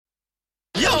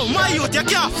Yo, my youth, you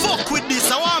can't fuck with this.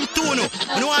 I want to know.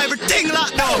 I know everything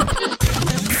locked down.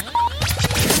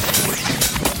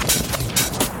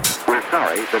 We're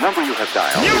sorry, the number you have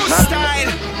dialed New is not...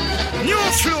 style, new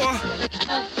flow.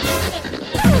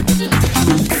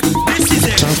 This is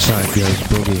it. Southside goes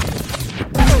Boogie.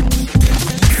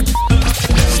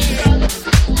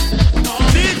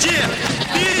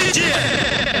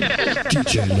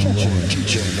 DJ Lord.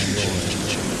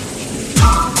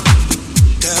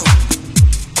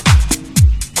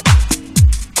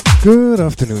 Good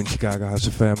afternoon, Chicago House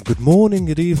FM. Good morning,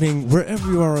 good evening,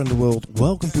 wherever you are in the world.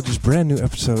 Welcome to this brand new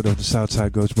episode of the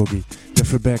Southside Goes Boogie.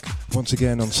 Jeff, we're back once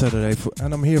again on Saturday,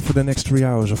 and I'm here for the next 3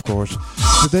 hours, of course.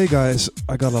 Today, guys,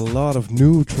 I got a lot of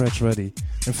new tracks ready.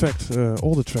 In fact,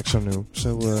 all the tracks are new.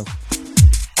 So,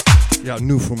 yeah,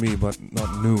 new for me, but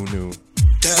not new.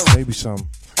 Maybe some.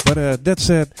 But that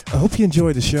said, I hope you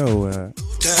enjoy the show.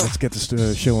 Let's get this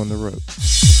show on the road.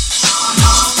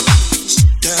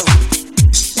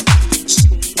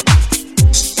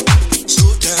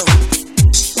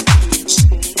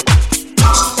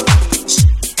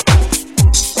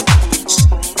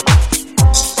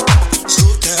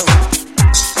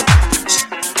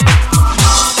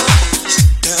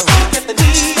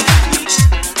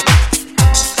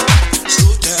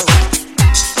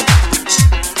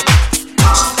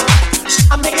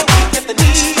 I make it weak at the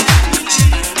knees,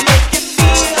 make it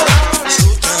feel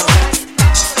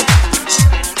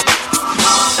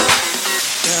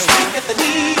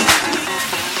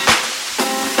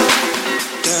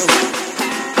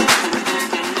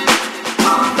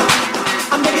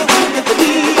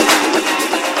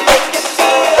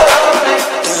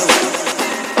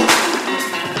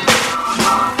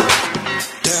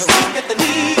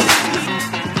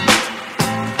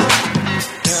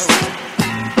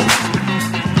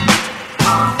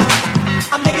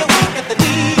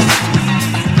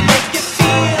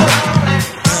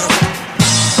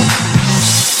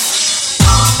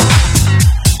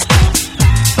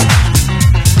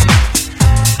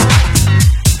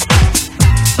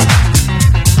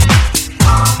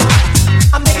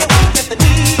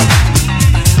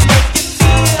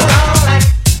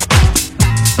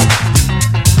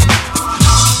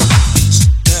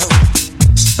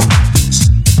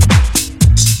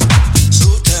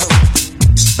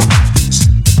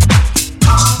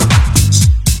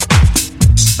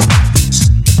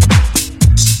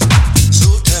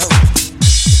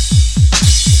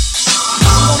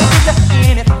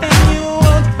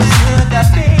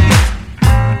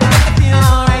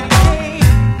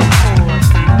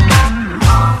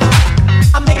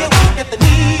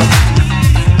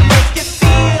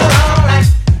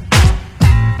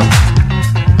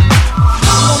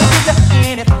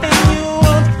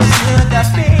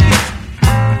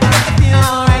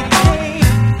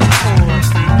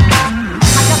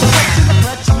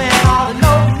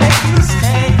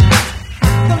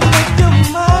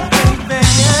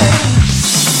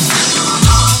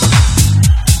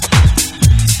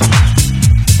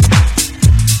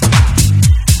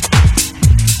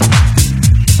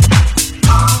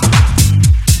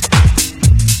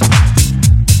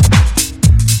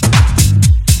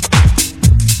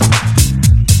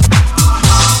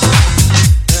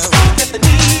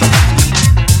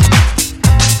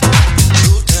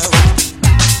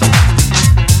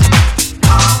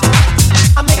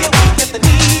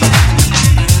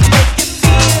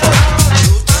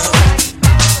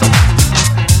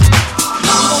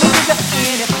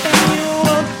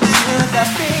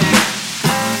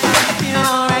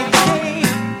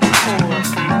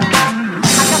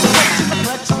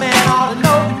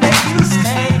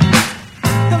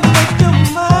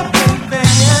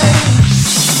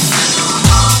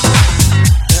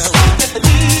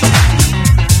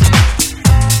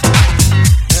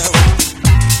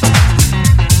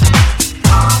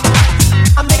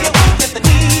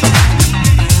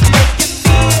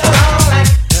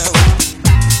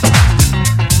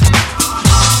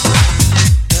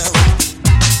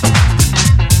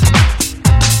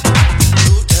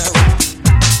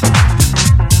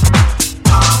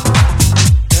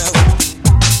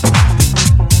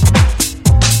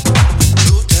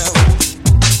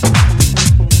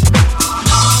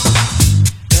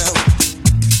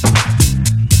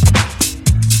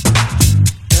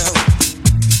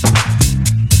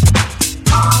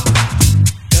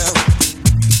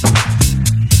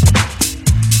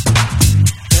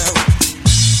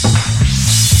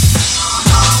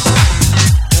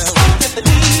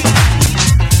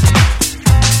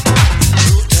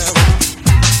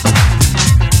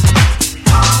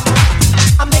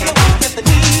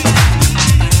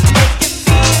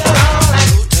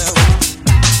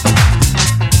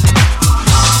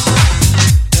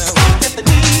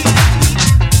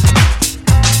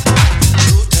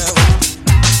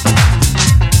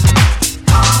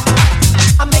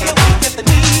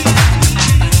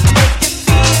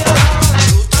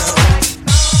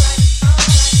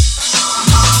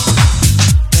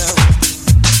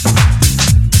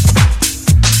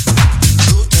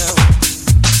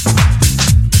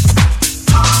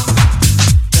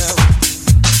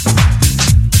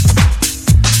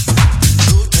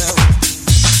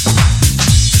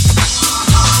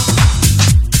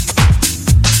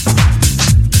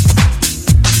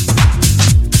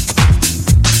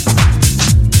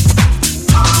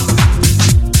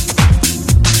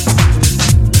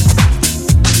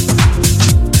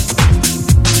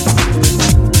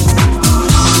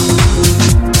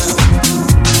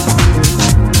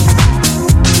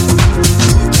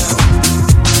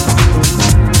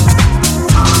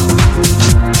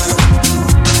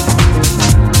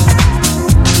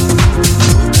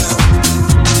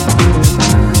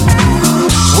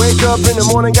up in the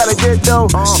morning, gotta get dough.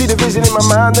 See the vision in my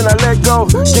mind, then I let go.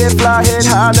 Get fly, head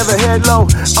high, never head low.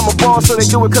 I'm a boss, so they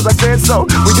do it cause I said so.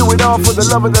 We do it all for the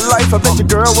love of the life. I bet your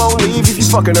girl won't leave if you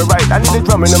fucking her right. I need a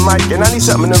drum and a mic, and I need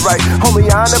something to write. Homie,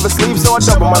 I never sleep, so I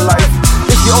double my life.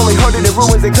 If you only heard it in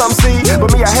ruins, they come see.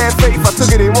 But me, I had faith, I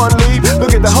took it in one leap.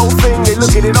 Look at the whole thing, they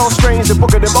look at it all strange. The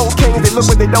book of them old kings, they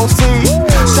look what they don't see.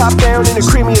 Top down in the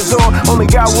creamy azure. Only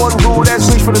got one rule,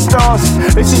 that's reach for the stars.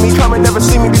 They see me coming, never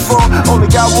see me before. Only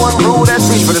got one rule, that's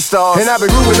reach for the stars. And I've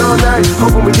been grooving all night,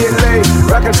 hoping we get laid.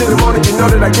 Rockin' till the morning, you know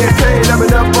that I get paid. I've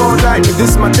been up all night, but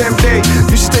this is my 10th day.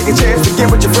 You should take a chance, forget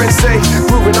what your friends say.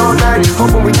 Grooving all night,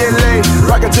 hoping we get laid.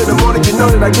 Rockin' till the morning, you know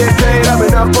that I get paid. I've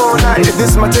been up all night, and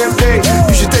this is my 10th day.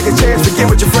 You should take a chance, forget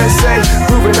what your friends say.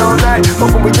 Grooving all night,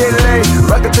 hoping we get laid.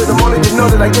 Rockin' till the morning, you know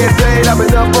that I get paid. I've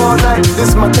been up all night,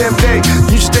 this is my 10th day.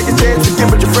 You should take a chance, forget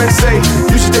what your friends say.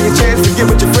 You should take a chance, forget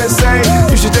what your friends say.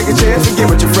 You should take a chance, forget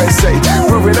what your friends say.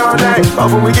 Grooving all night,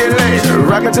 hoping we get laid.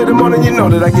 Rockin' till the morning, you know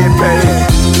that I get paid.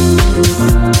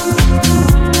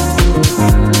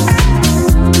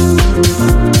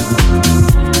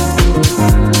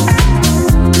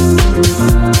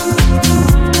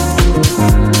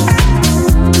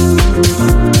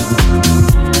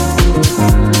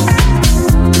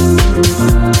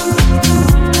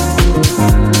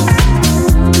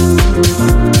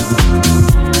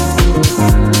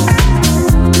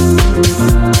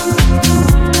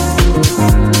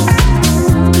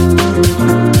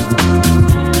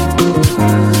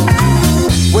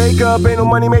 Up, ain't no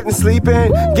money made in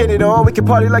sleeping. Get it on, we can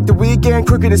party like the weekend.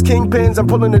 Crooked as kingpins, I'm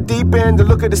pulling the deep end. The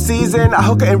look of the season, I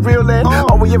hook it and reel in.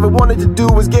 All we ever wanted to do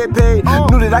was get paid.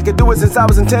 Knew that I could do it since I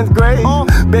was in 10th grade.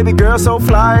 Baby girl so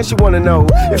fly and she wanna know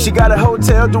if she got a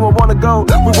hotel, do I wanna go?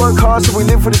 We work hard so we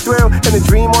live for the thrill. And the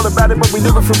dream all about it, but we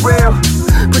live it for real.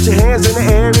 Put your hands in the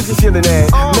air if you're feeling that.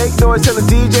 Make noise, tell the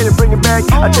DJ to bring it back.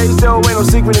 I tell you though, ain't no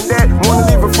secret in that. Wanna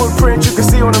leave a footprint you can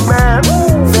see on the map.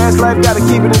 Fast life, gotta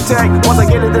keep it intact. Once I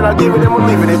get it, then I'll give it and we'll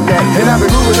leave it at that. And I've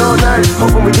been moving all night,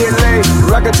 hoping we get laid.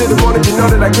 Rockin' till the morning, you know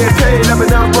that I get paid. I've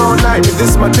been up all night, and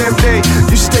this is my 10th day.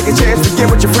 You should take a chance, forget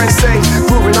what your friends say.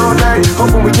 Moving all night,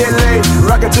 hoping we get laid.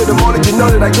 Rockin' till the morning, you know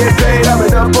that I get paid. I've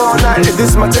been up all night, and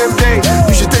this is my 10th day.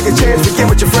 You should take a chance, forget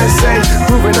what your friends say.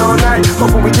 Moving all night,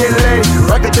 hoping we get laid.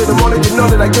 Rockin' till the morning, you know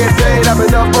that I get paid. I've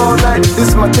been up all night, and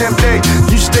this is my 10th day.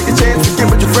 You should take a chance, forget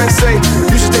what your friends say.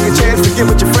 You should take a chance, forget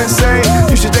what your friends say.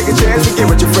 You should take a chance, forget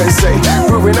what your friends say.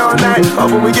 Moving all night,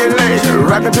 hoping we get laid.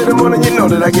 Rockin' till the morning, you know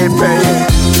that I get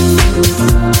paid.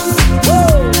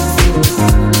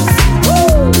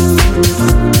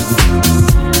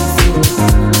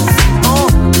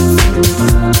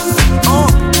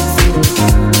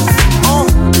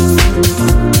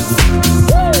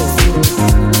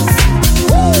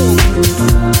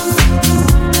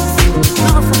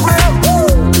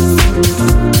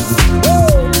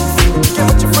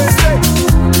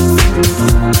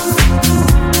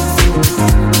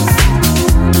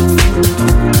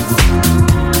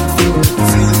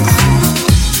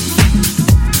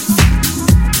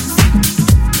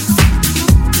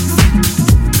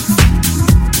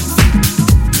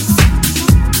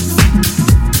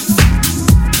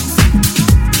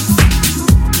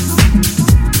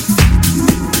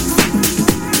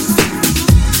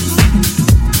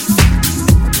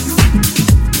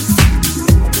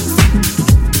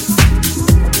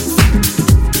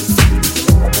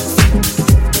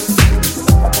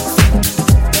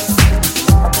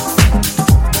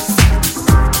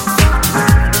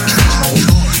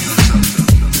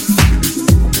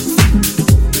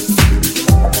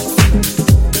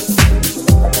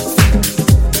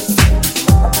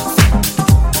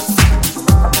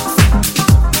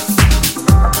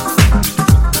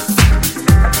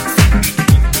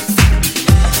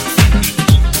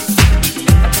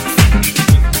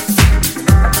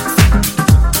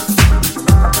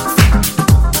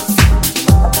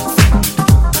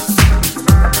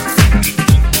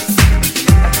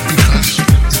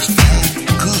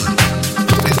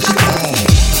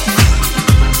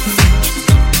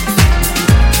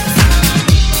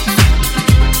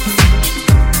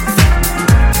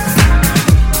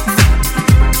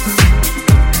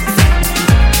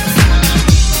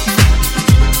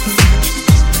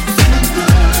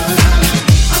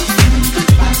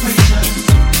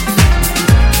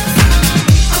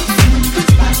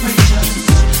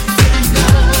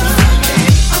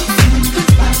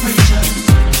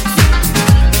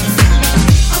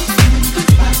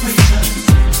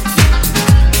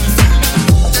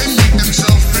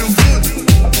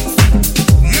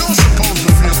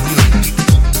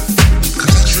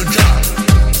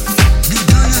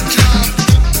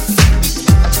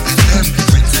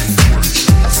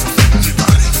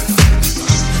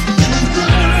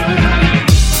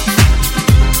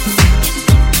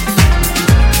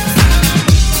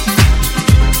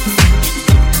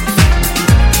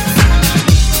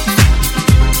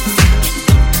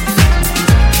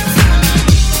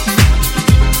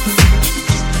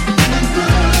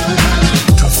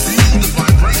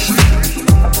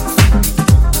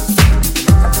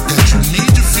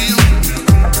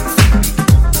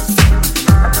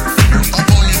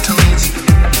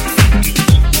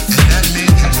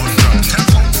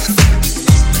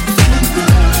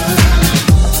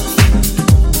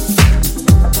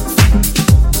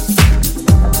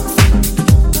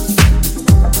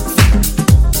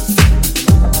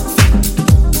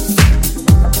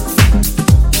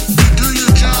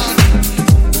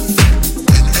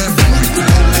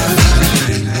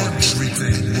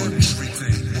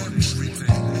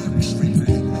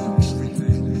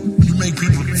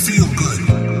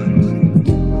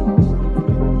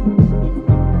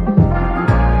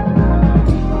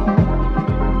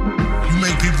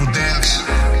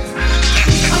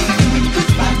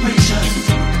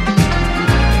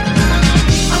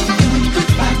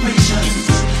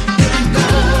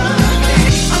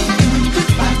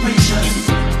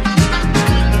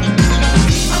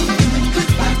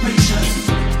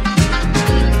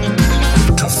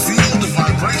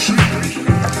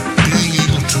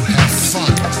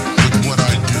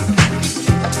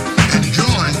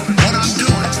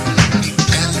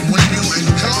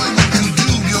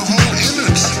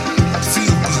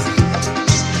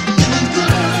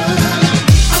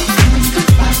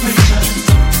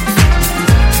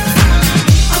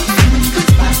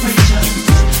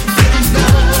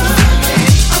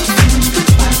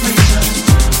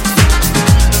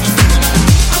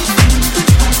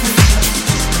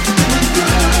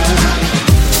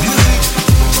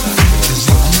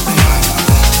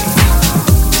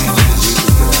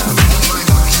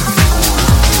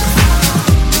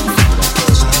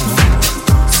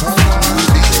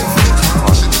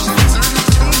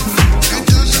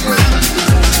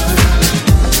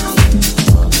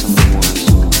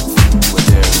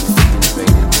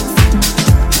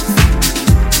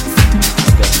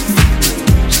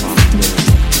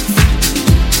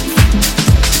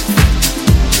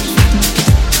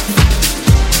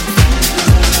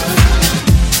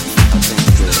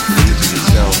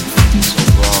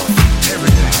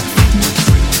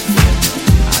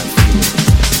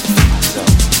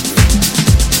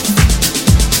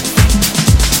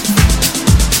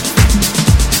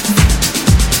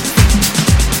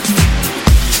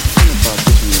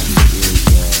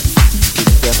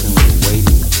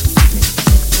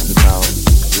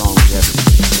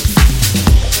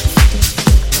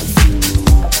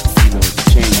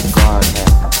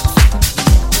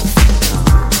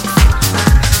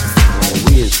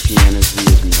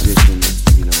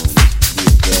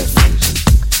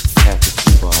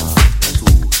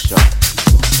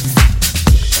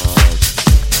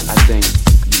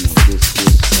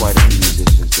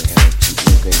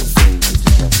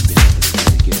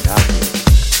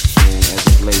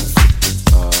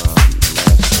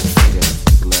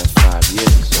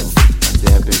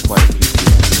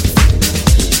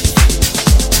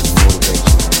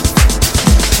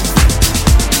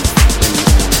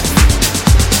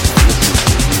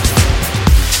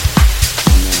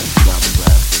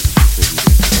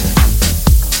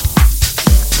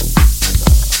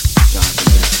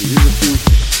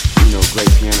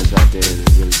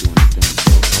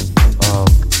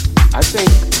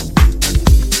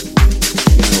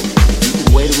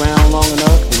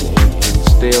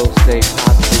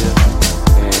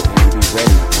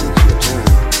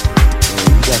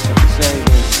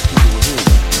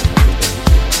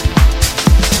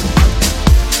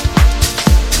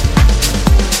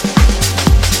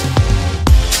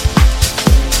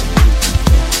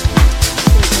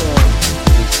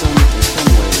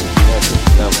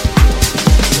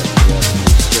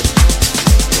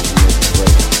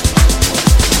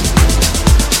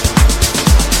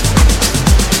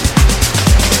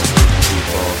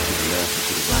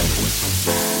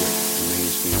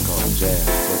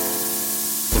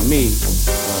 for me,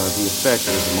 the effect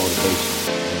is the motivation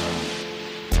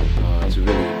to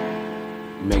really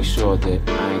make sure that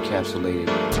I encapsulated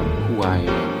who I am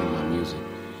in my music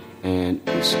and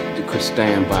could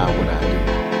stand by what I do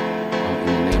in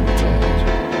the name of jazz,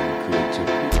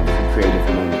 creativity, creative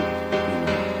moment,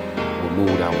 what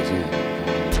mood I was in.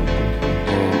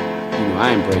 And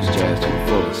I embrace jazz to the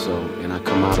fullest. And I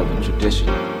come out of a tradition,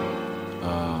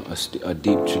 a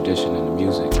deep tradition in the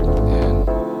music, and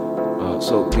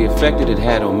so the effect that it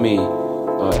had on me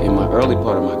in my early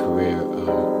part of my career,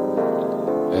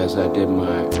 as I did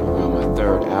around my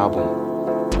third album,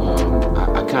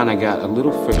 I kind of got a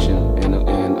little friction and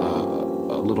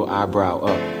a little eyebrow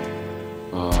up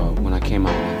when I came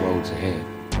out with Roads Ahead,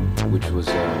 which was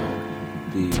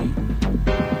the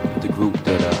group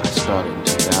that I started in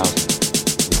 2000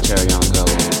 with Terry on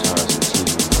Gully, guitarist, and Steve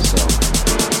and myself.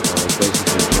 It's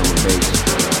basically drum and bass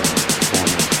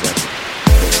format record.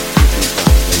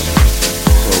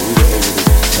 So we were able to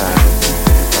tie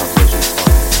improvisation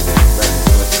part to that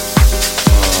record.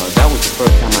 But that was the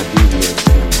first time I deviated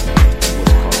from what's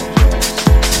called jazz.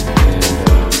 And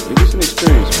it was an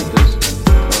experience because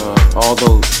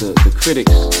although the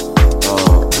critics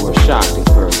were shocked at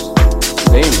first,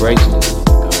 they embraced it.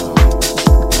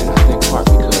 And I think part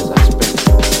because I spent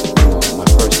my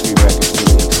first 3 records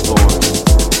really exploring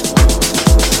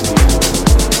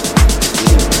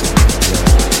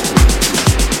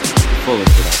the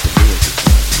fullest that I could do it.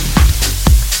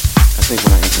 I think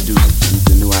when I introduced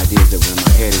the new ideas that were in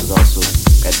my head, it was also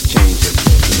at the change of the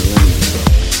millennium. So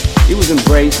it was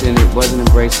embraced, and it wasn't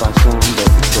embraced by some, but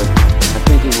I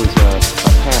think it was a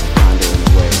pathfinder in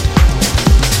a way.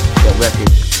 That record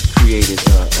created,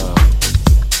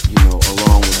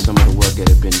 along with some of the work that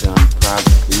had been done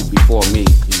before me,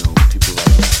 people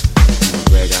like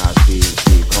Greg Osby and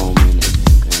Steve Coleman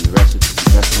and the rest of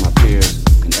my peers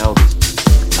and elders.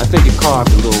 I think it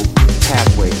carved a little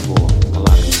pathway for a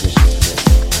lot of musicians today.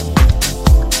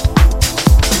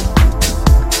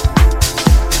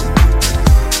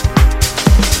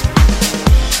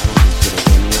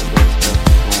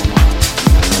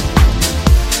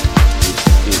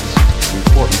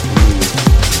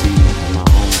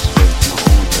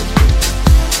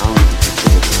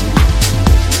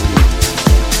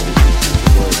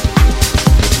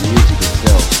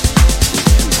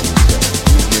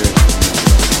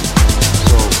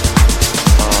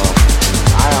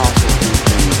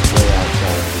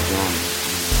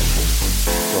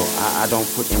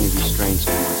 Put any restraints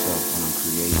on myself when I'm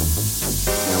creating.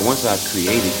 Now, once I've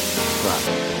created the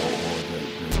product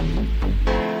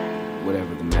or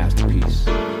whatever the masterpiece,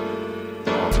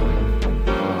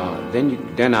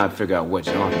 then I'd figure out what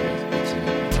genre it's in.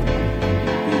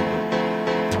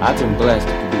 I've been blessed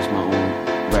to produce my own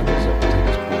records up to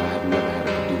this point. I've never had a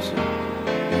producer,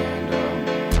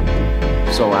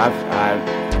 and so I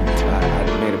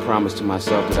made a promise to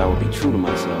myself that I would be true to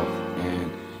myself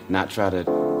and not try to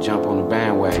jump on the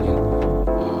bandwagon,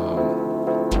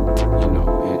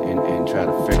 and try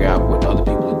to figure out what other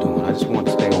people are doing. I just want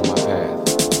to stay on my path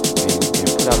and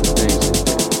put out the things that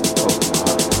close to my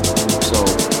heart. So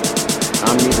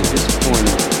I'm neither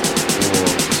disappointed or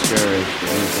discouraged or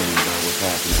anything about what's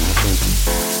happening. I think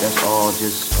that's all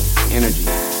just energy,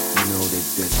 that's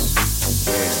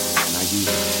there, and I use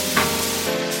it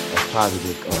as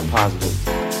positive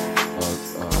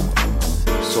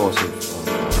source of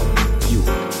fuel.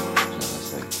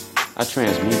 I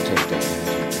transmutate that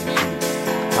energy into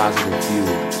positive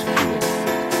fuel to create.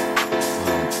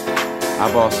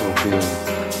 I've also been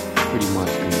pretty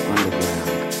much in the underground,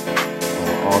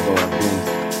 although I've been,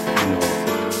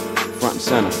 front and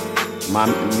center.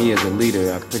 Me as a leader,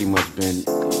 I've pretty much been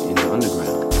in the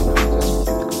underground. That's what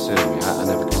people consider me. I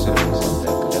never consider myself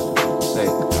that, but that's what people say.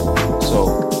 So,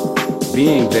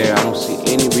 being there, I don't see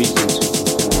any reason to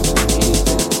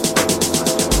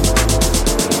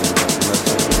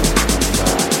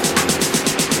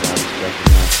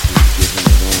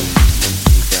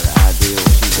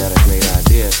got a great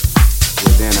idea,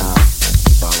 well then I'll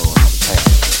follow another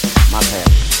path, my path.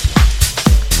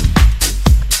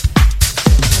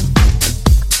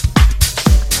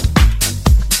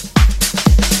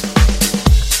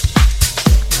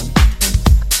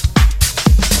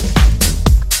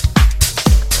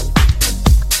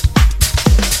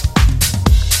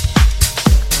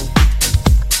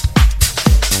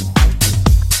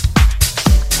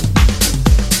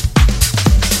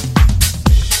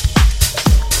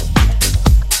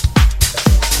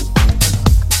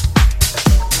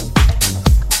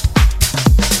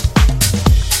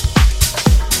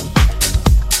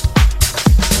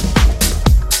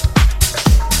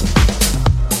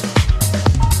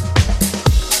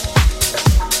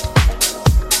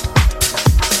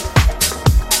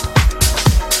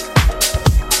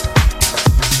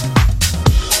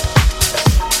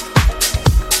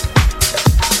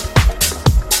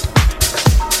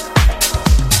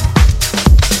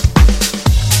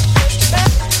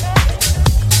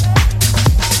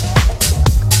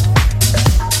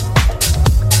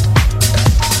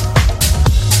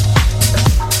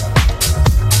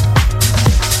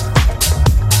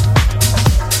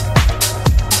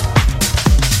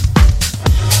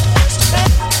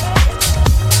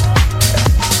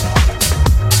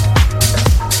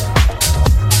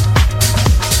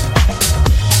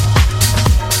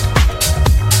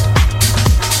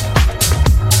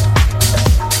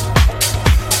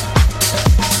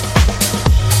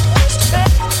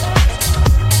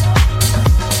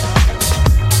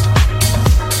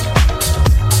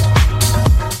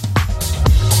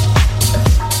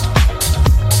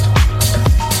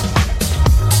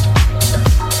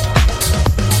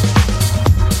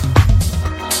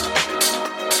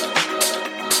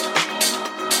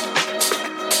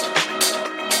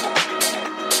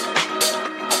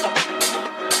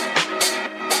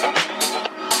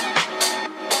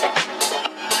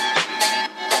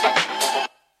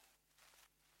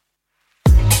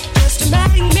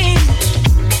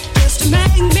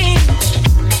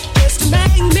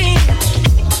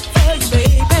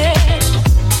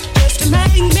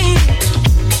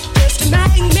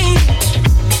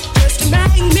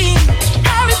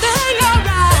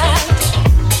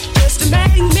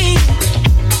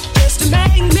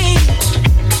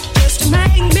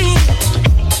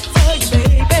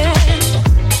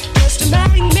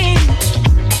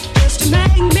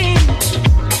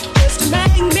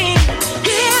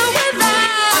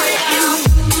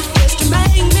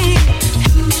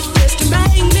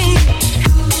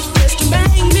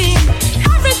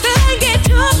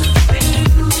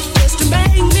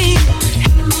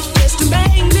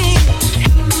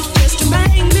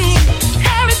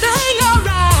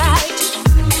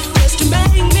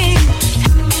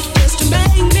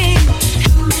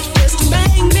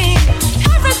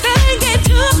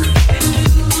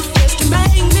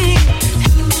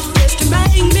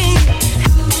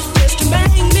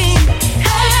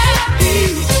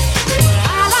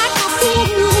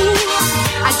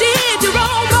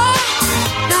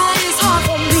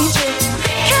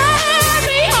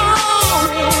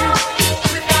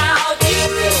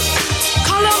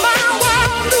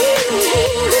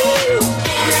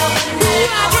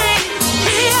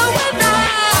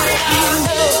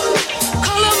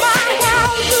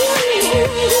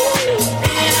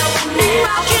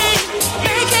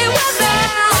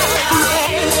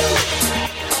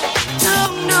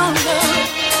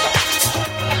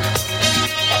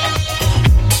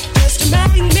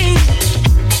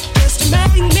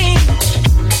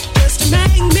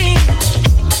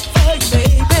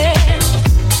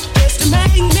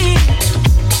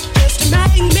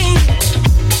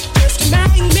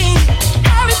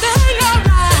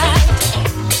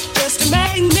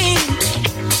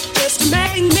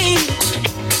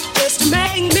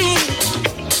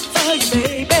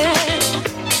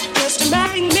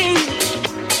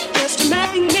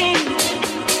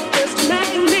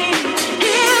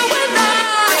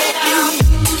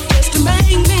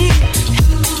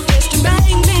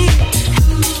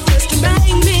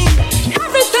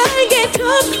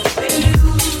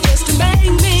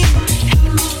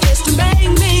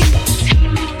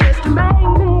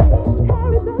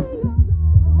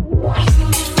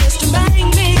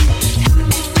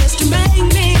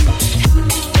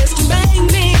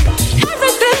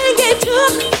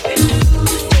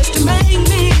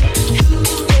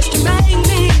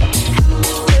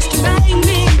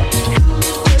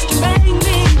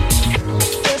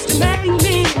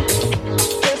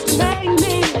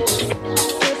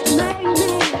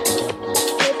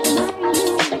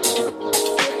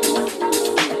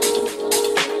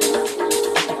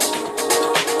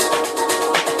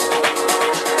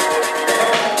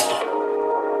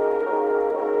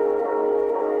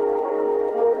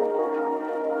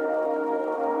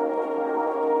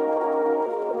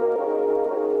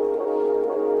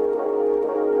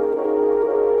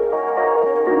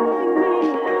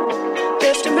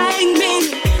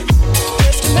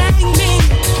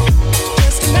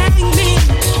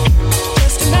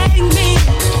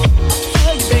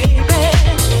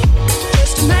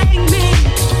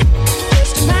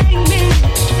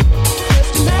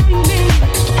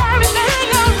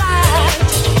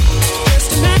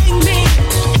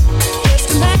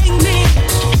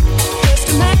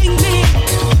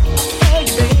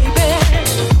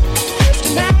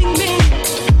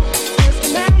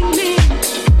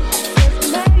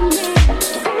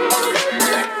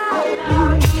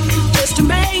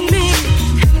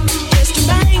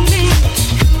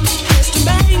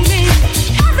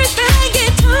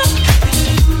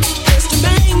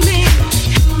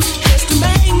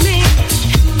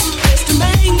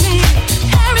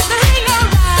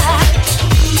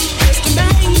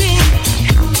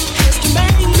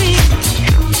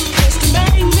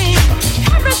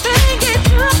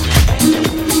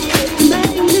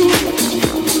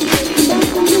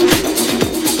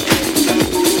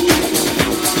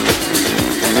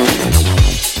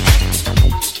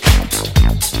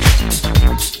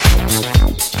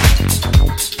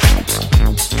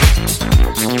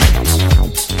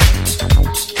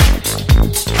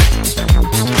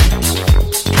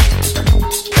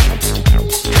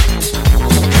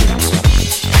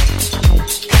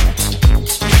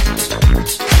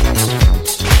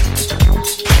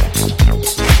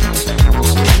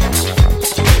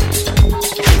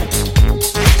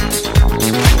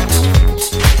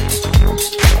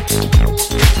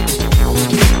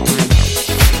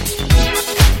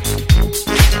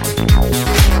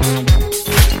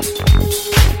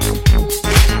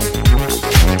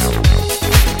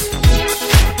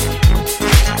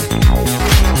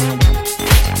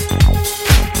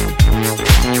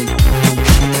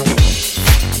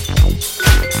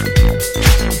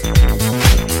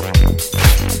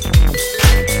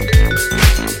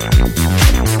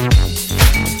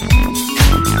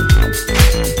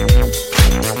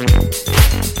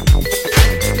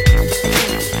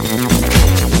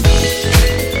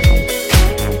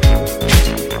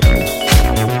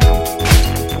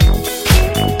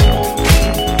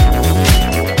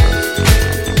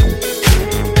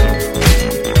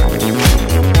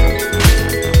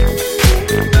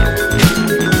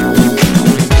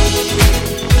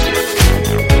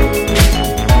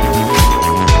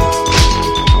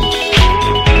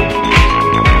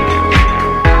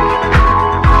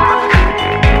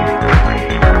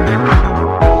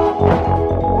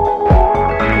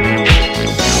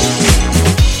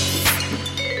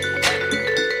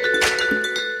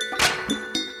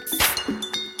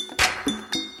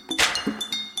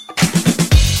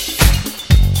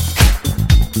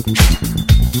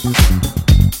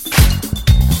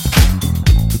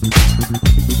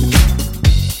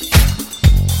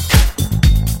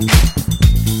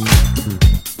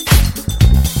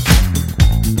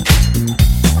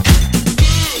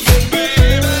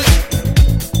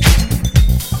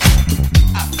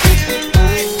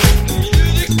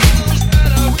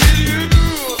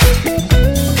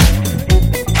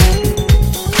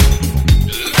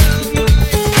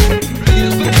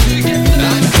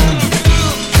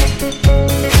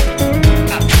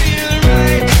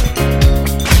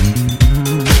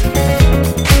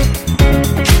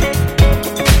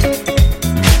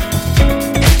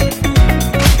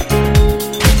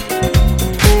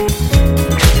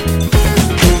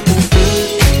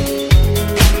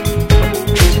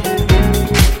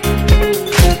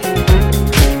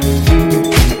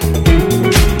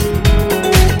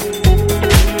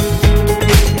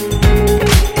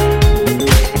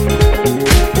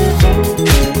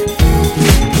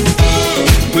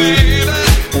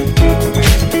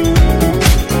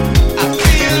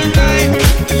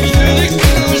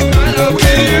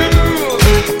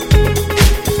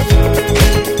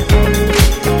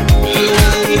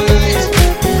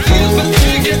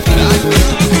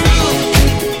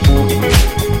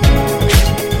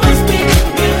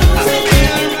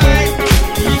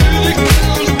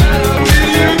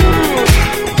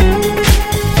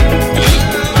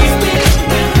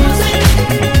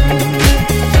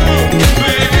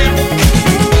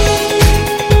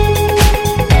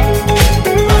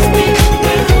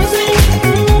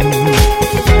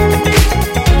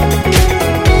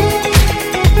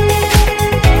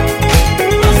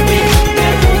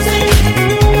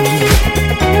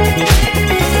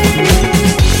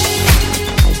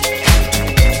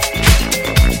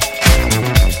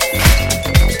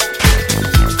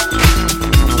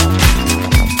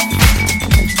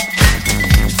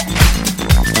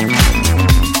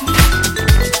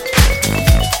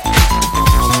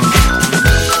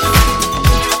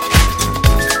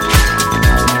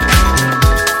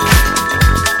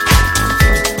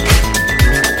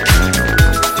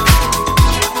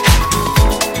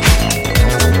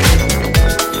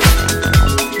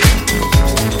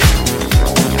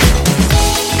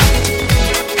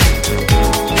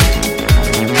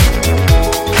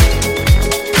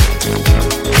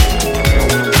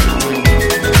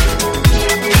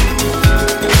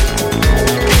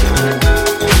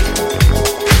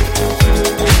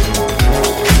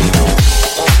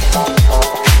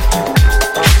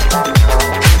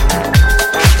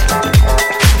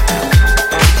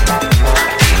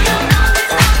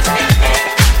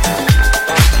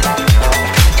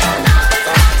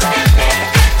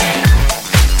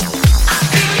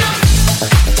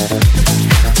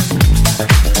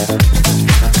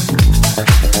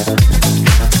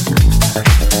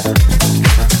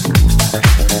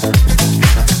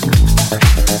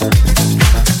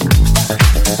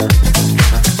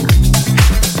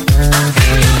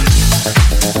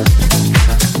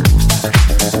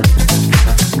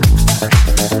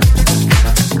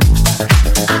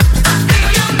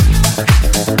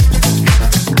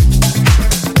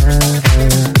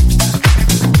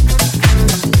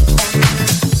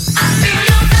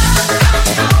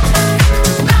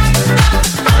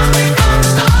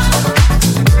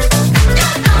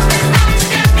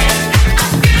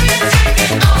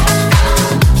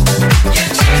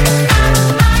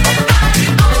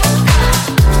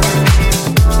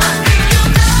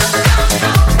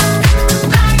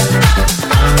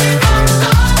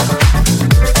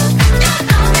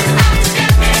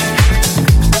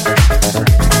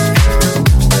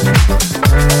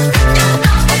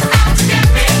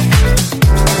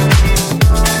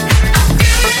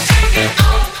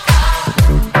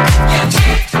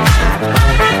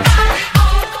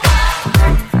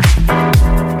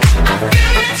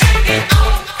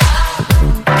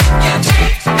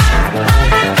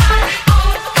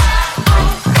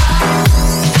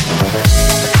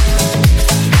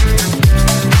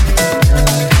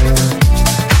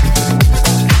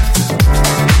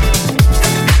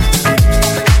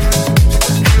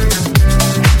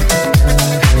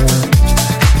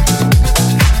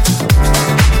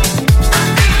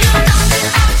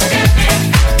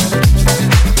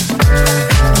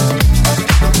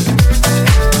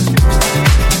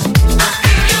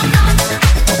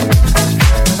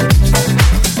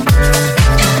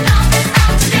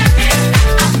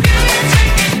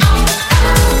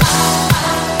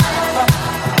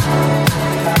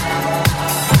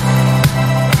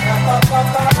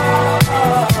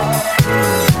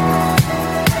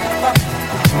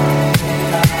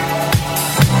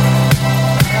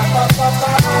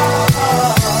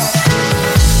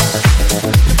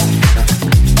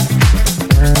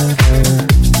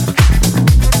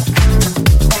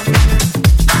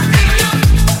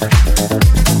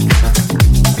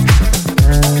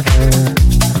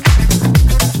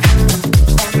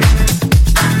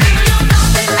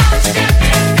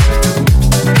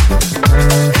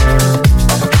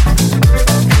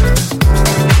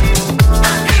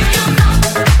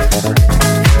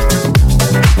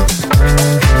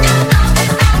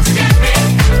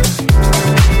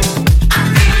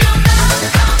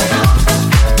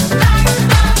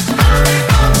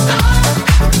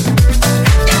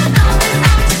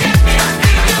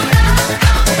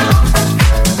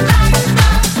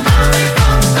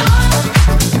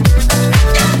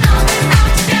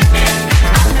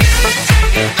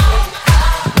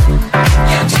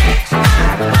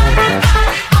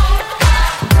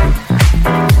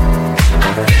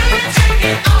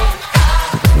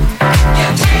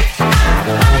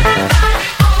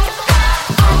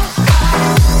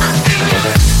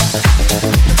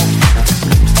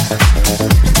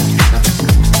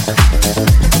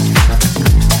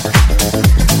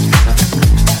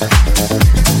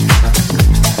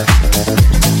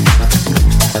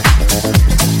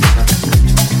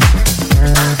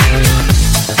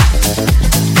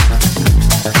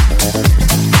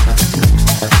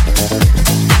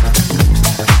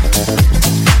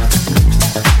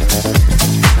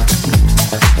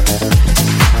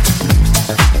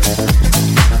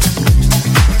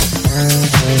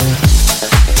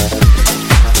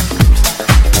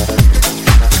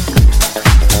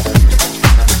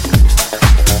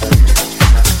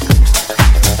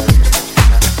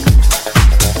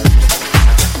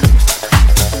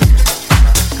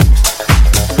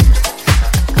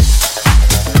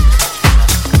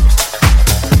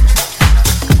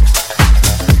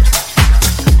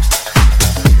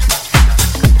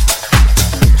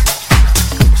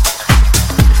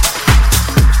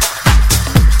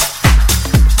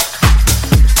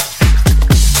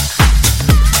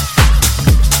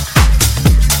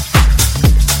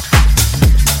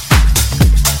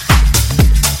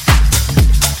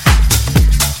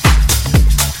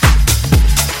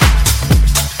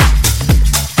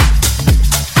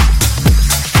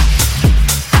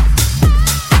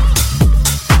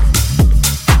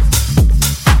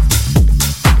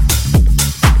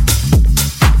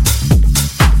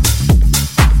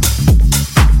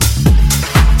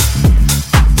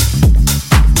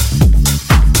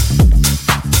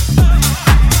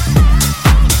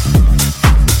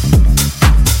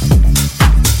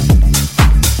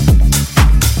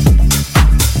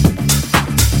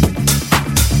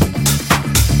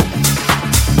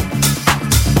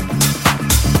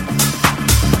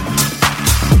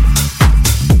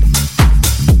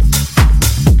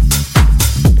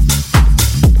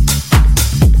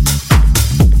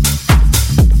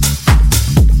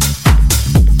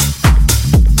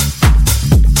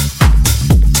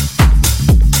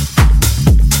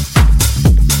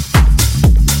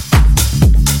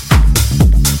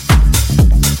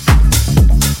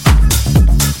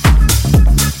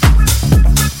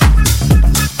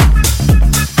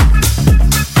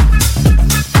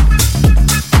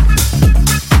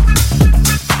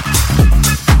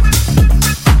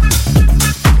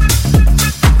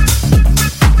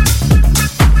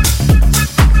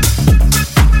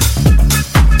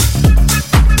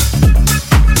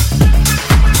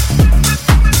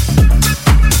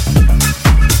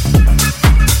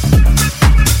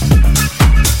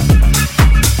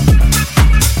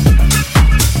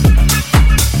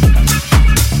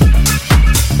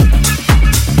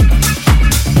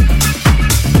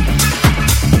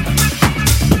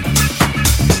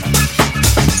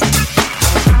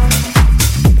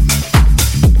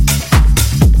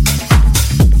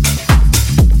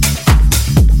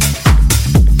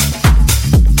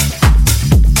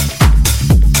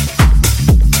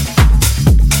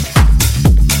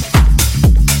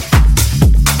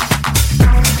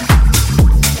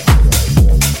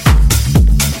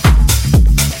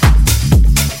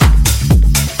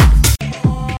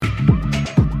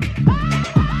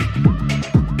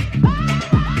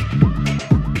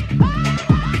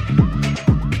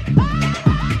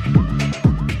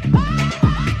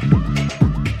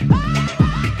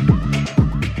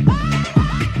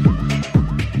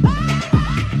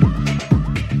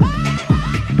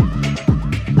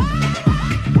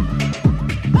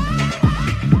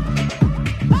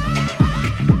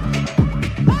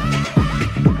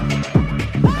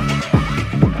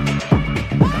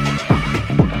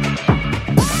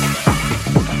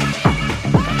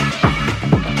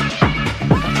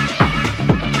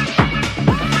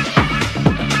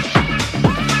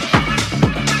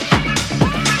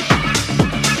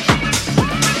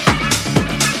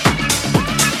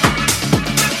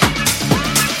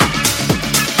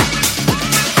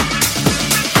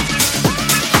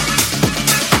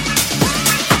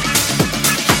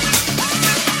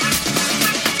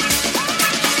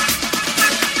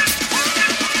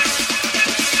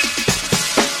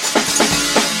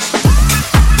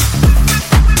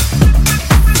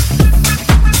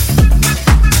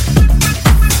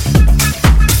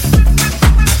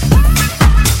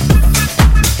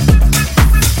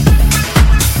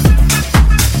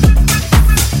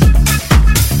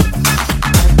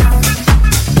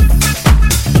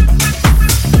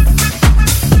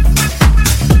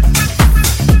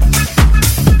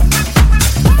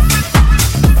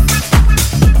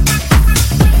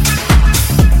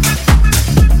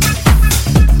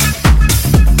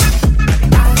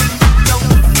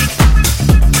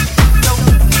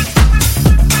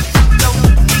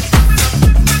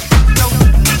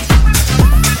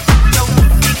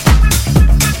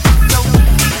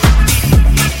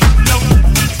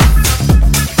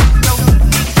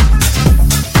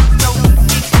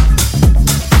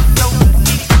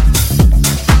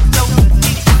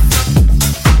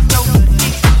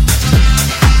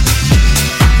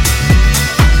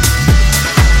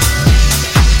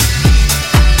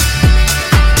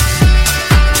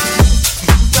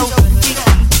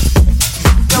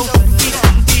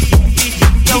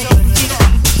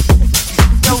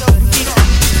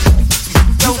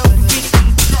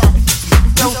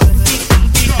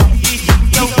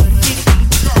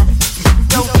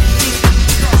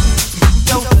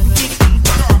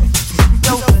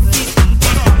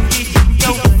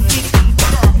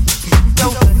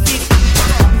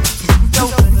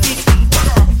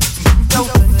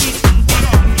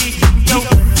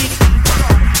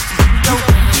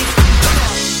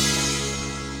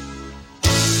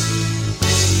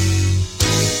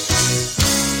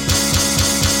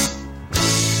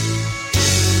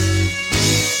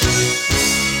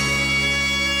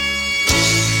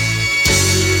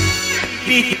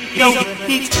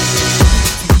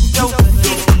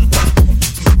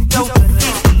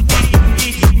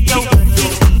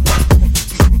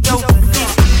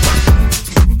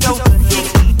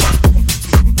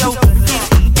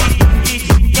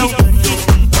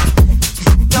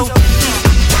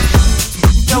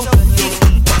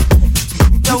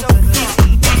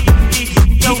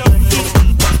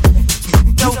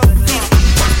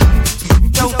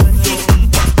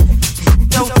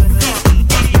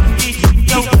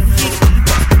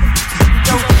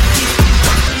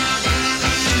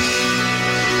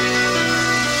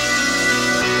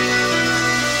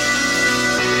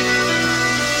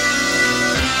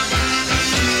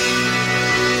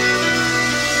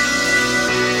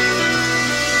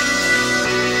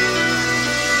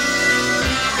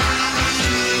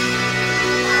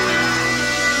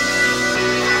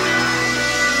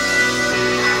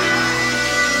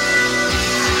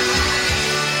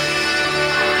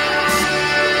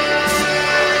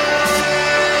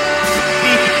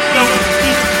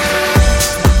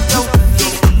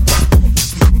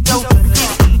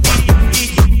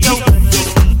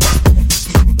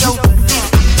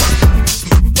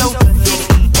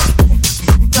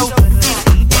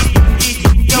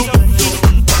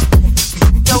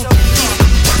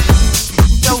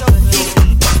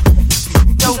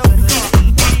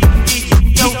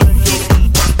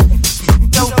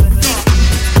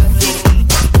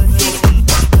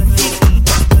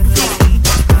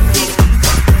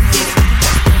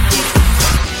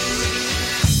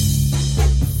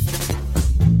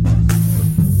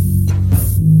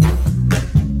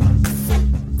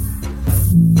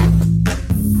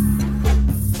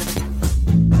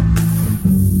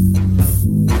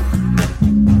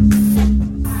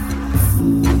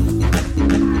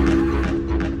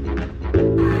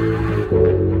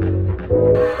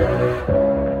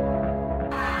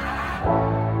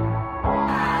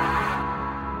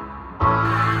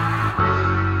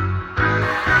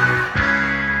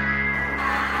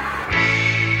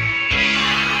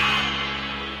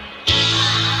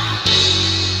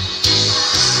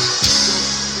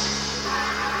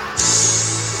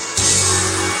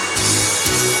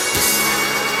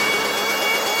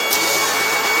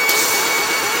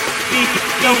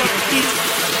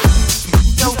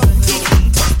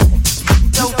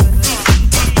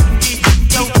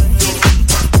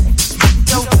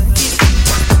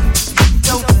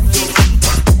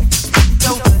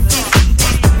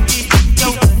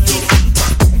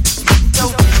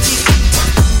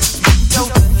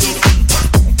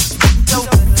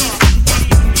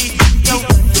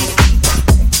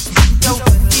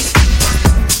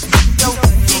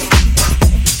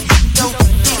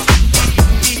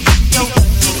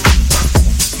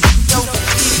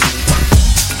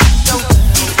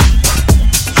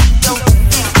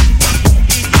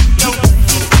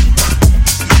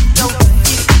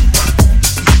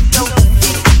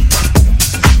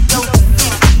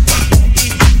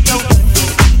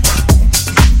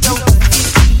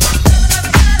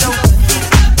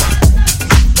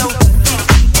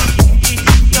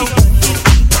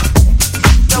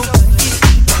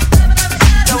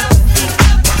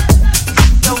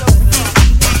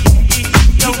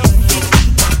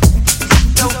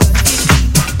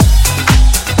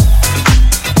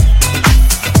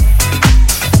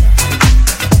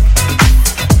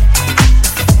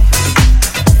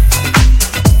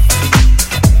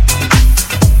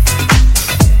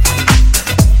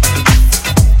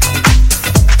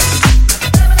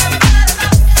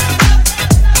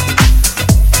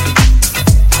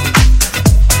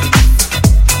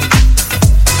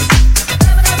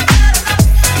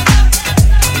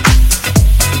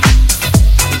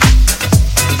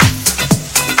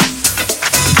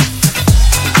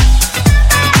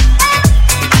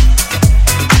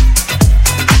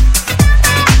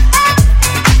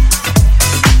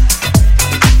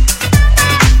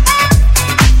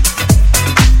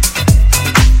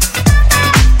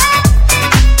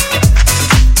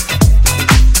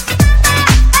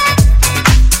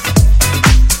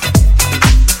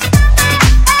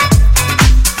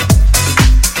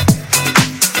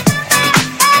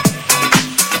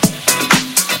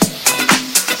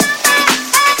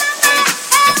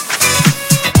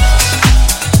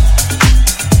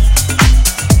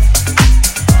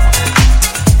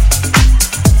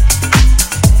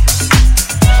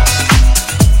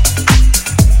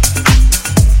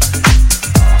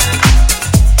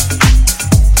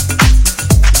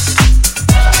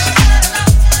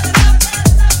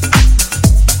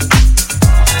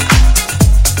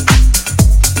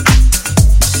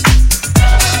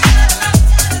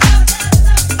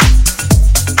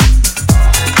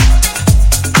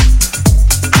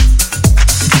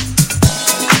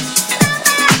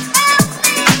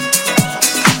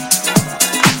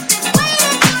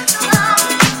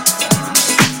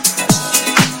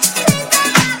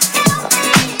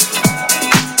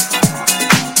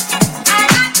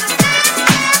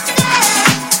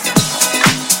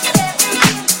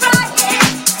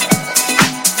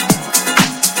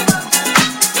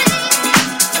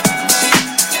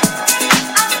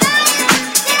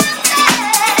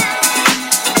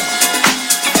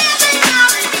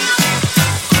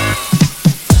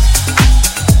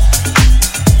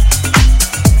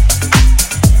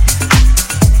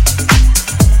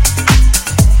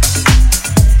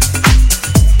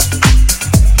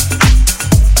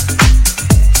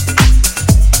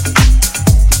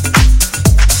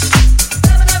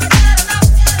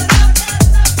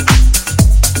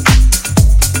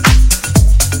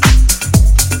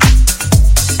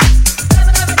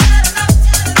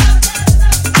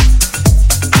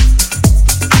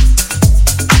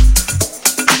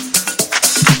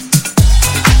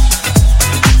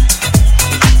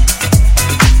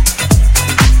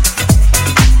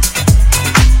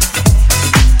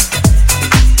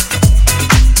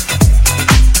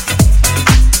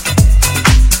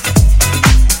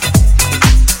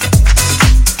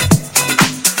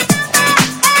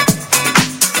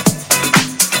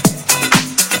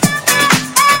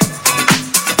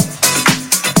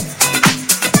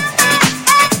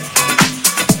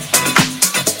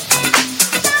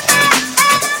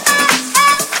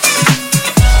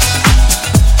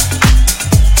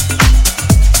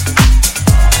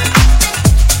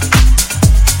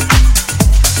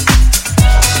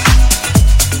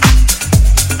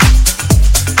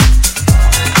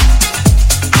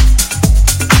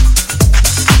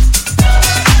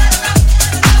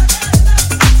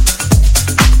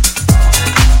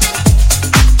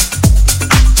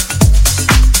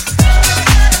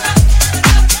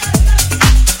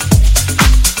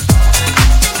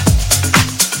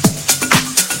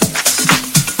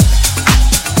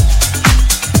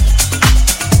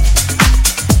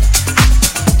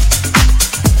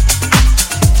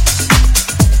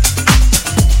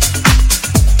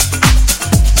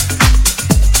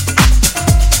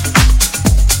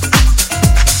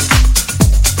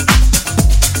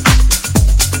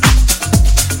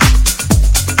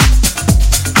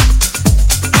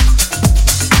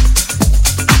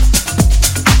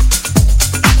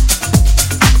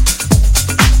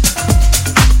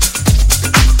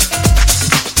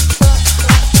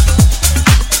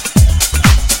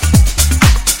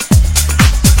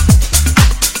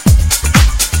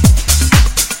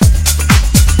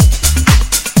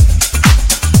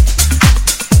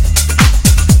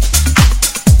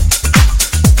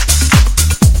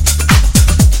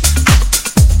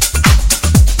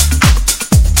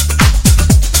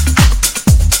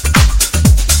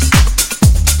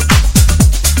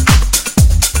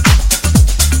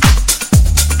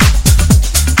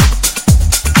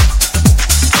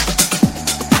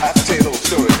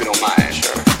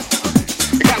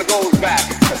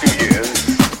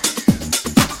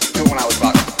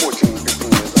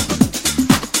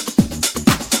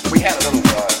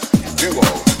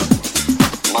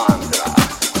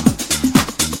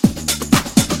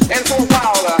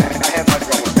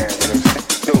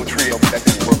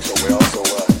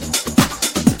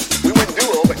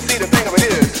 But see, the thing of it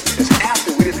is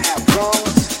after we didn't have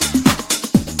drums,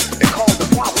 it caused a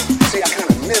problem. See, I kind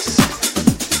of miss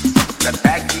that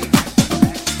backbeat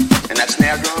and that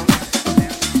snare drum,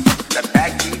 that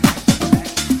backbeat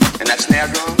and that snare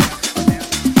drum.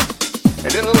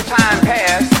 And then a little time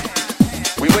passed.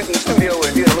 We went in the studio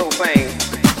and did a little thing.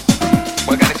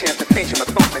 Well, I got a chance to teach him a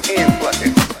thumping in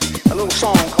plucking. A little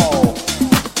song called,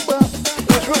 well, it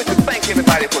was really to thank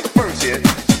everybody for the first hit.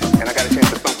 And I got a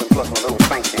chance to thump and pluck on a little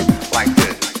thank you like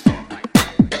this.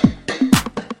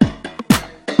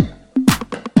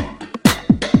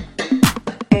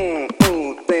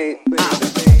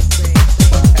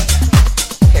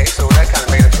 Okay, so that kind of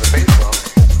made it for the bass drum.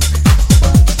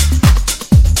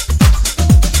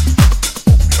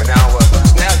 But now the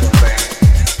snare drum thing,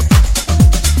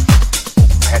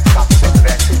 I had to compensate for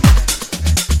that too.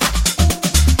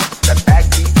 That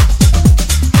backbeat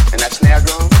and that snare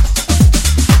drum,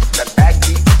 that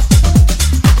backbeat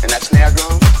and that snare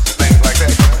drum, things like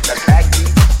that. That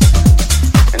backbeat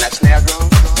and that snare drum,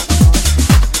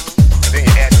 and then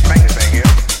you add the finger thing here.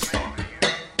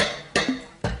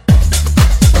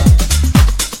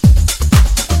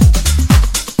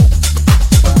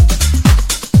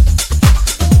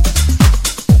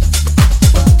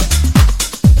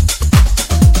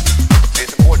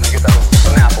 It's important to get that little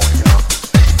snap on it, you know.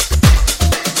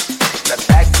 That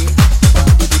backbeat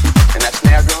and that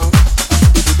snare drum,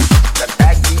 that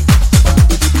backbeat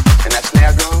and that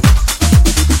snare drum,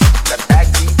 that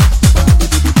backbeat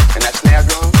and that snare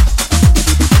drum,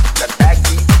 that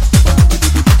backbeat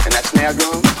and that snare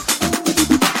drum.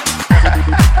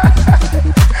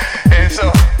 And so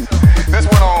this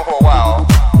went on for a while,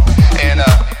 and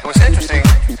it was interesting.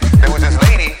 There was this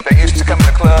lady that used to come to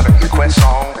the club and request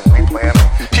songs and we play them.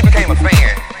 She became a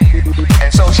fan,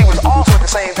 and so she was also at the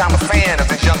same time a fan of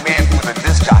this young man who was a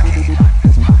disc jockey.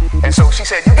 And so she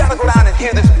said, "You gotta go down and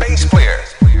hear this bass player.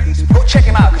 Go check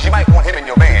him out because you might want him in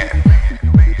your band."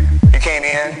 He came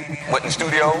in, went in the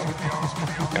studio,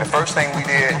 and the first thing we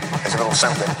did is a little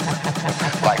something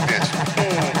like this.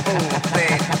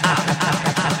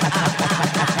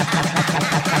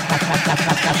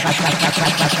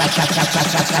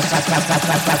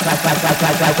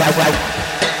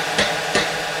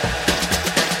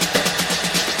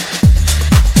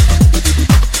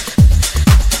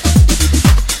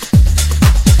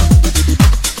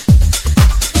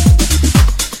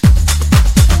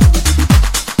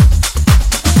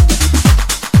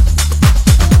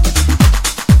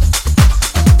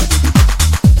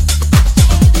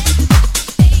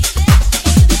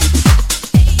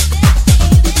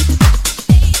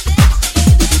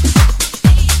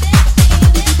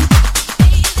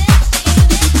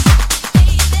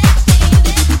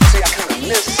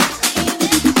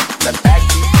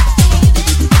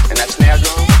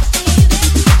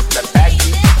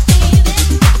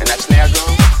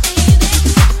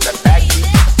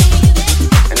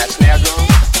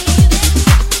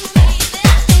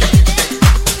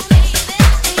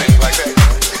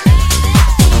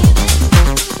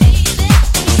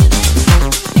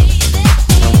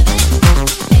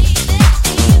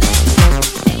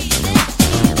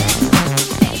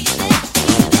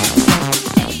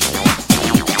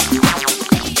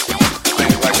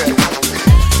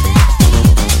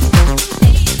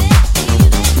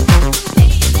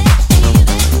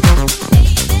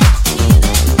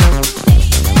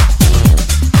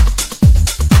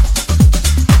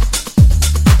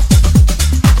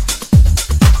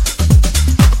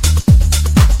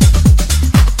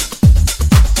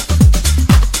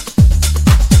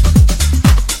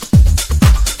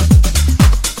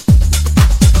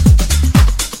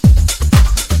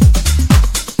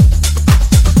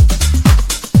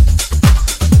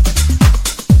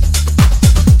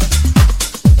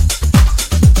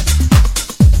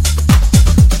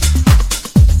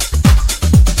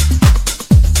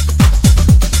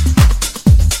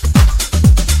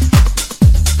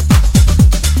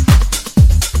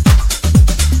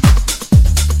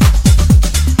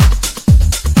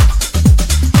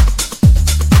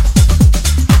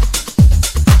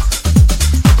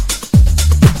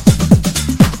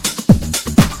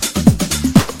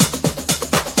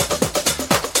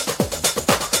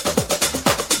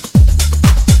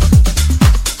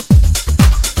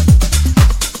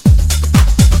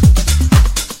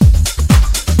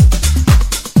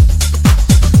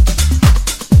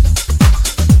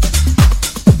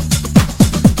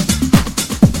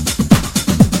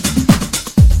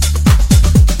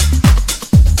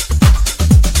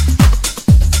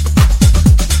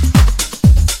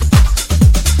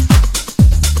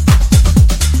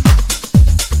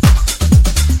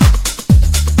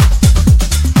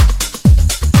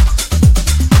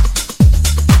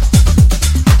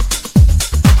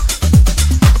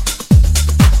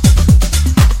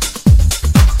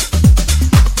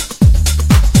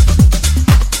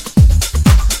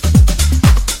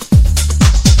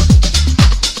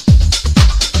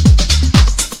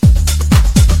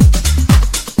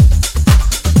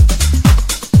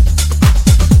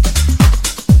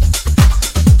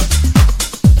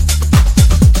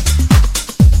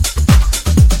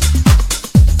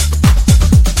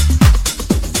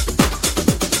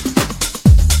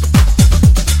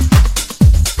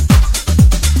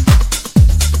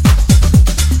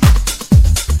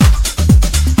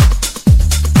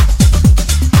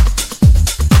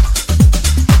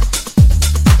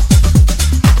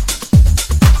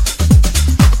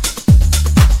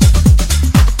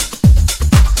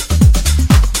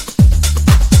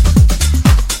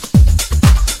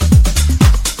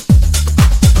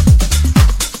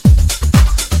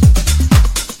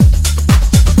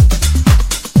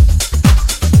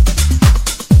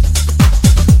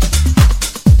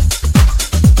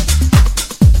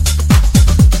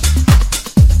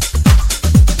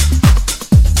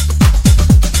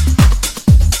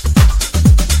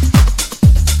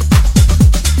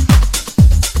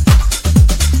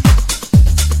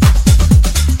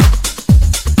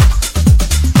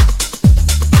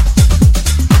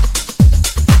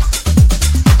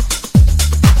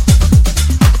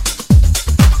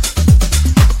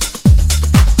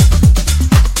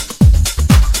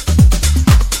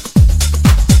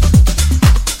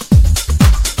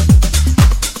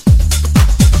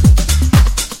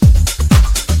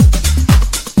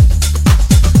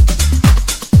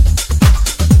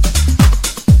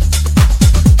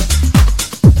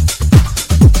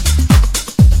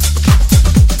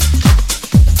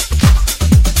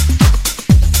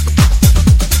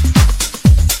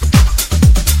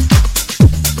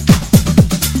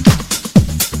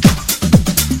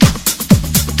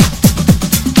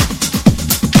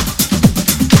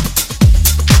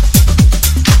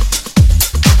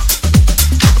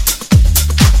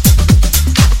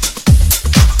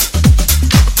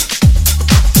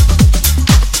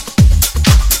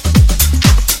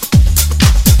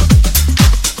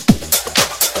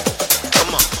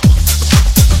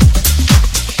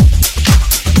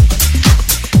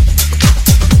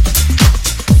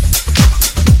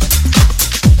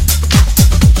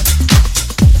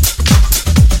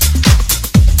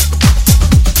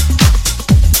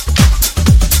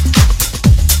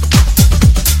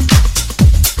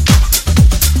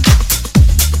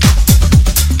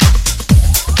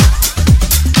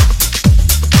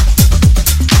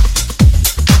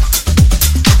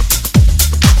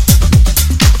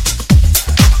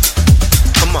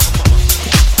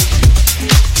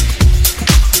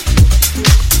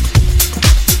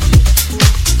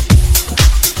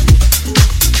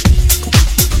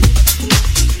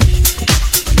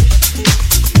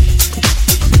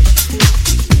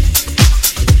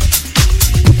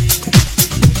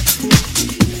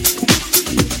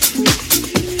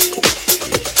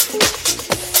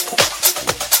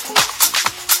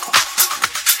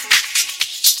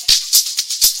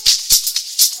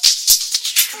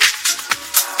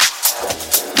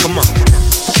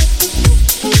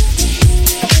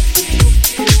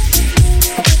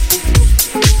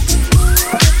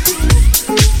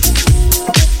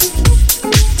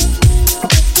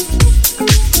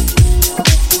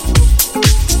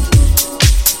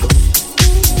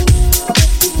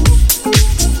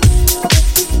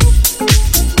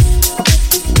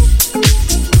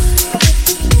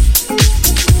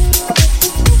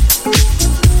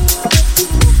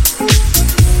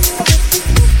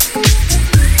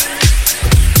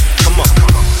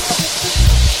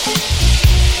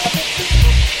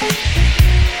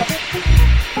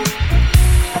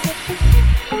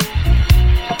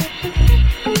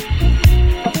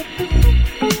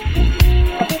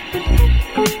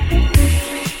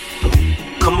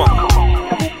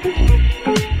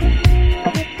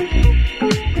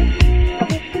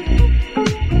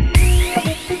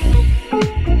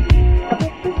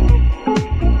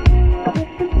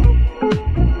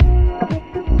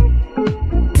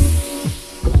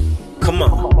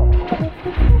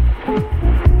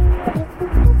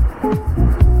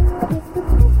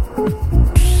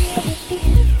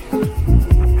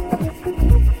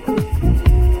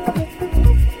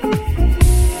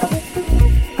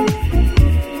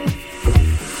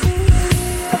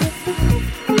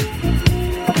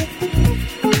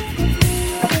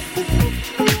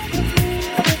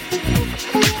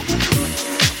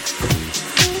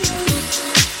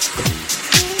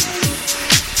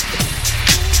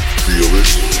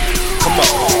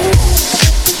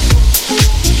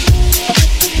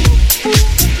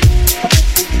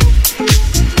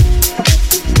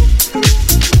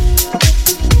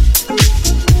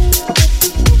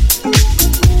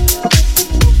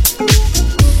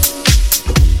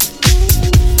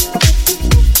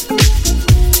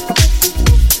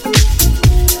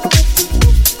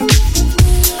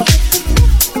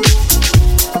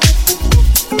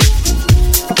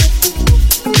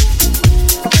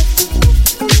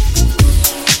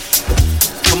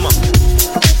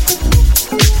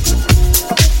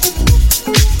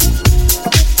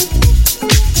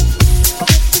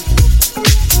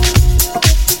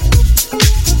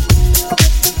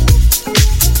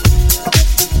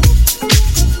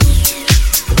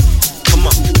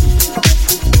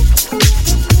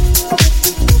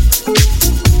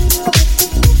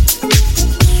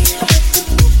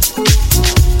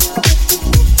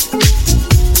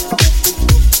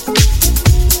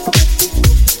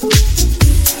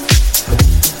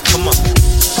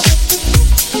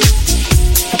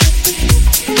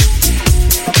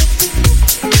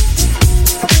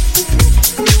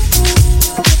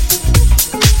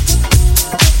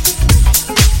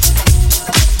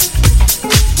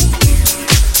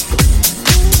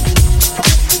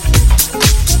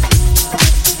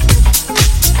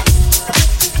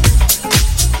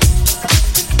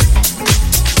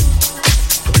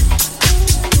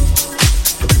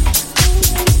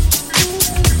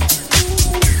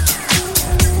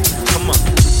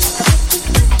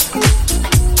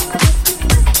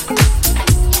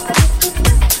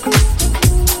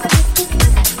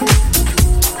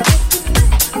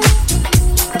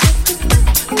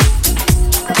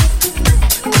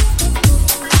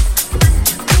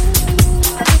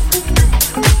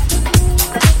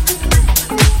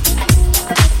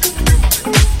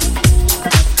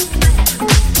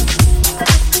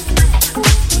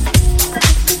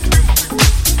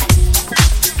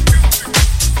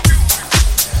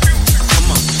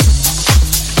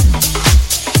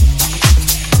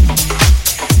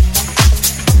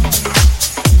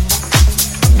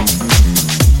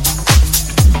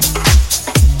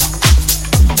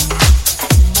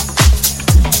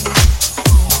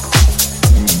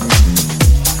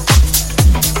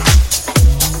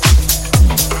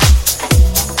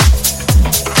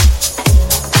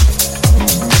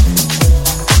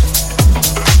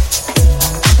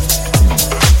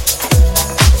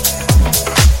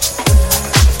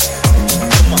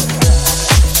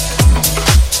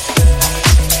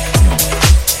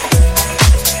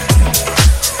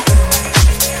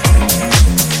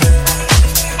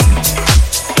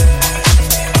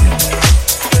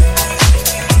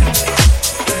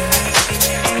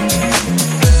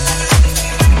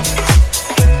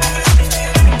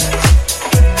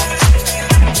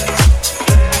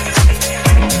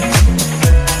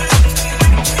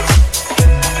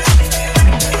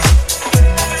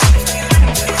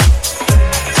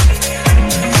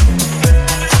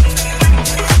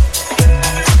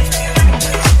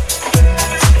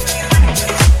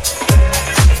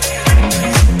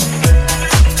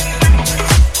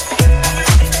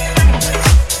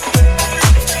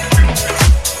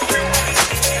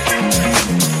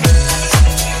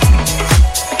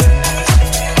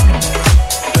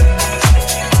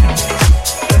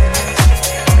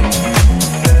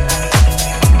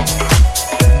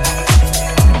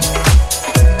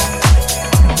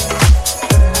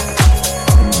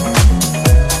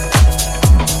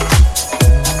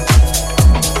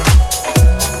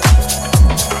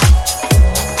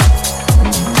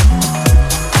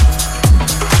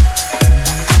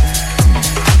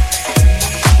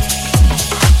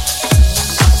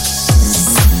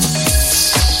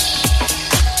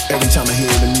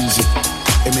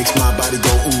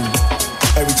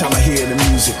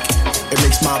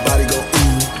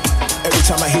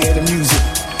 time I hear the music,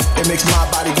 it makes my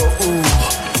body go ooh.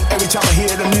 Every time I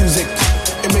hear the music,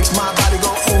 it makes my body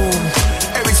go ooh.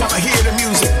 Every time I hear the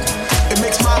music, it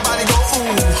makes my body go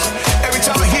ooh. Every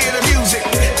time I hear the music,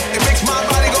 it makes my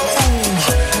body go ooh.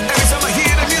 Every time I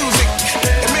hear the music,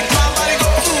 it makes my body go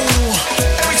ooh.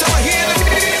 Every time I hear the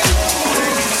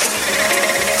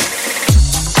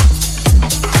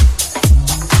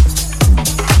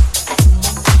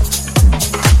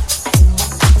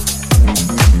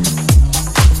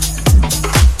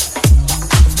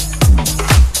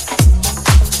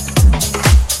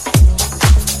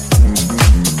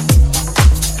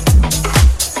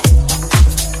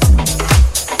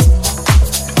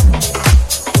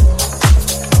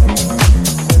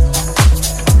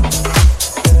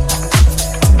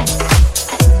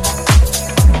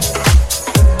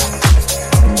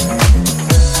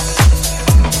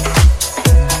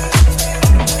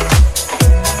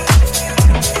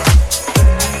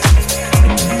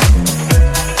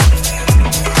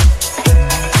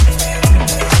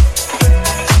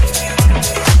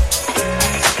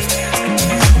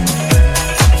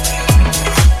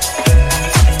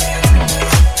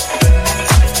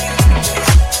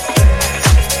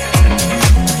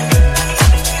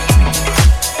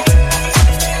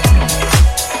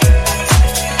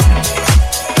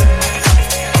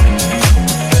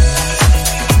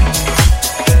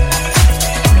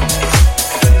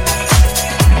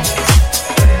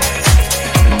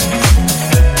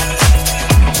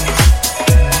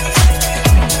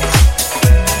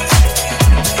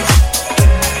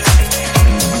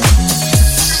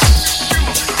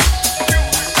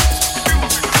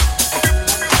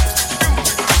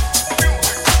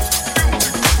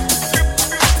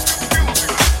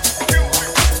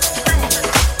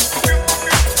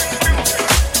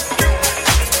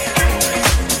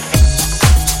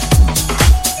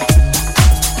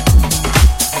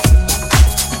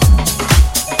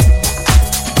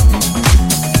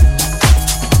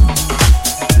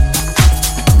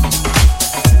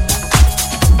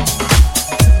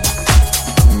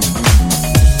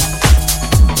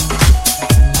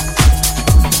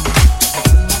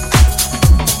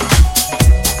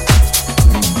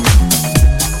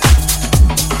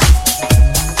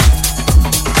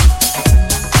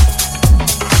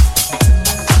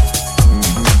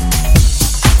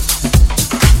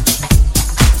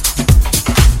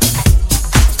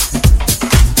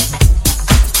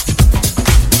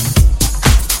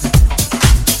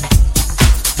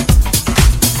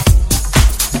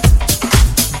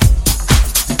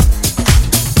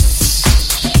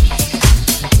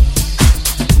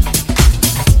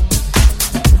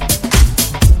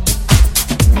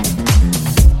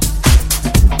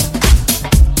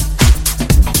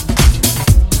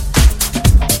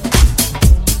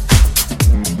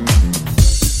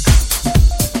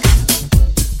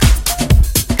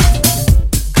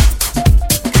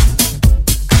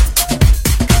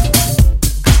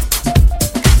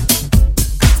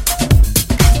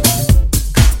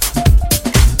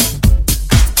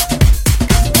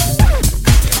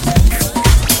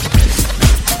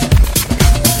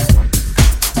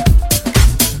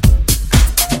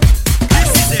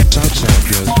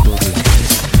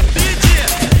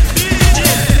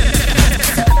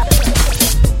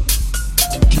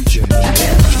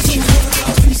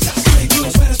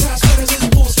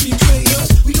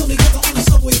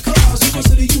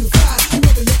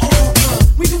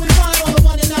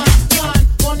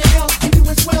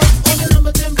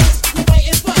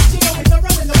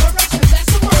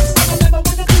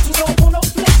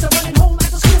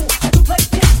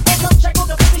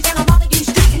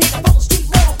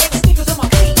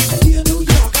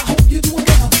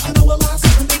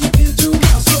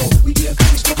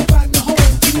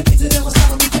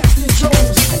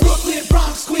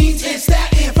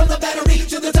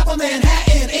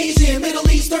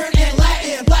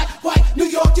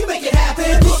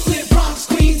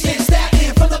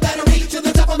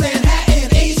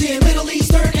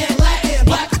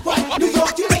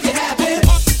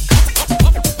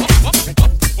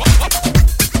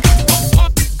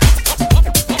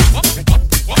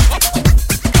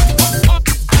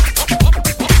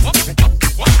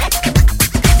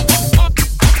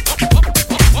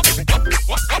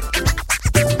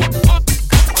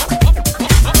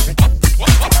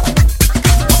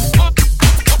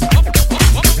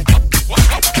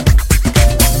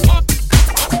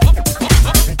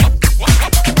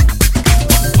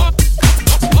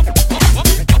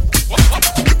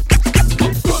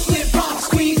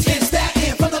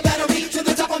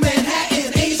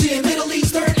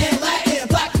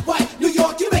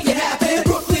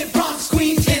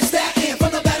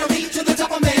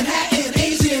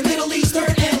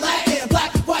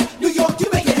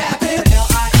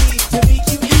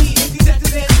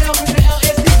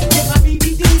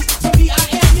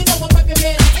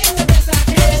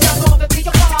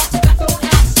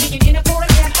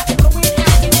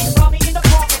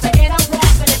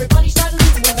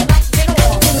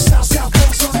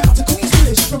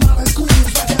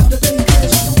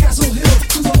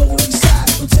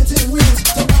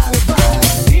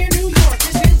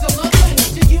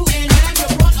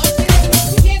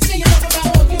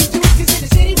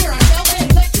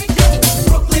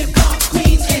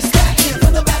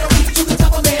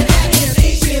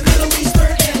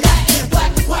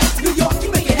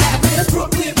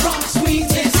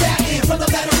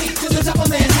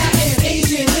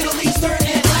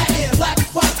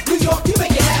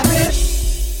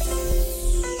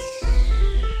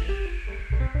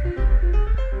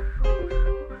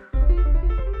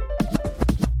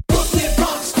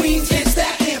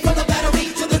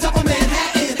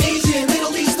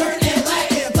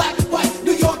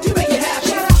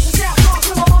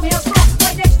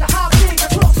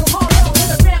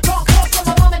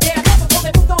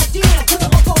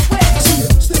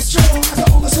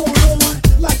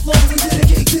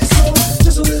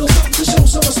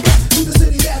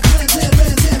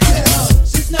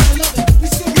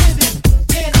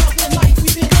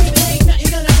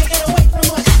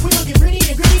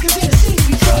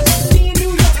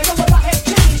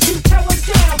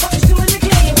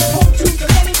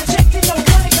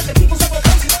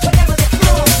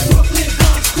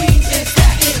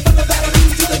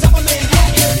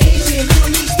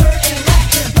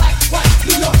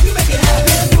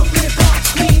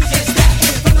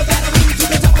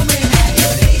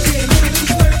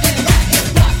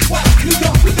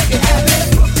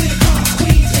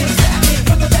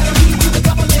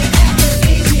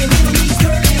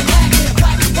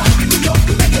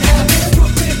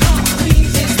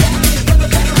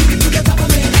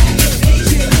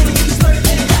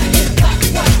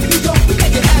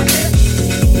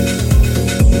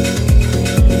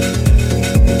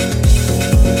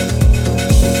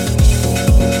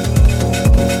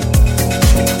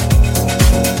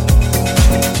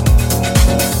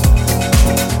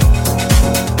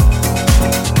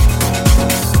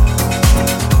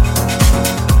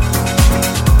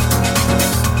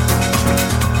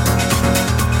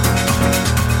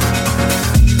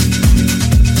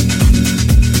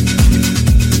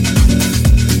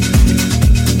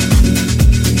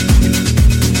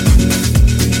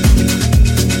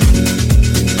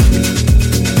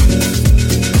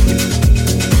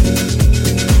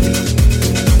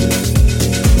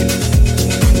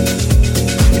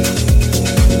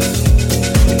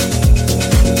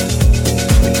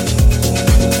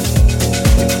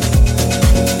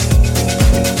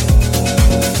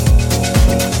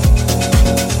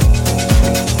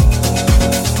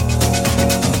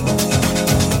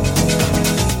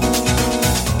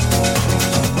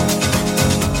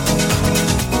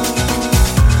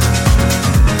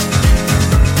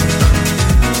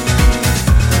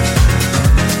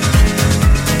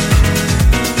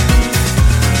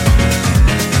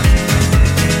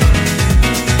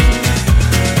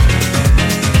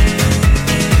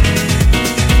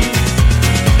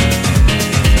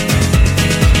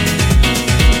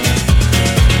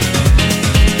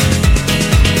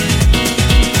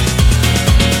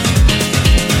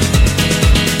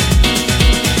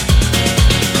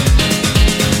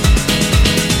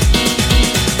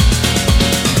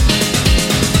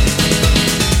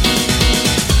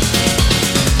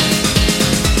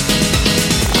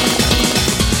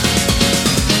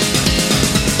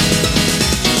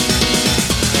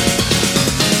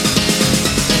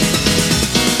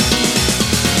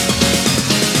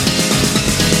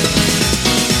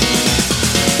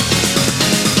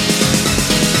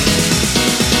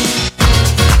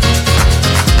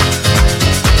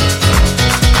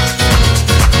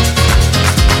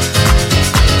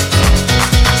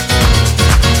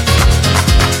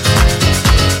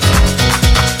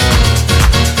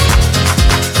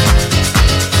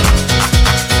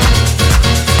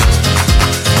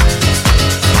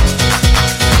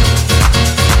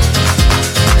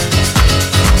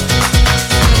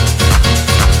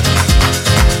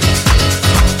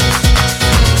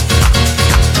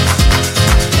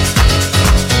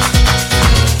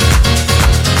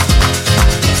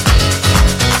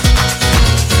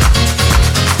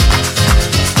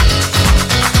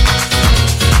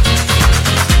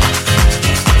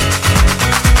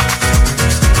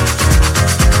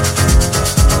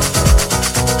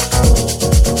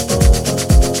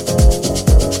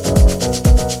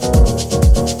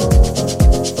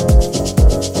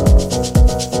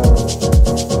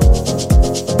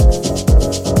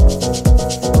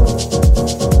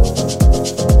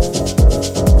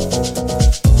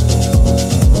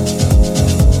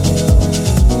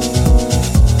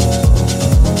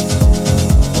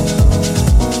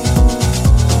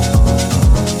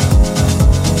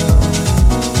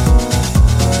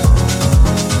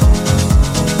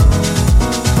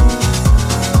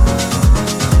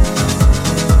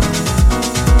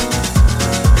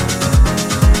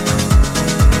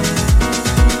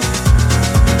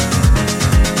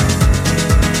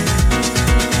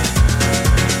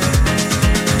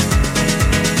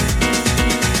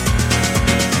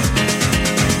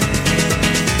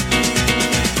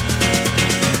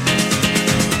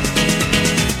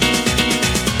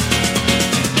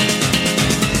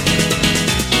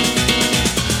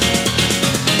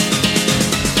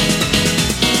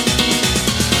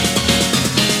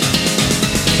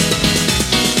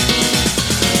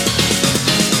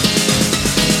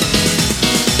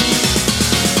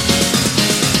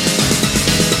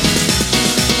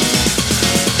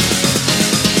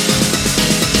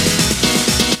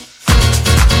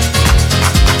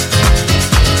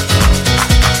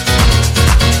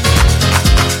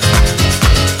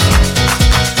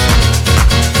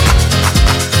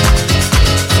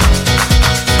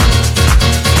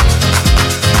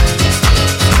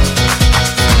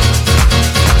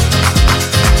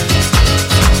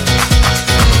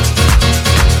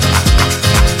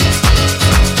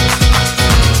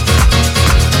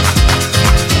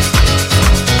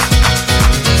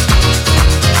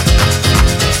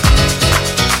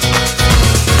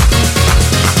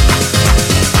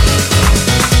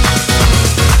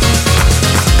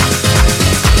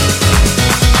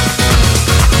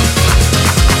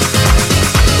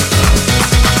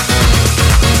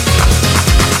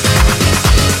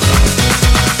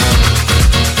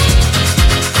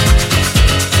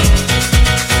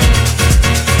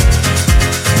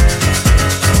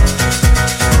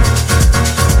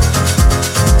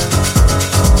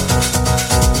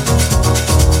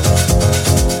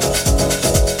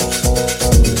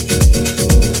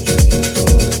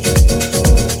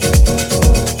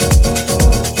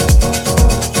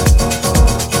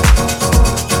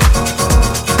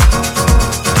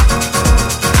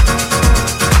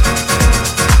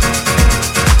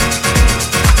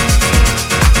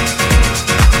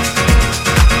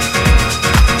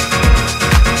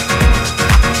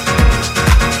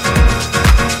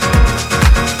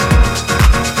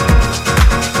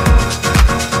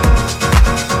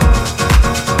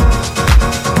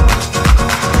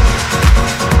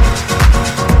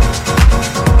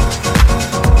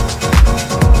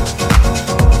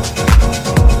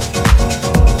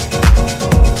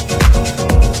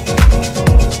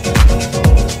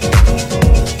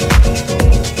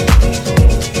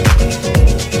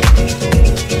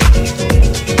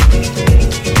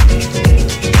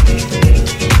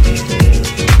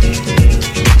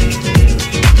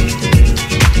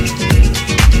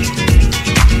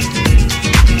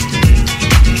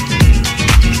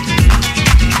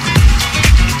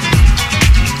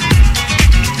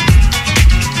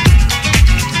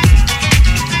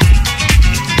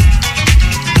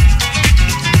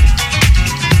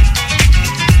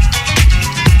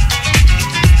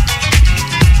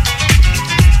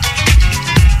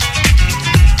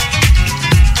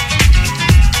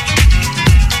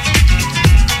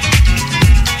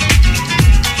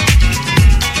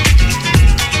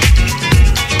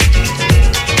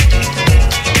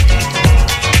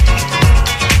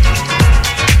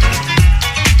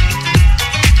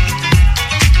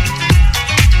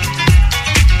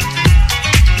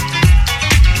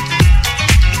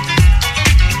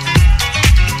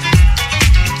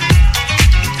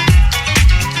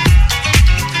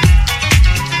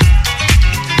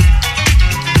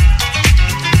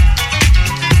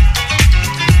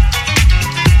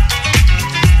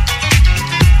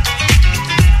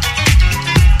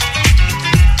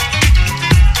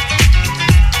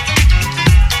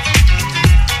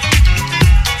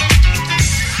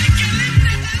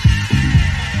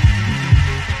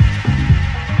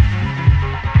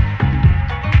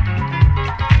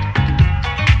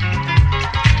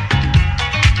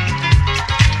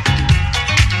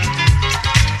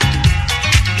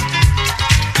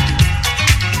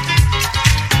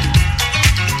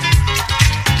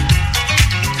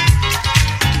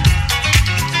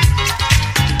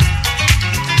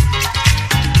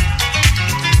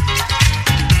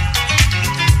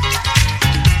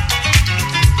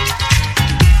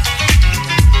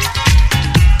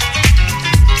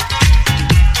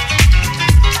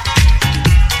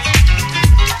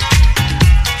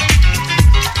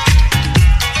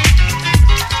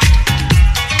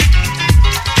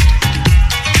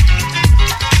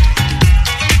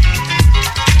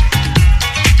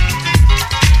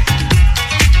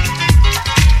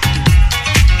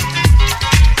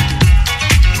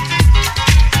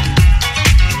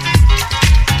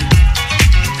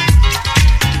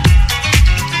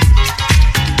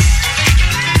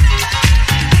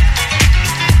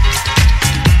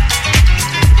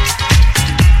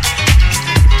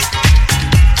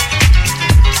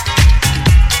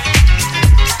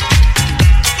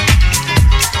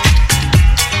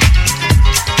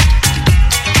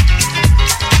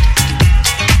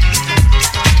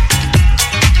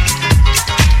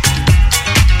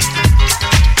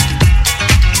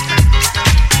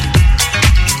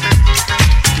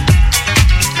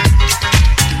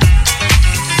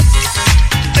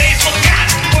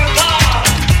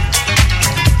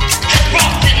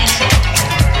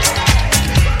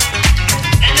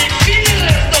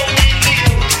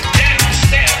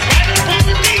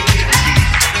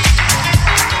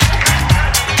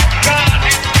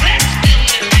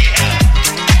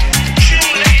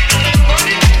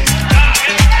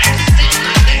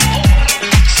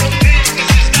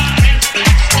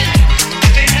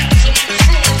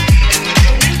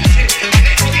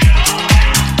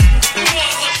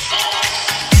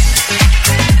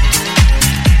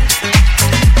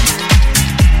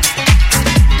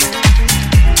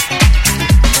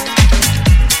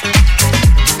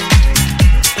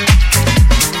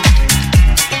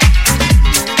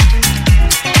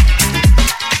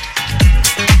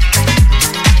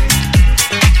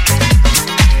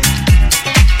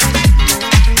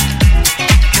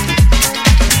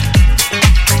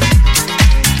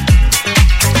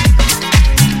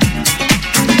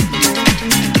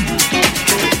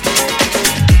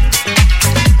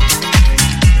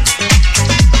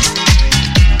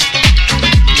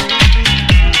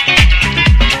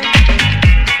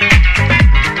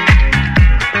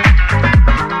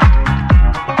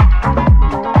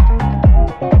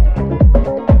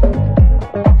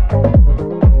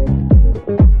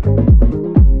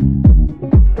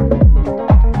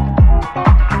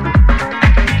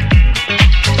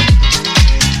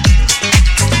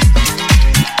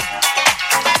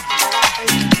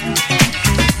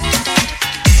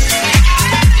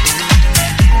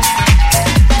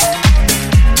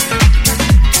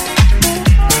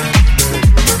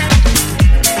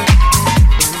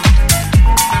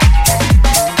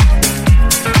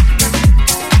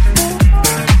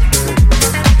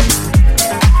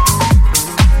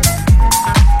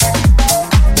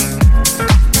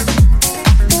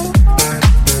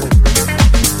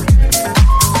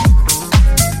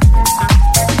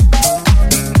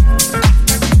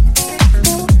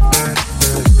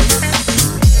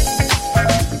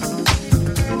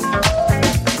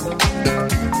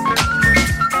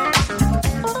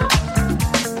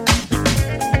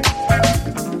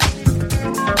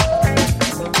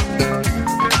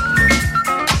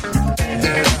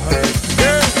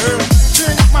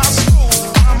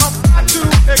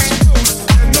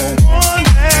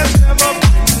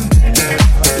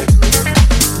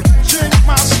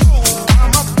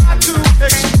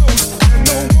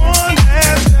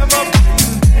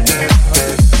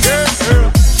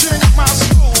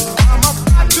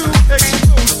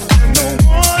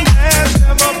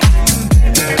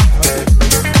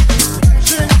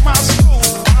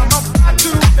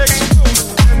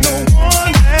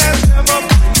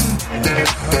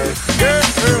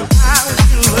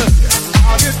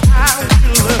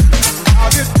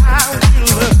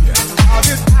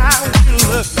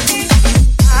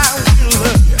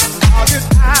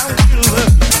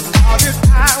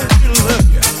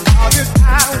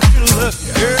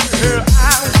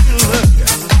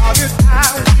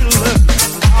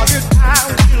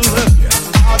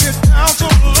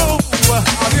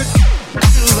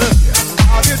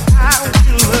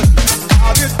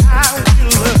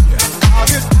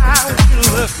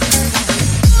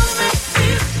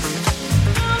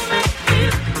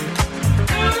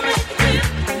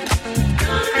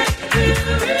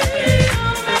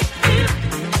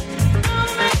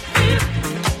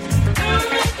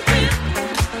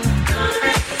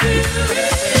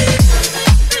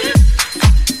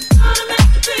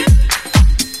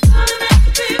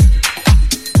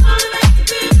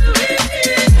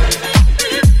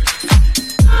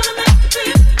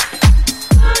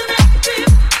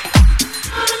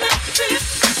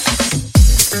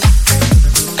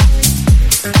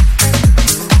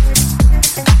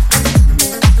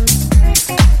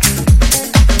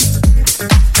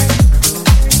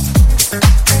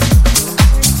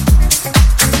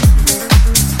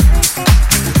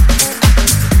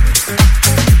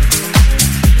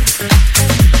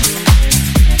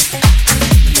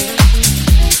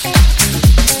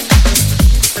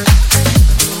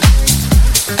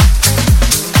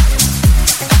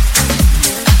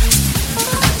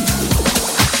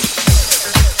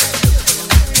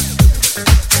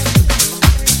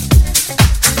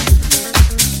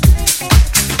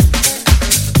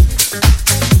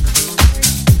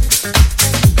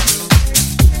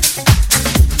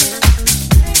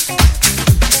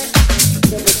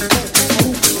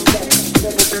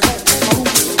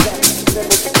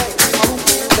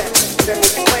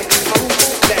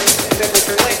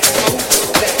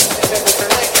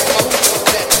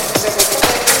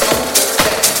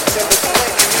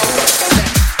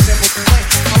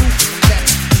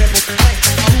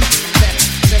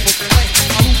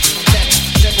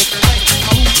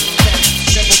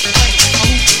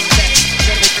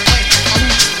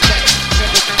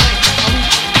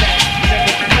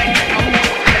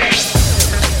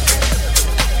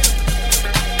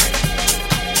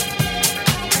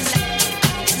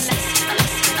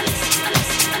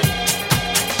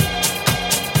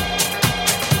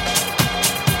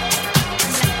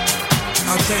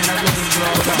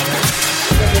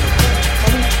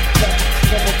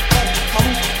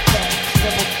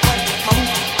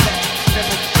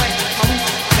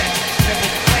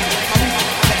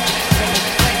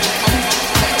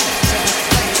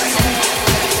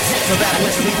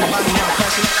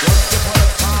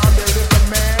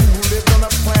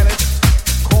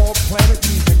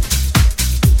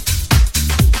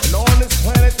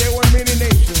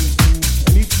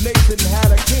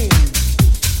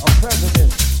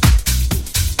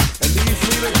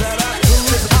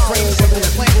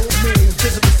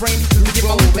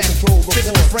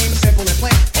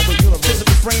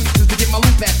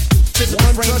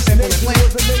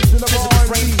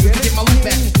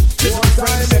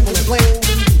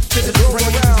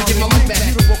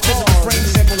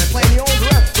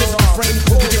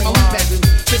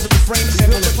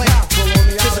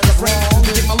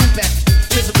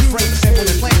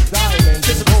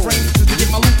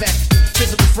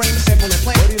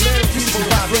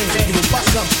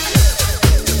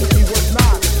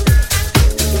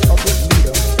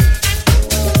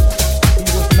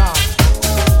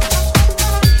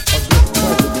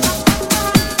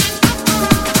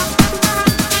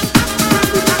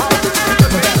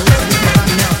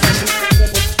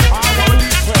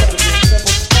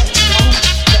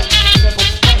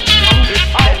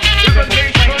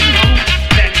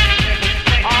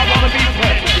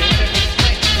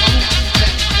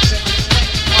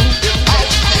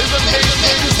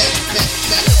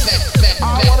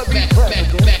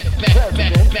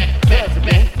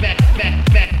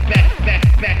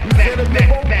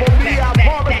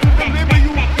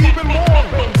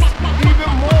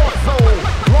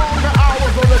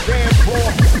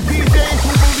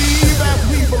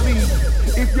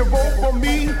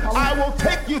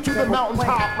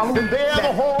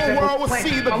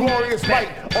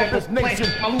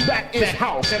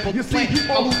You see,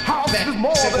 people, house is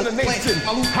more than a nation.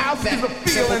 House is a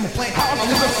feeling. House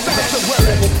is a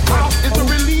sanctuary. House is a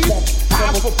relief.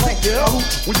 House will pick you up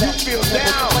when you feel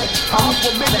down. House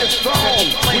will make you strong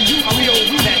when you feel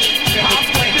weak. House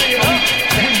will fill you up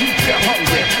when you feel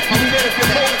hungry. You said if you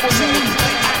vote for me,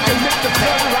 I can make the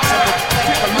sunrise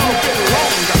take a little bit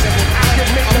longer. I can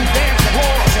make them dance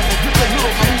floor just a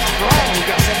little bit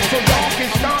stronger. So y'all can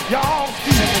stomp y'all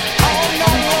feet all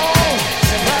night long.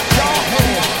 Clap y'all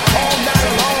hands all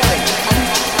night long.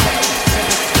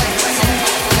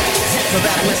 So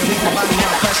that was to leave my body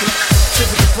now pressure.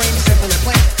 Physical frame, simple and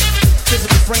plain.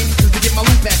 Physical frame, just to get my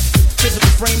loop back. Physical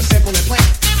frame, simple and plain.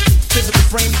 Physical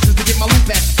frame, just to get my loop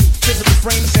back. Physical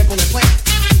frame, simple and plain.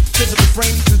 Physical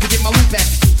frame, just to get my loop back.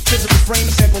 Physical frame,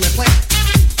 simple and plain.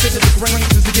 Physical frame,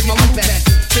 just to get my loop back.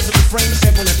 Physical frame,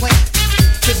 simple and plain.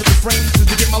 Physical frame, just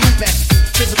to get my loop back.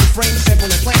 Physical frame, simple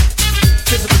and plain.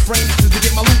 Physical frame, just to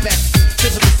get my loop back.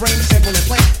 Physical frame, simple and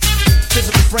plain.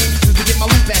 Physical frame, just to get my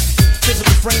loop back.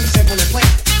 Physical frame, simple and plain.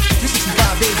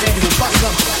 365 days, and we will bust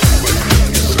up.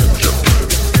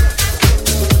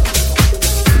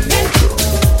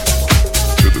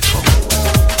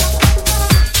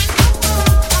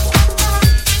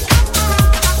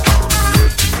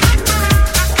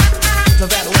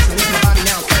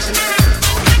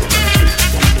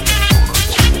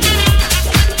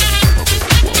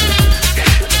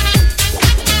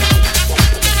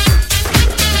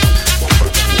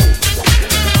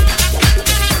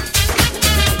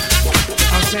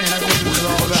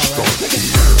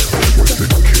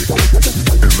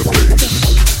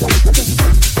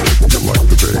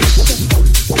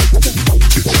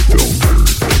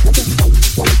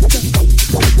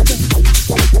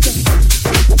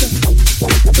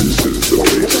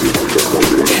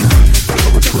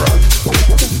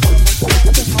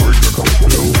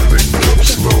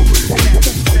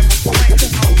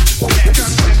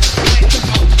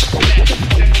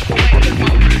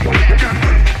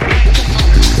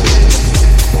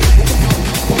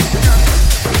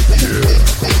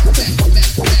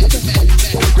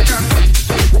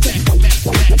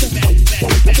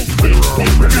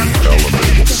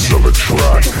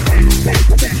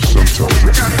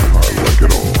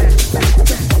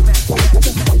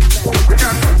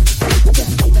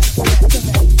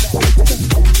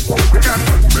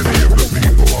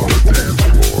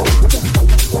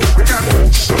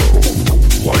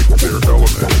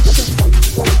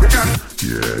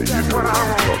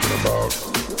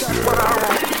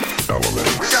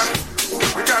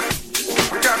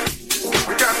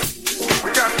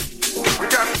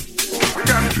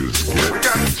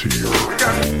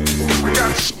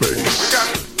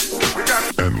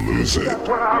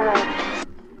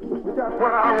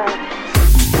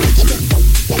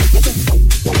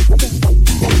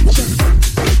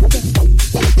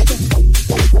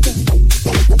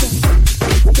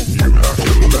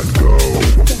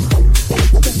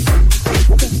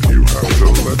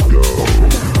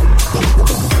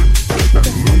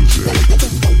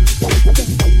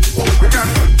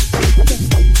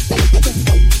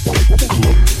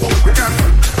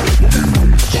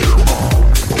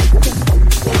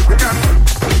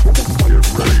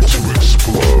 Get ready to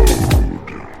explode.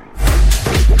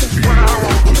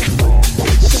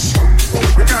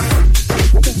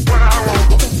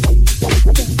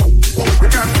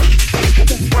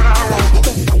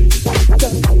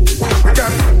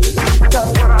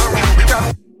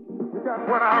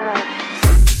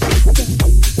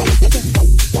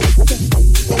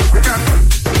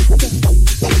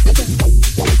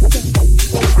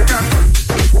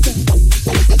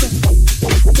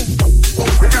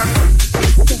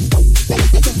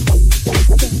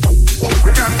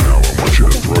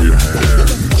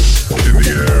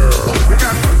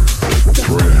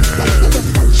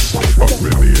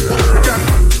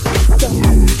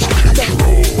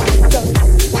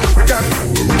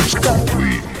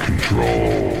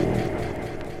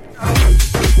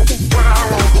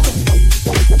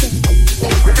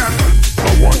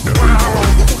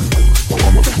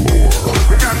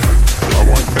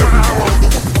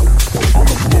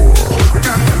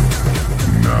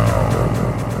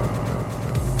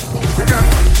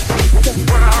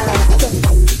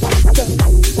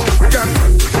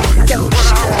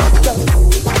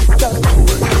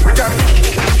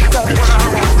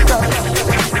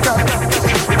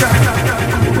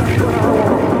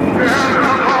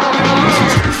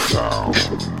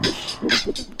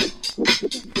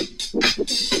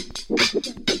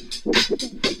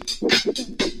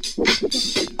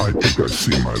 I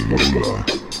see my Lola.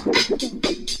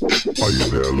 Are you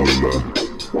there, Lola?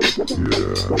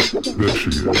 Yeah, there she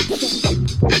is.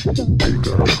 Hey,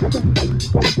 girl.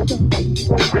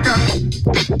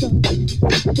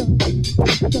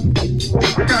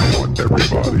 I want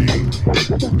everybody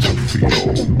to feel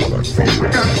what I feel.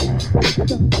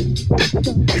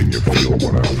 Can you feel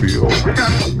what I feel? What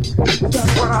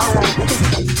I want.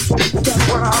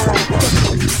 What I want. I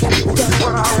know you feel it.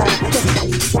 What I want. What I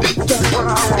want. What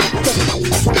I want.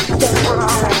 What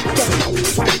I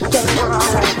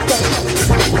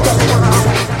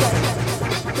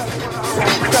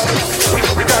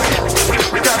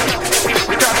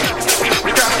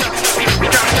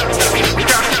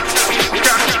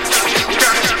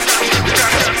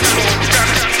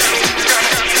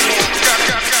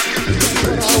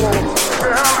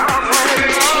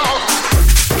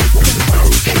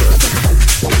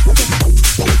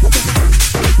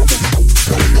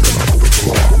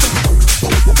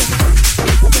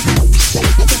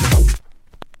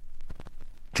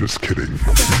Just kidding.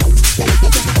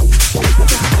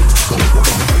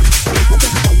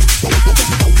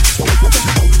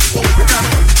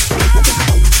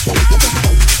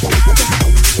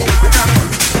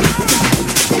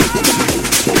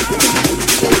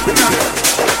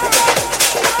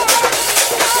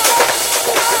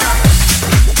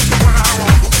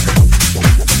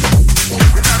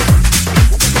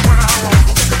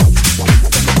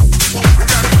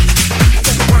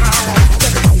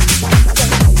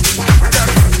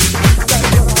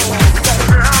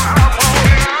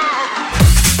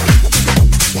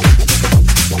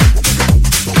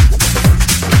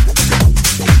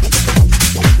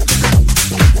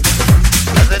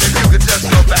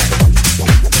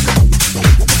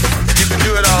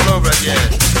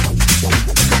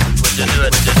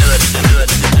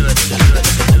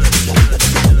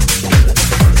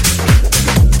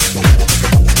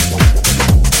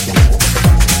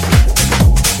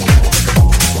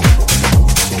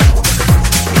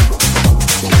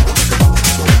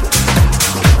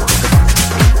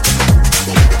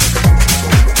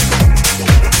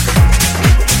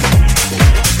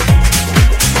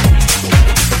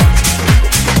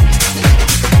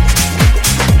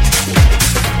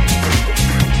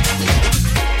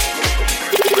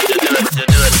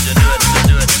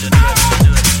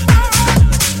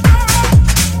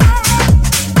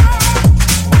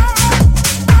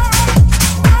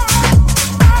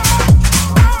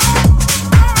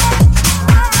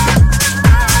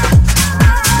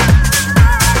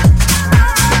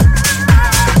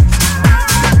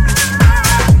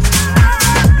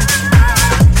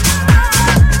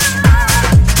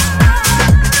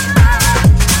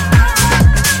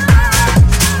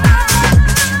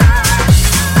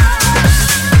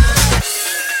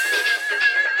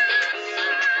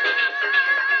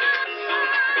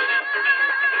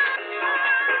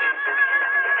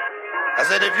 I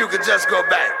said, if you could just go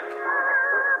back,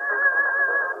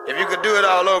 if you could do it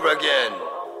all over again,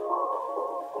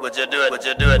 would you do it? Would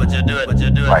you do it? Would you do it? Would you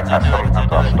do it? Like I'll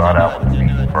start out with the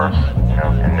beat first, you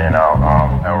know, and then I'll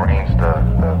arrange the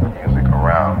music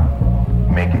around,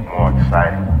 make it more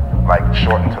exciting. Like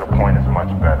shorten to the point is much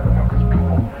better, you know, because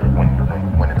people,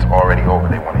 when it's already over,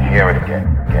 they want to hear it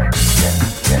again.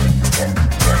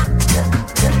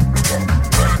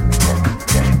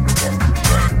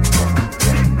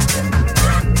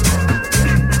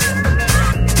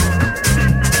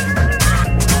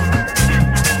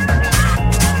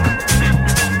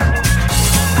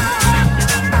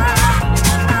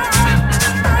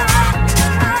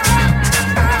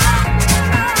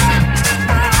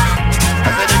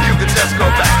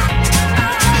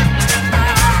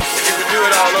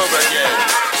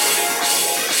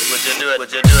 Would you do it?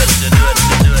 Would you do it? Would you do it?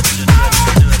 Would you do it? Would you do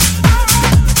it?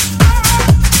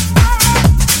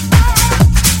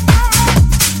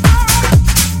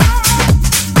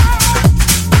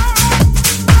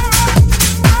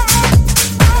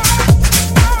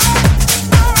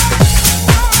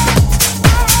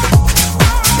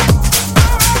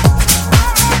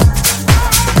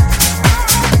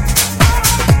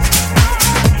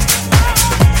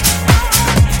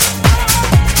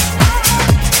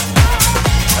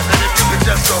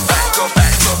 Go back, go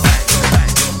back, go back, go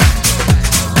back.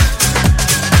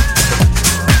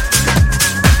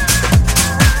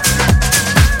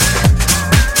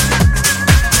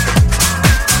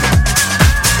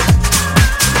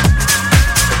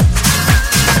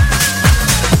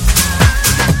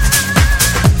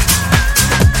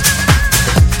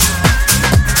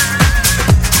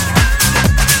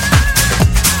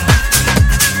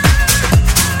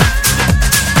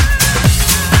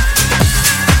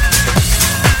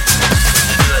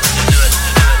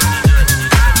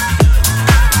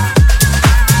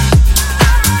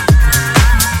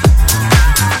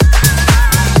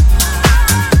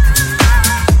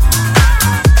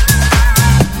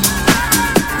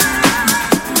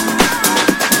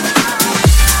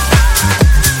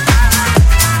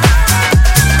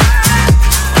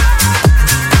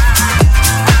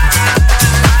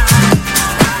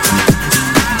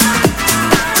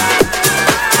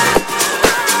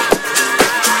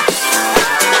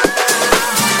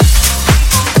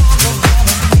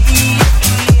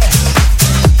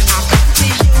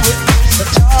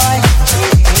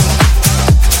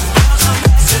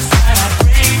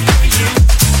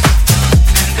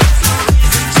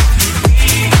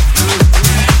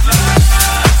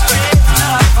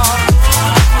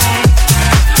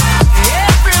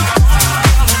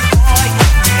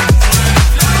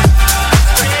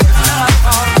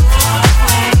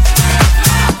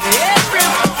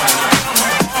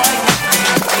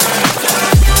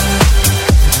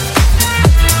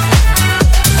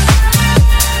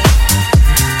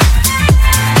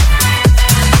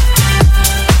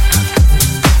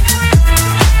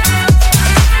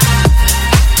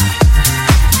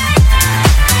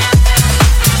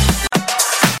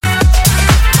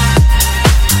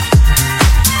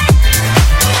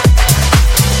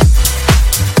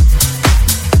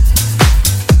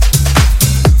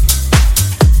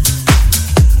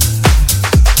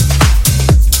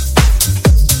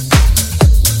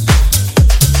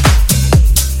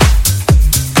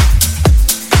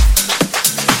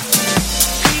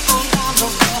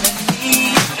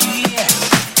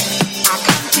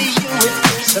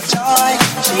 the joy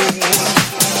she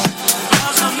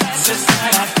love's a message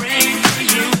that I bring to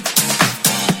you,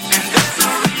 and there's no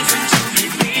reason to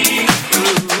leave me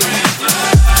through.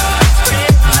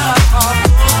 Spread love all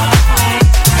over,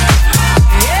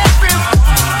 everyone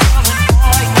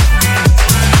falling for you.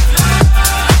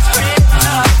 Spread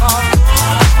love all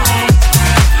over,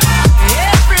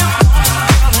 everyone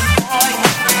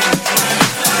falling for you.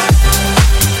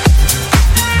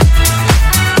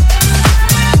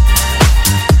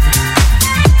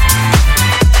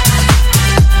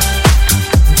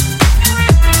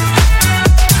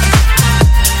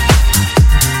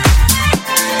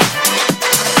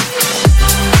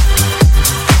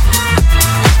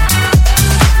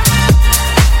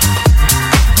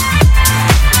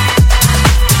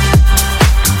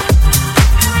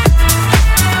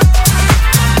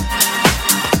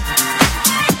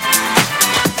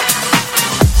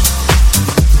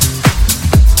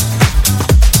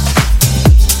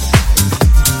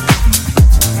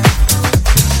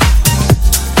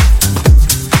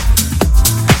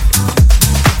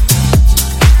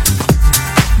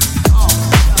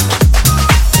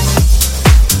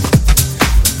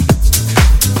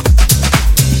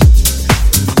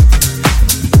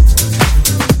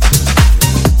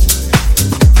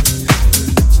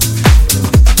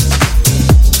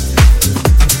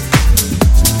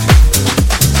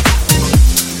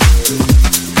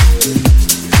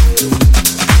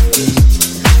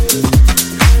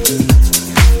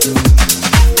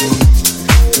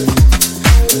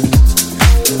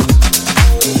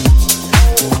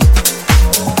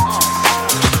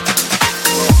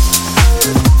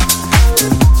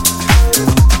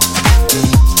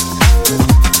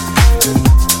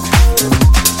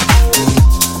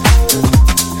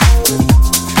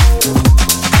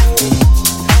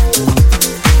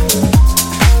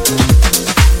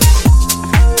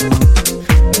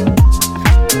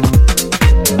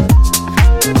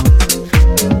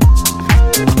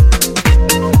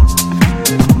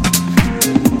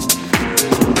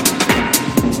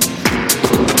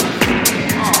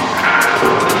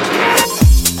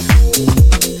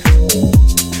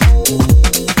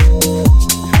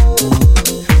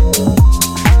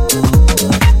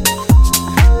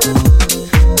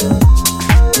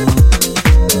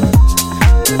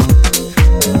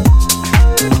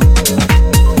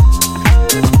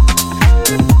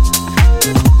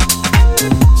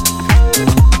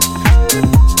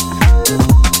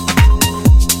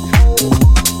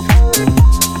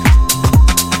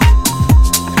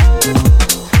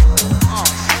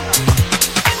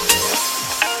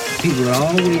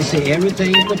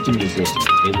 Everything but the musicians.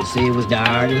 They would say it was the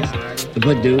artists, the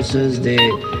producers, the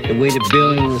way the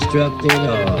building was structured,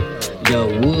 or the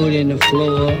wood in the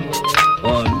floor,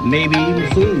 or maybe even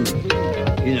food,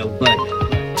 you know. But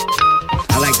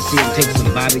I like to see them take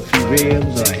some barbecue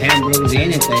ribs or hamburgers or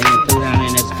anything and throw down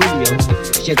in that studio,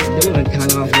 shut the door and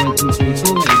count off 1, 2, 3,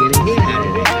 4 and get a hit out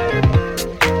of there.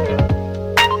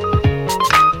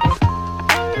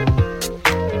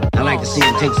 I like to see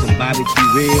them take some barbecue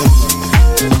ribs.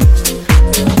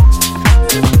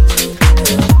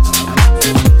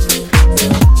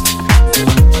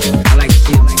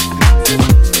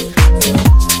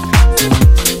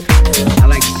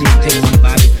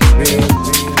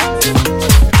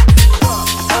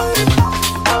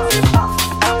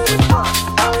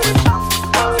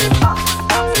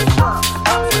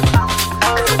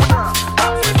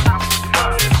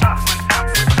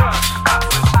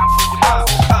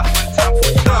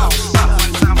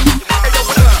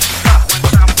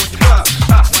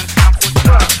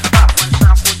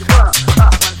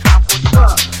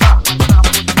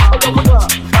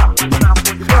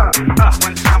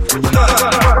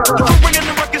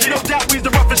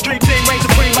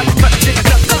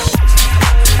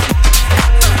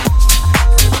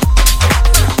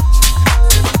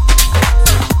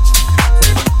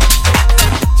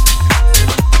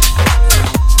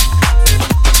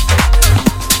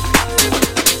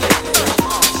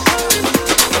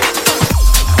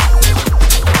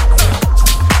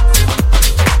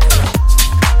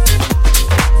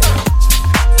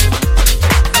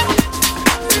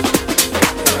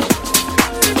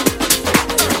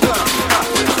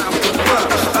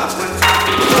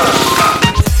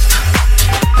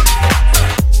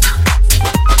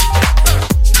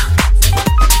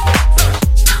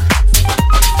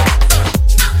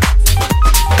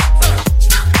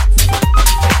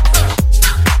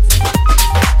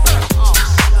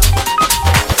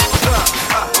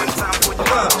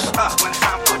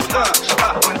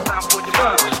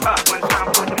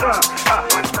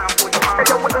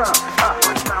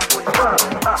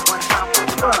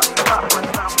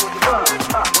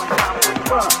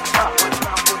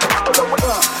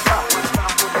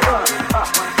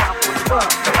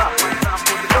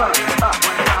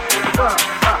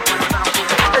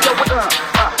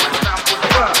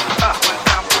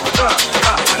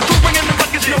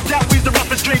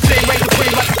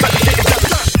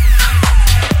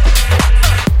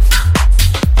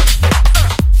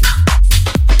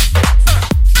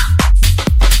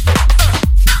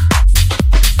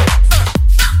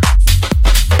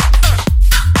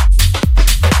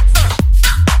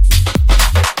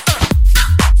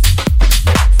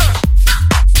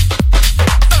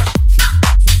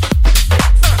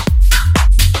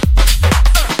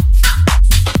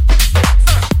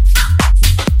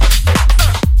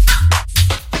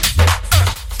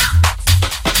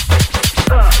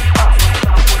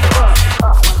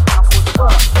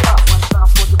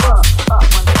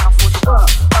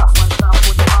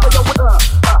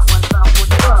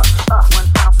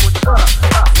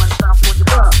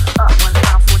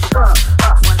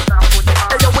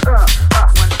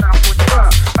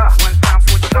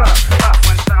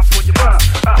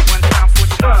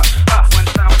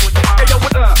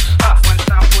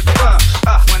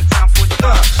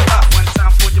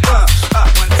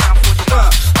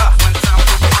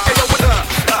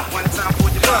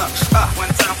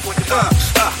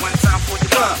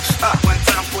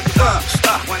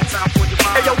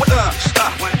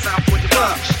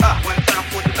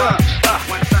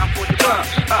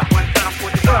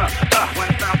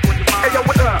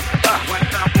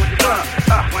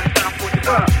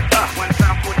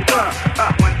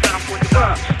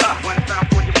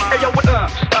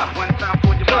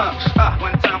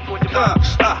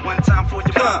 One time for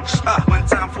your one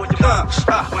time for your one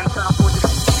time for your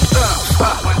one time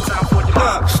for your one time for your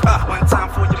one time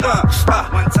for your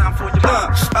one time for your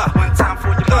one time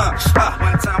for your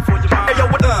one time for your hey yo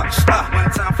what one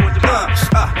time for your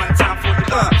one time for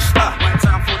your one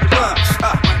time for your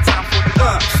one time for your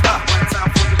one time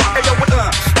for your hey yo what one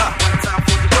time for your one time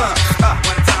for your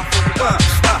one time for your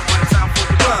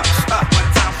one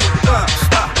time for your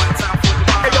one time for your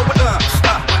hey yo what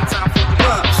one time for your one time for your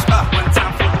one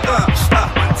time for your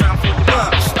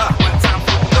one time for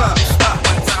your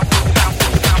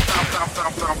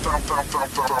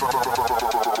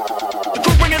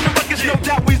crew bringing the ruckus, no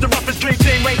doubt we's the roughest dream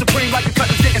team, reign supreme like the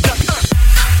cutters getting dust.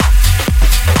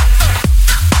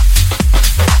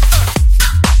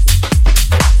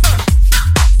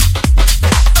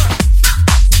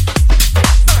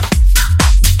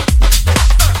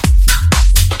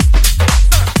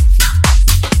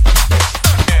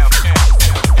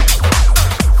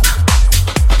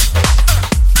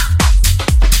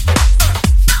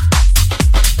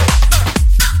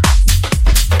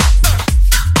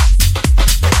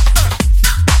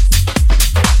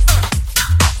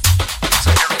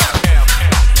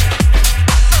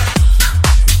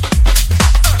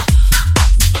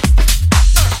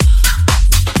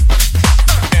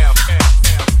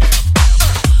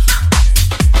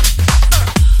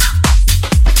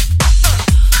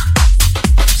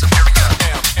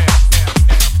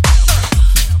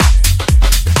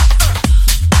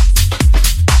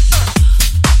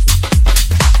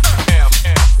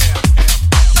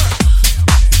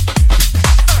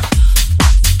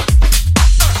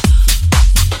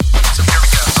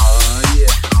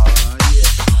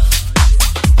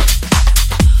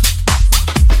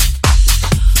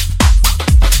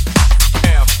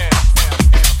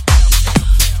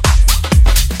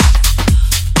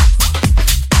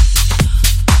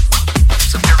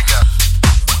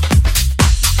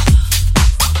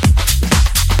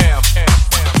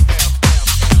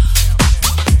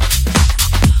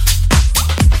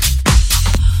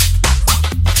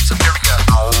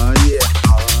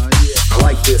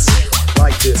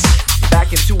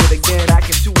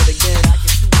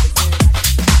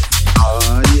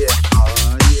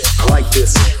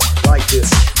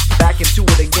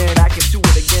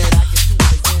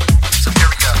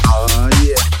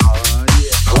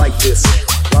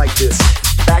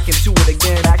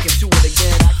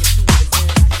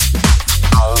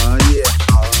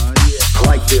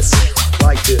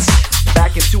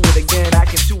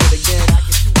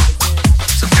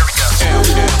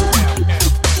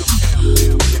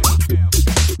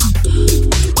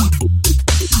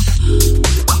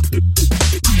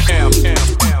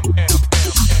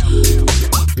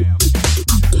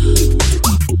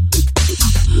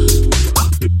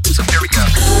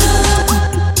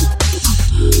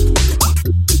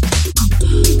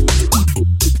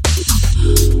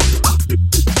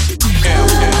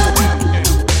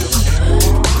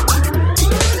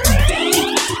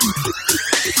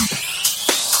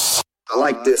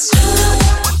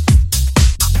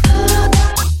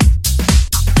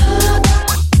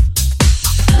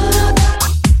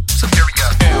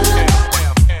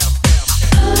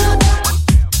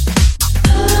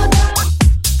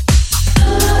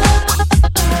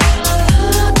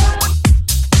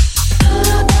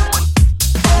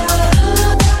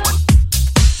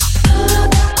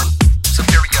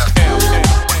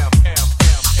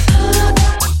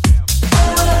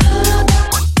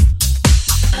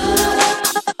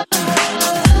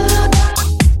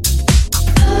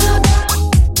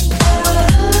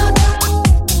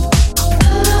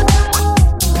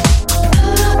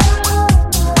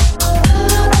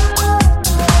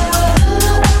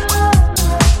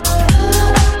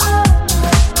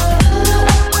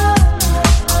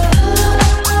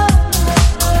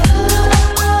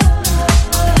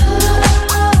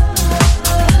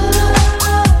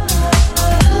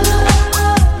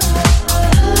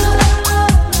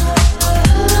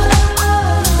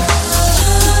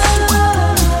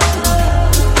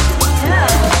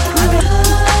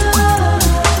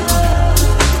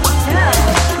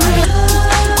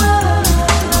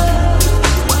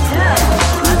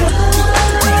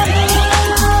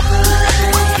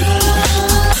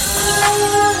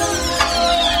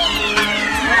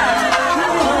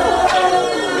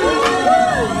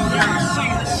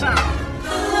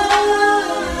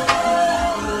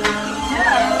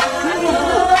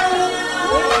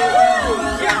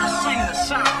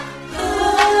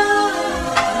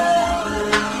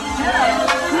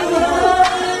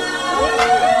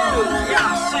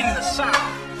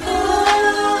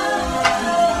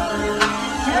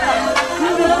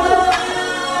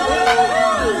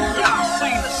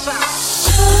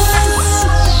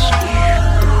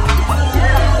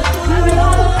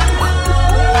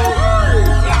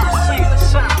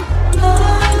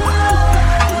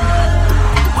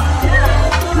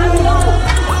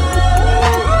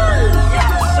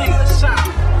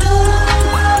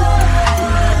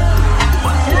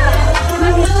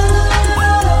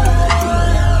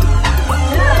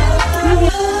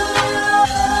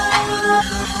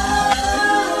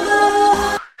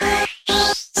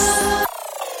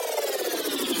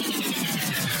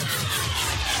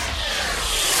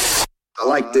 I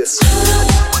like this.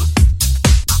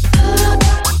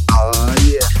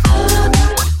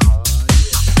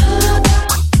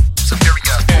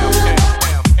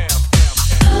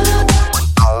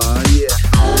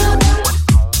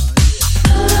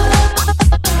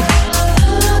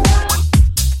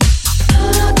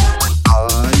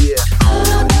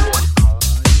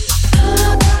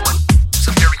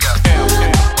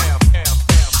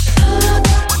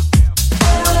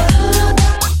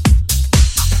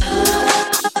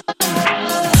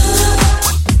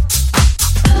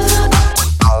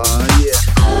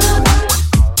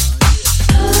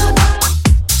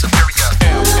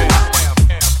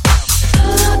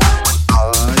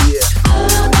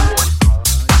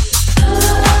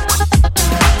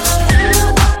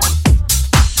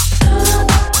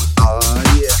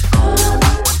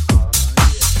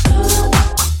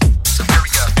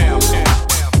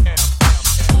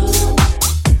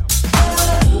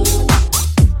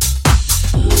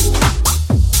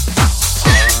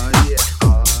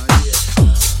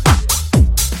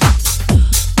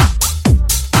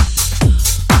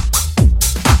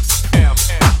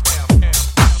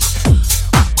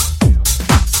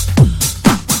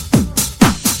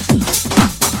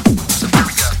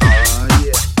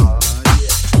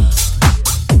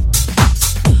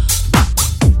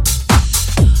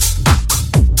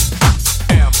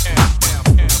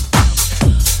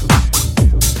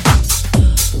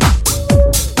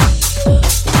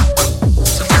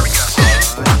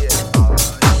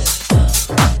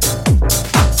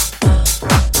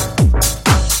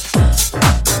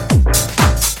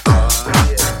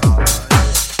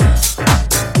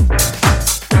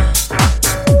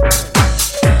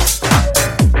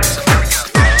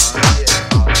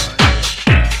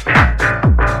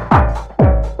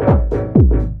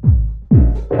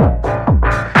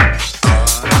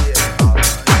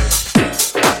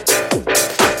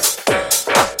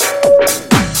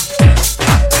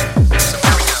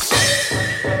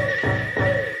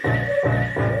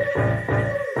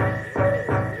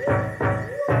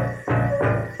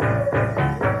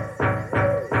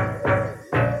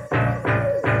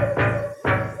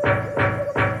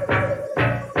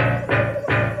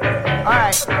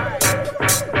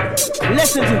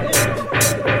 Listen to me.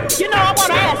 You know, I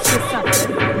want to ask you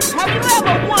something. Have you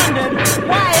ever wondered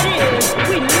why it is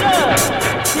we love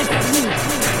this music?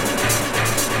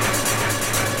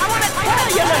 I want to tell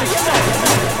you that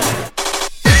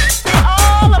it's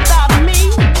all about me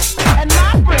and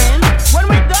my friends when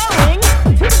we're going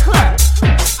to the club.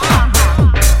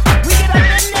 We get up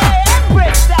in there every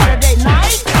Saturday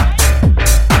night,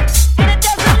 and it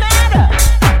doesn't matter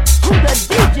who the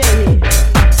DJ is.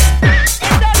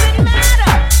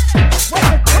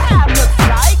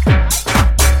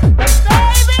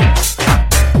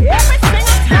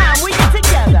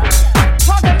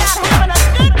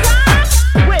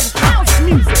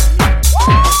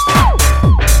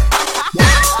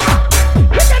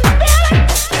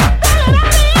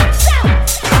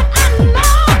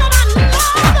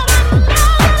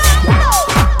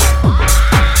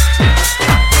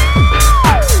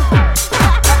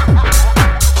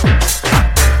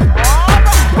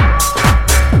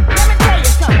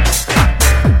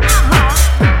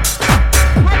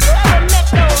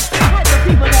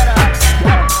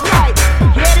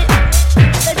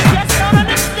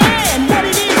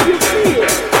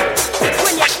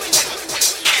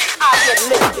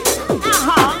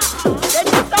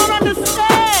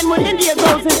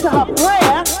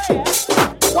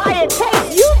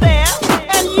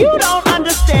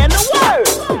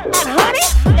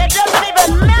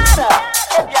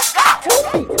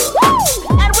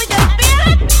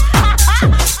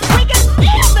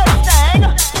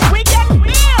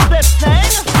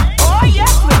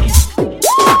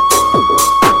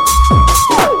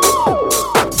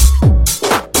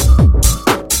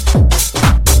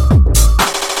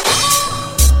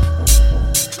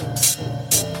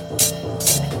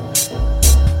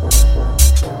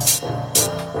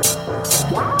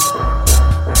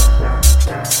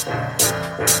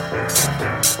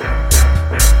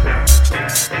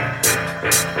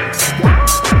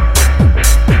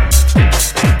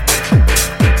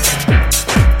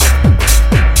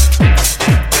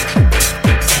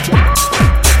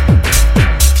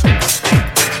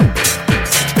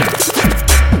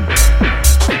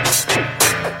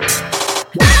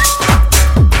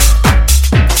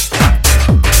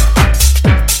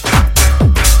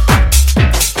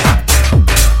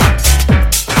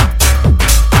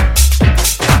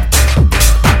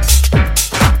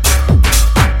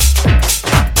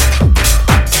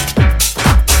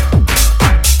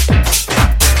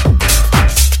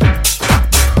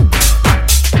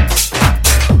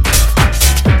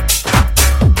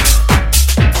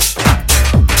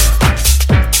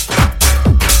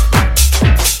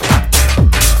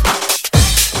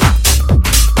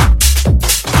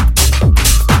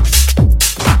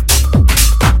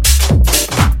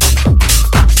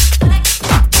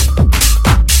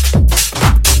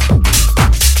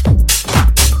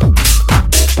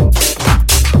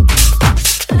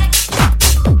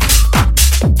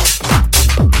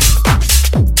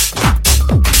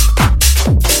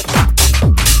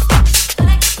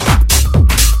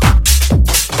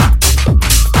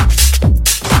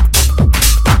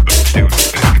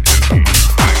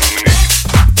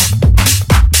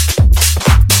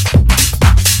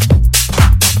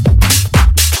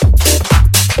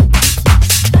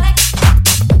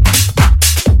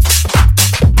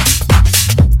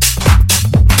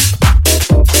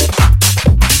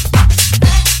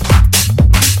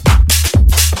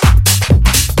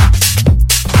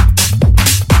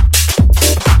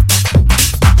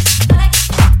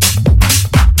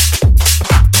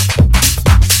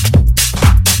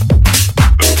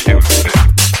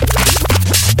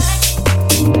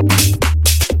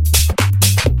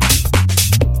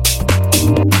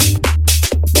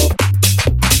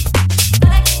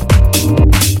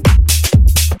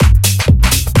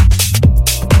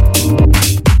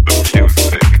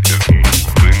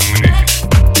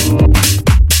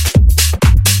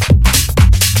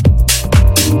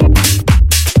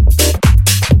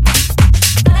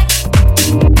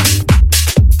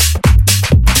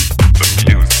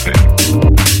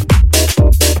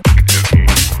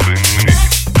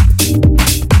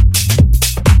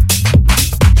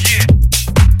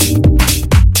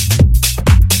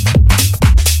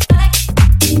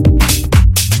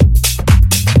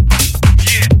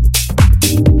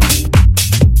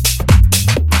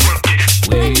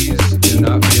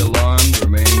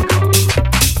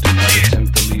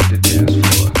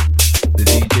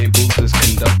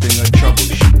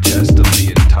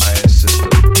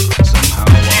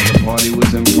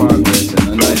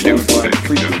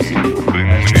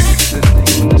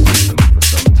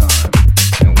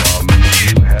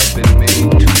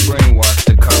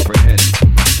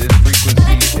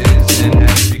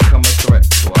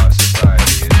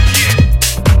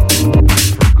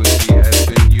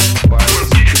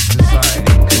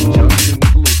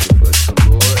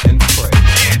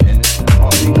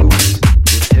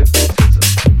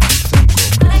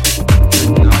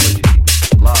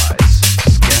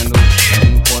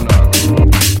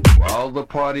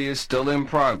 still in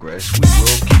progress, we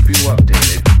will keep you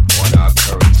updated on our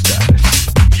current status.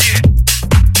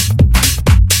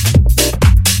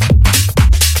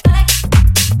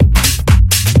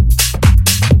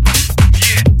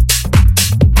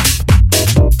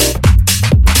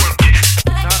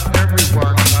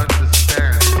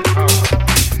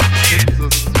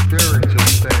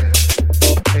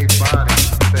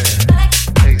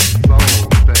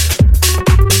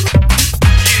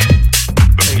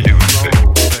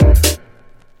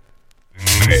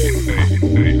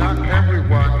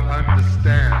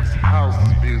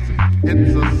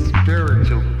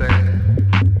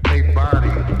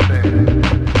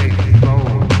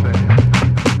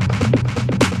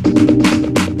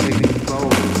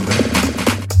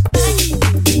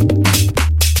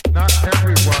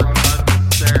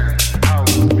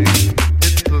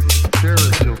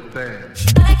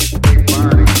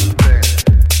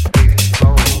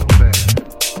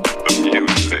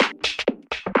 Music.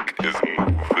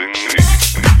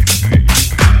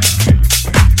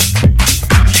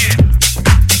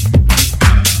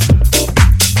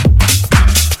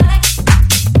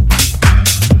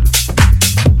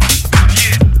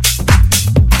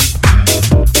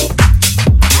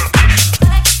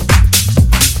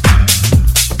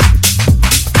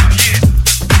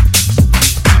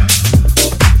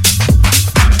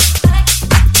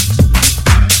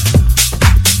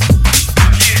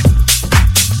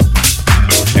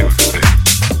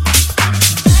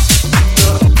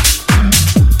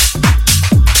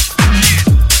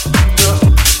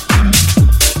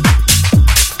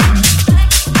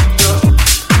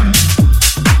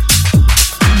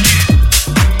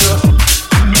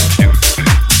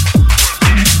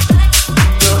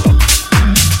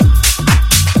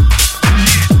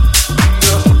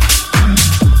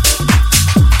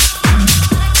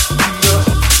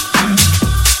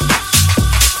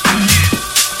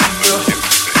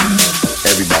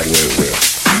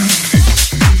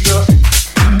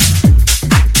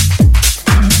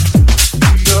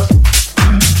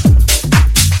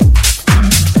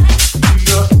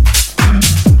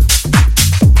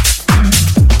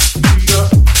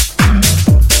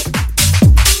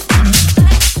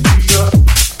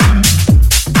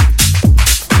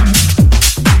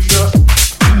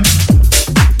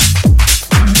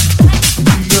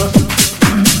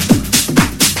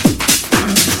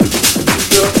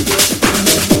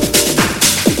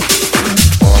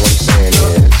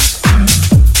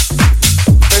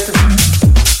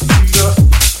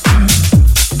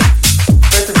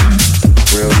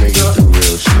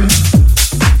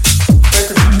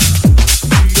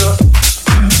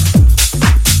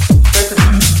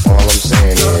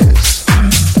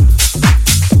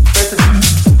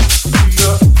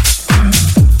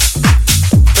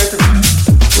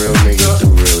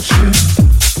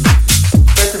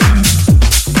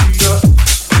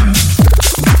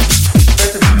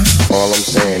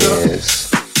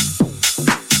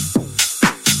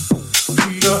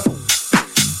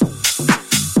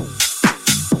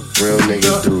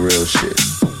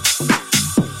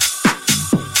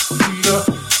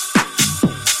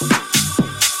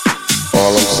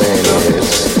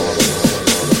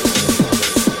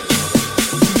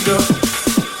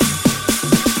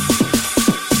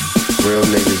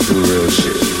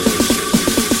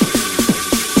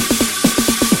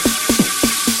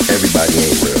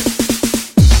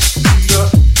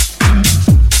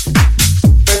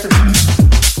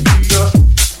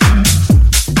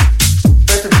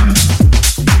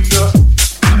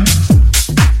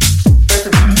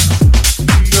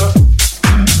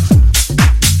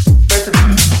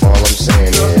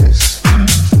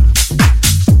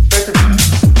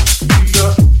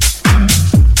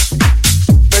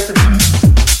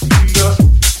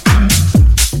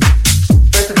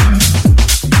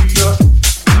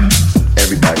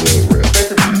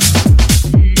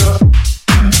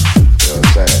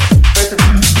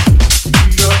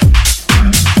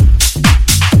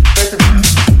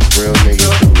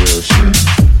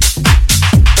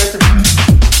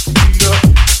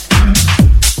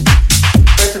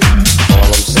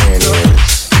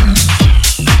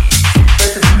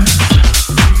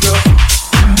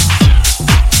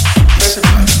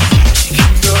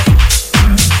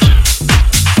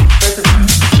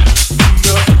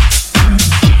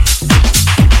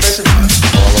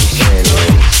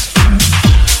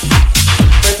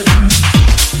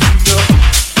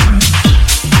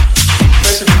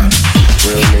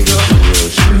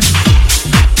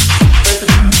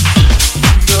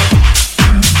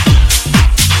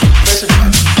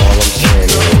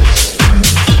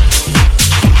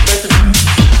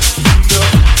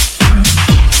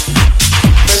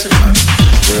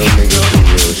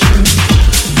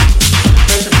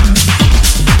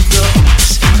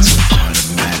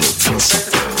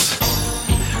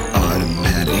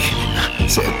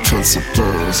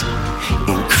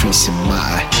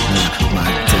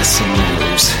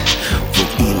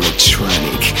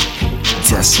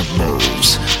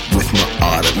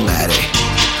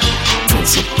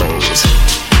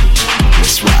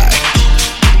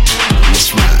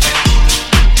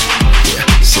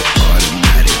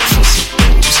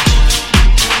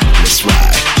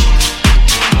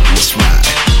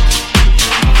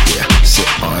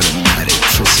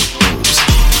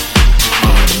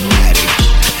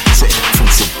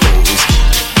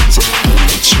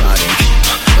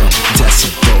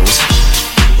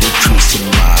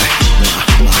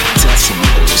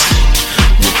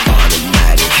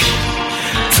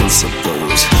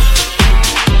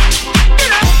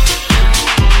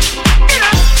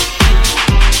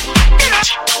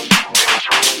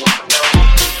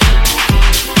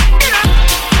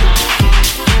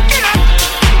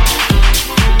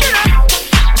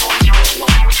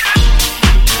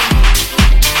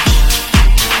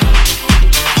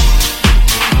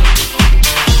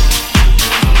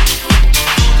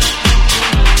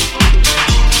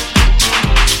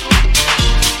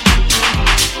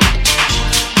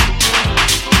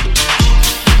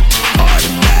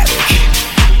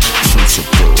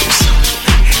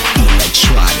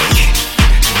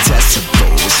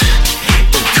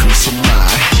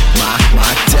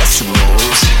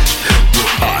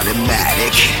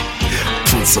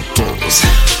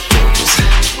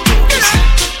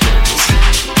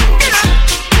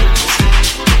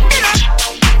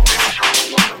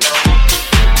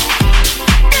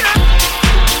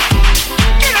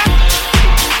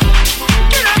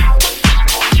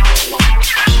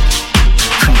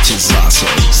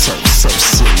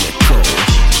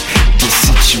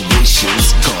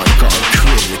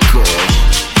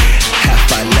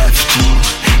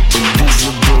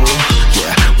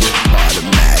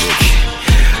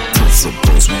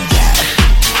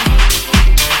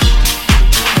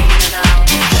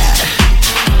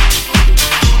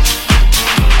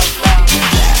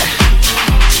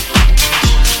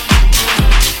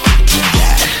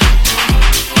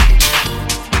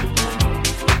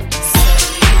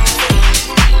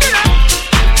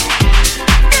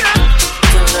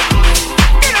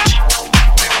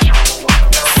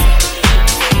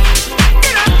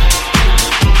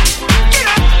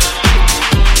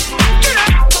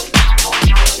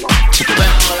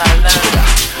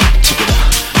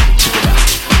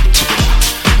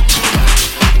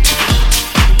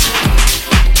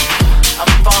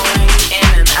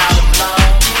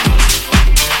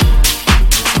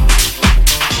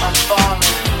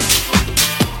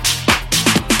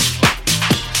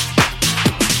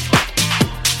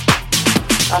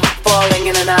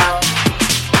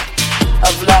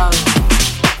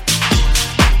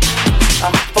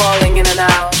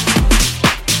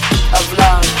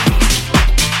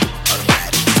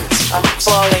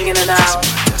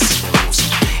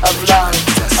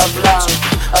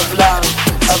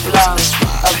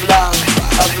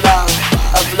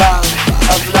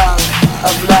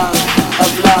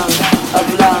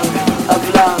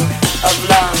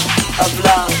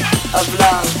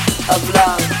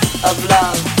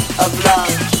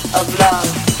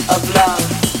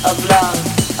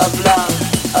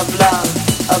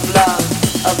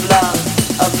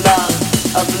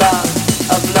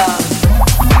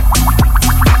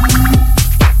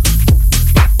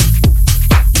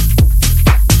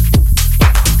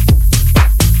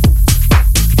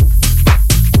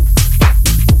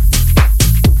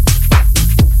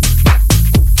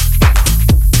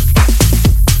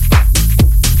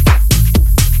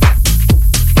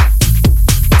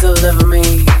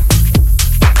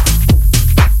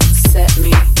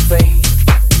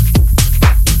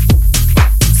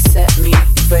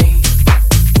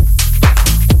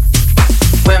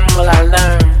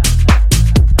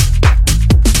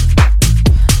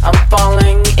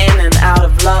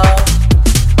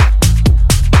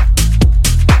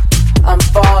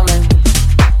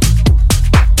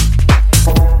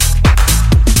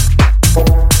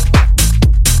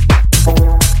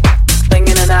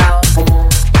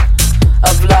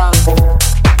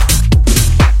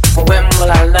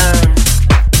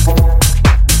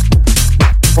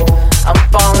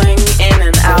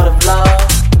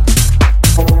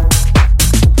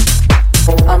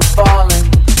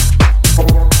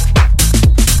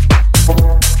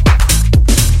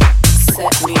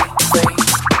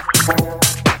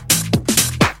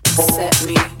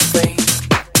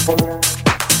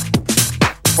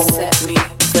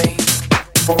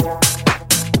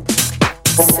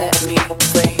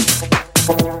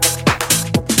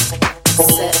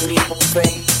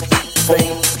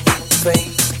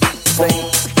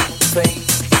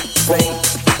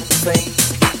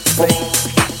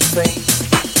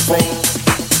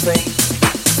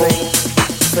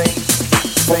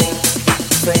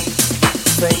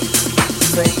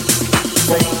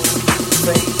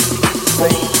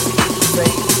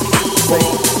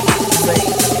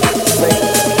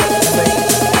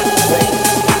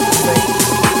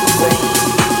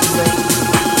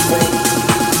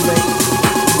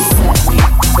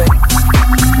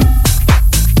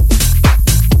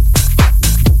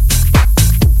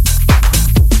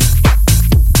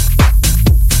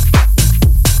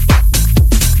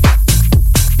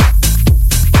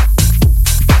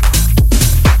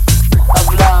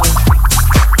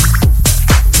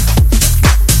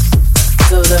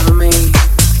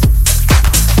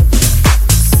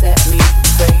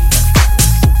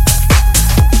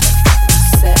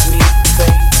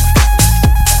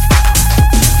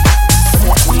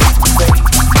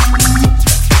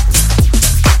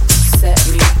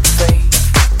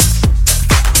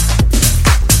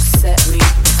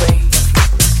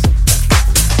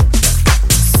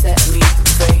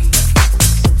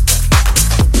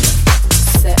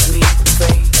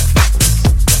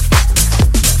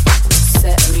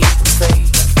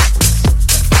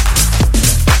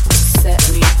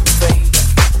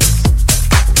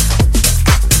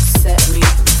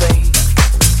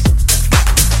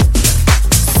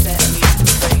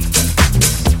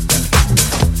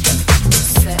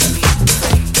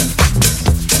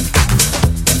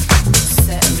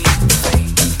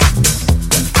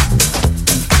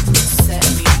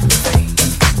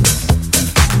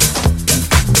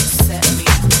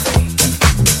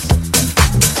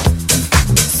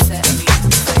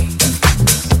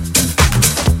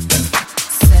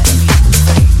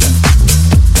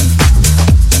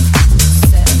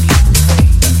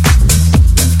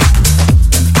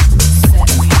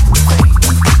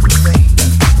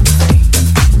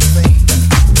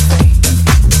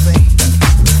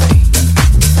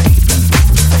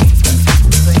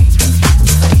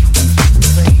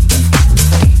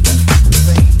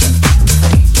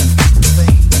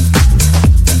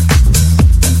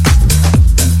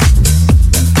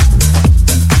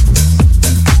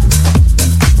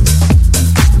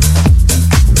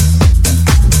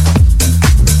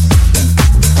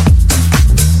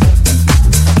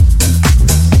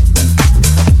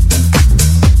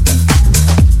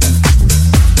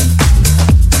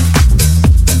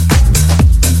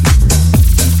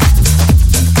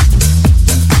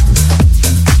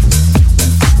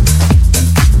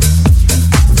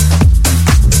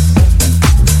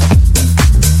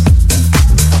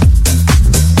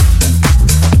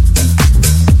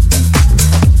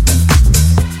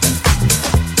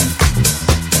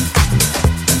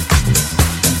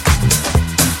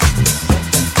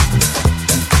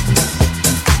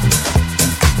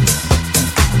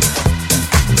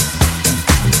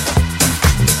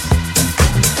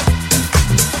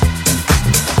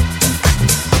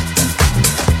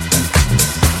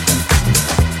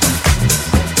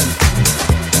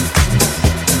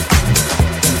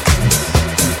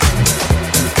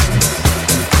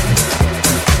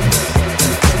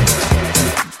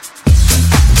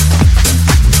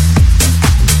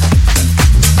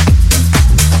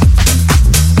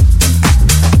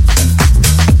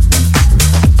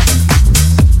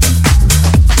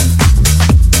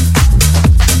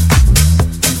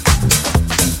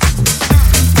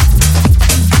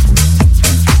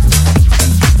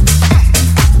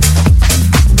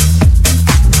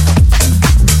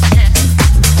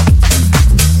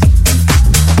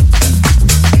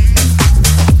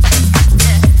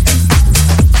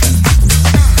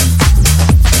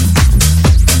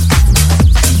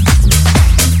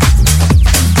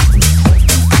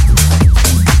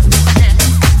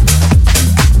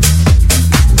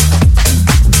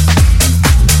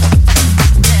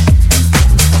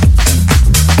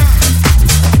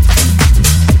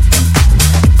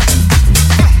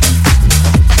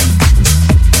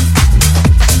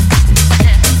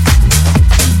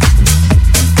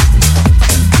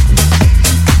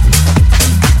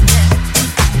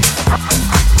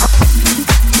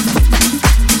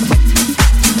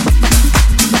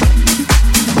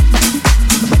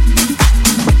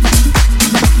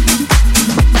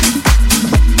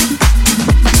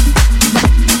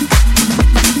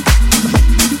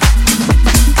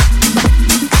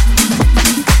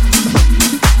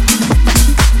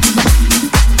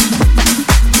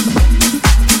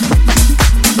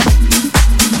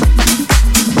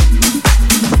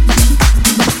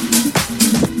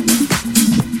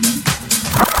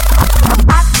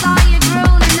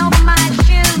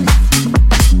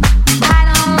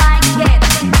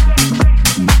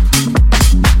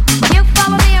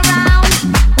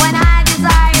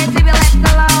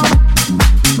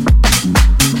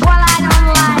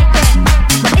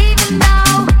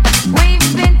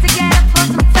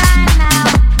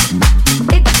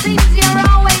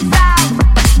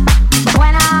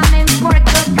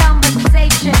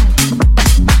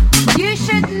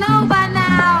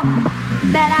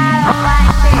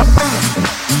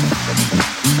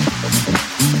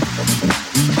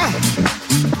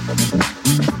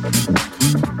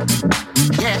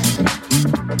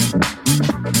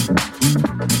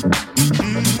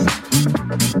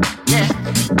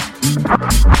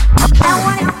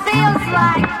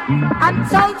 I'm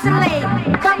totally,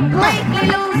 completely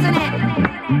losing it.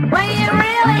 When you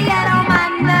really get on my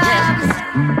nerves,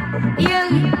 you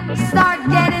start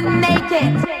getting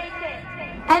naked,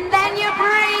 and then you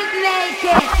breathe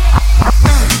naked.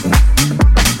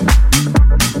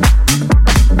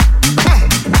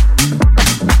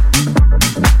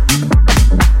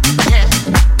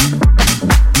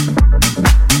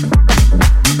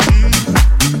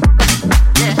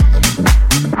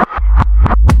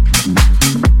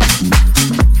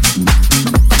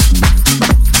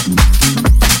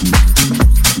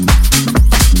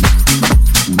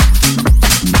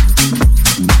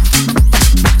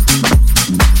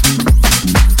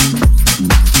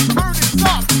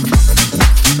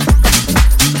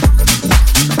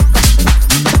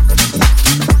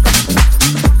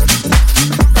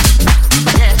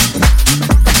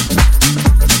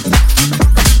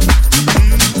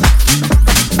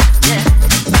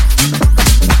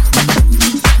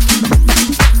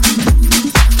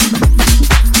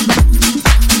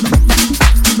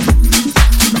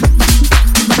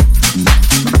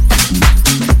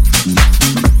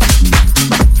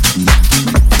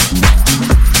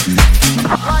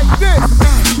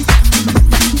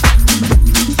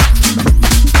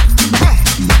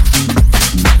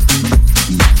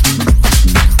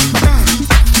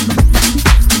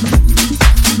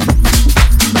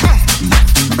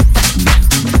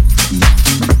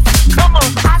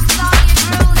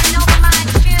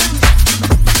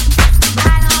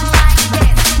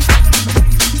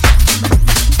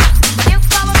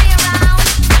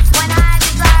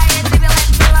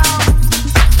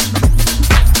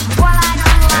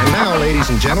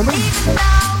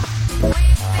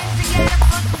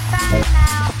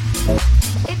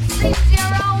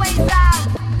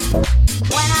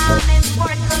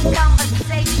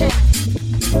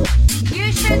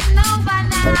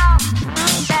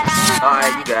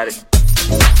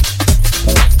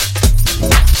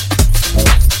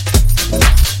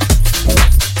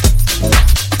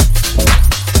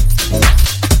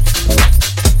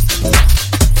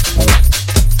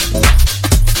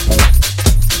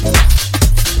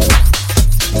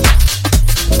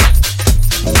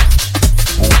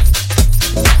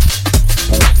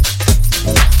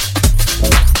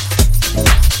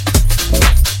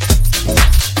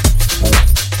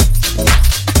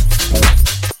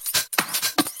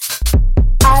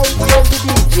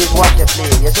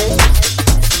 You see?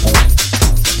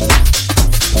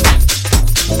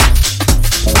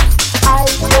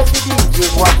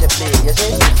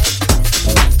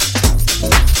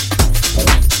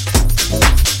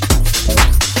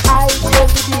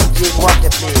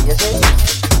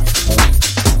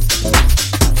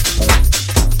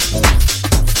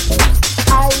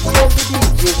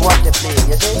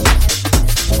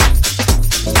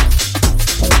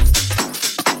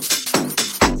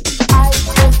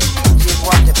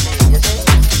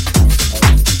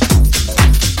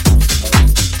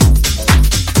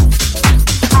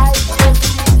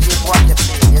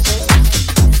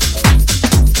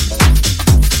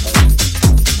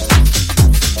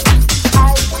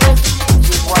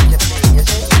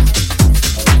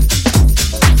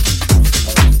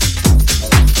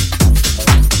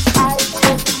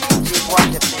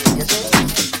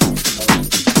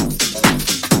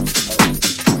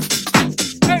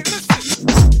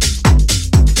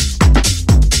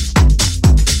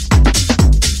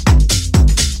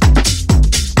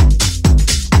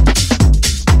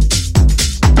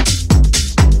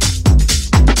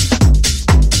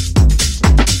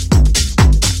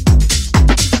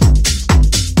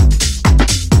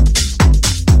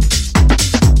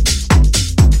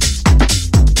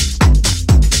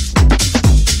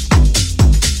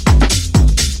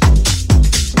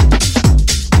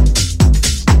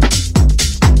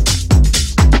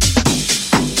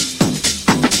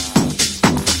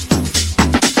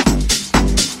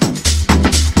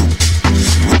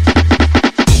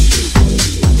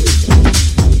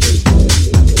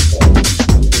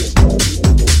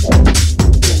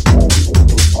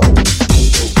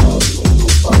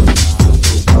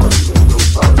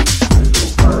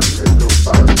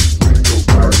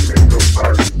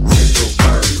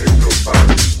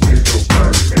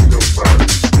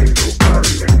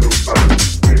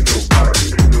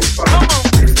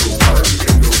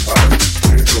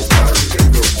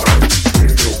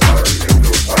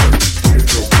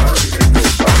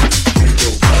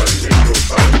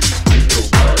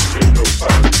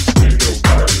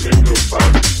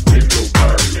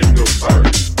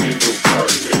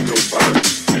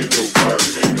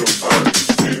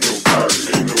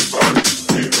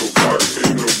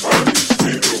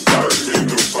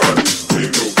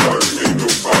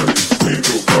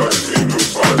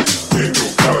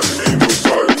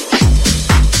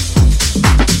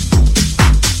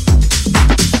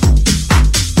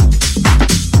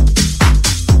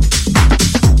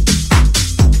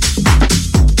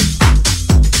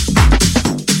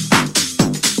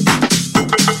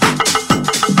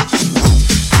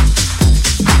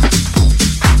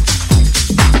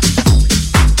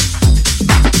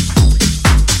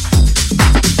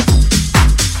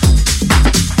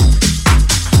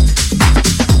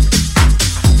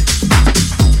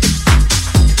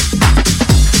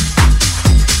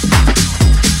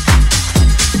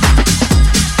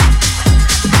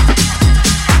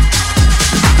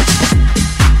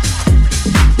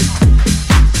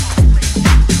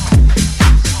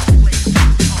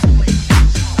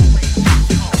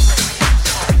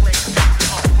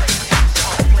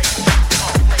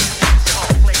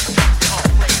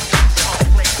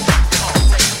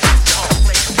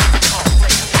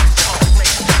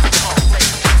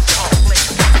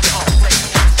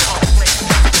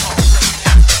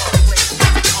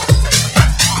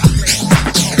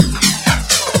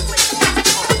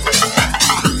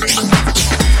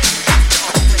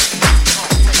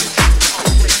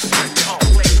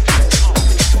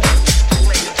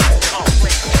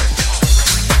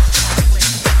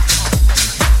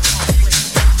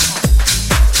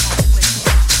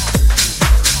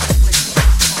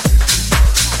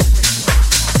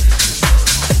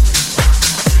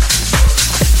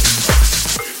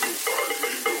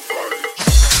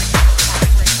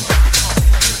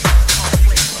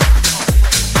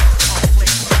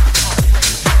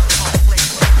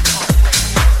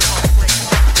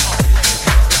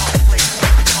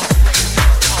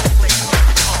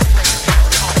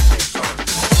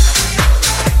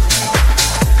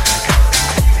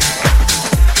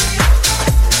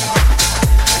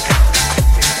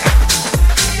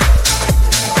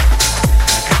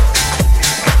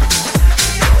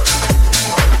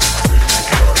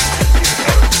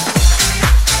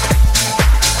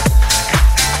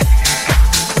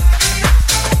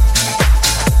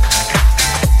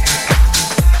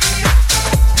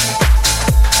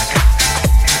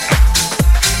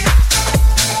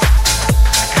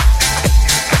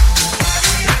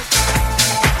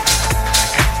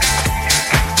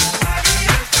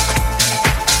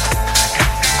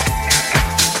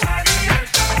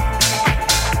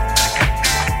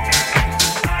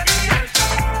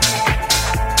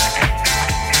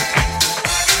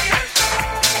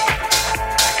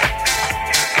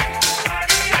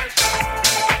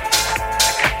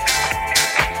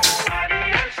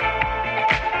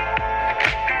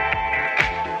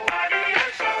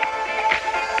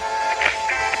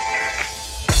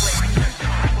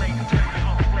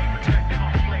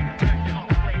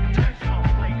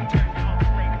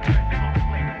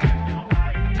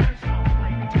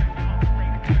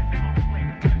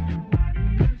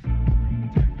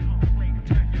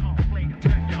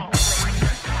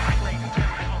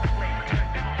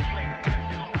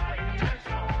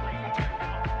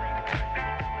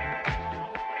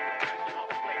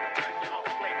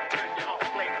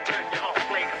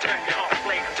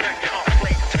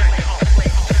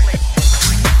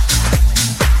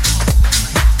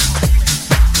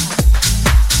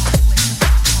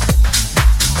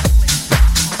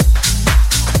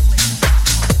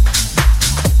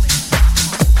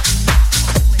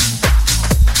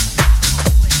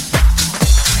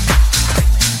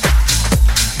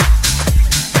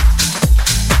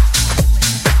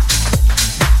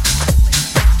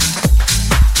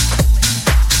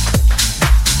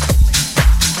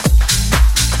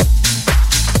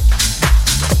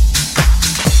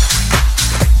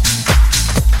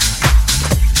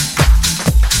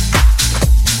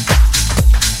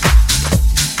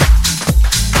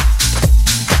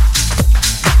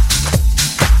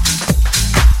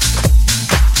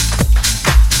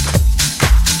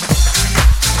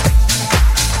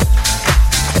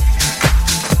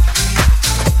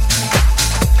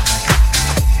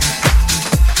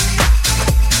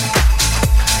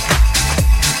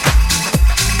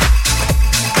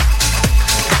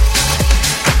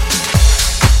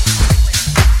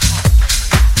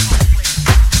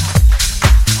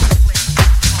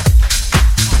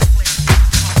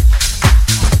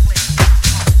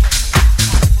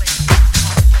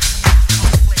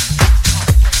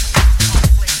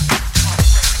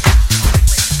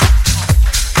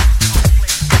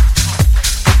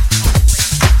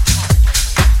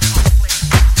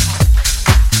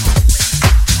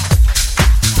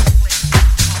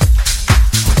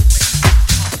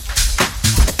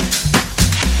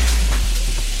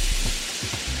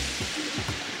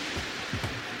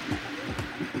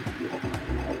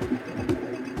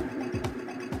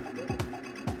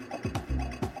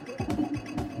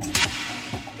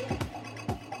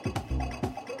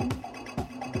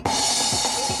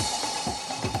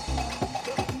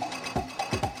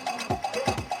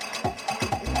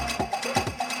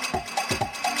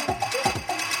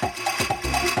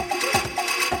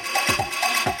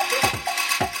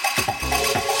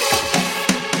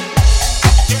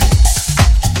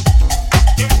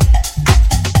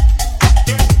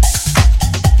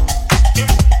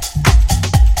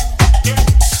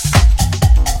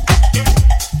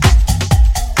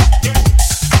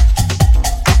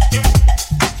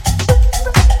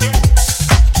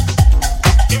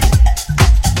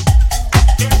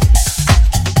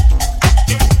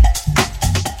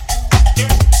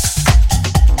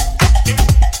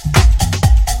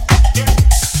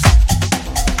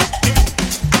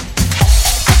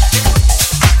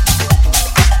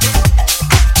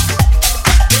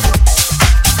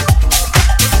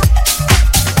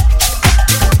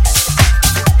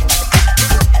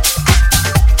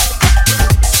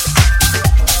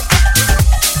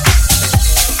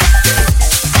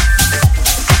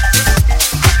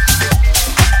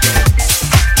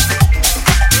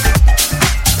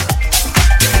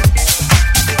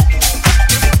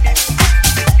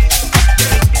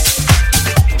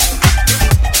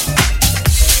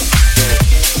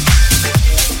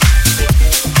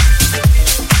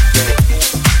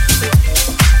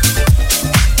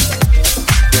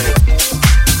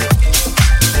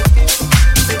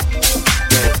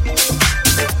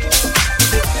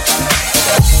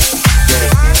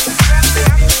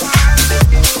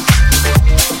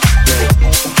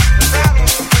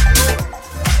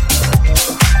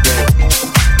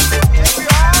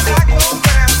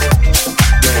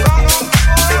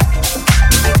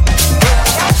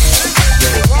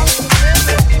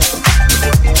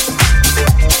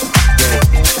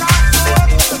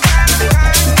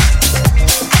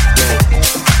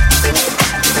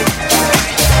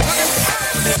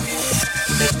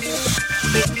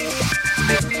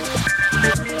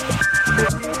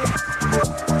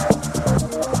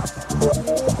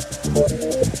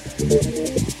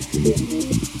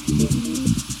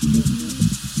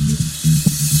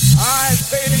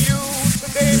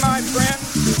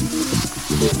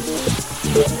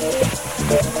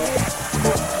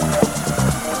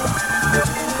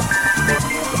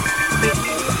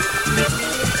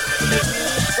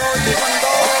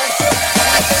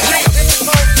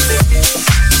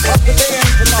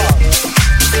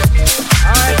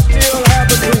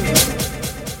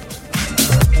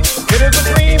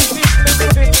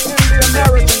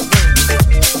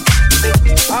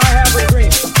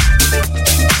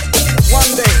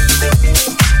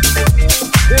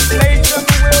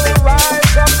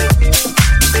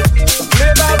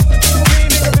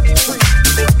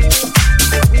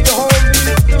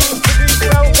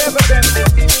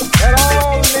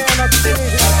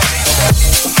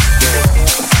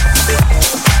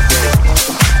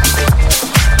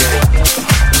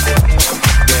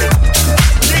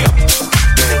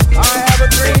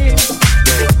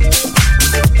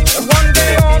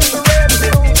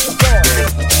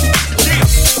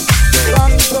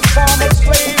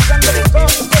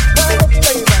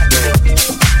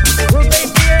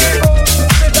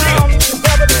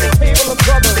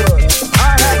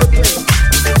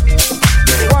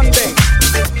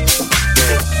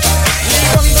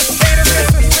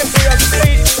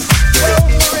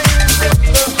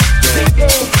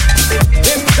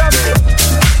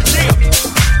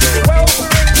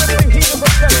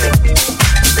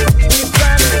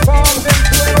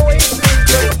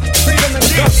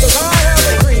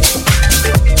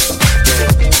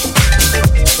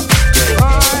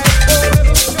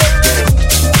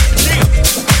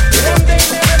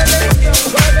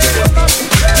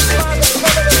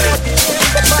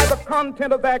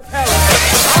 content of that character.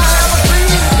 I have a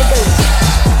dream today.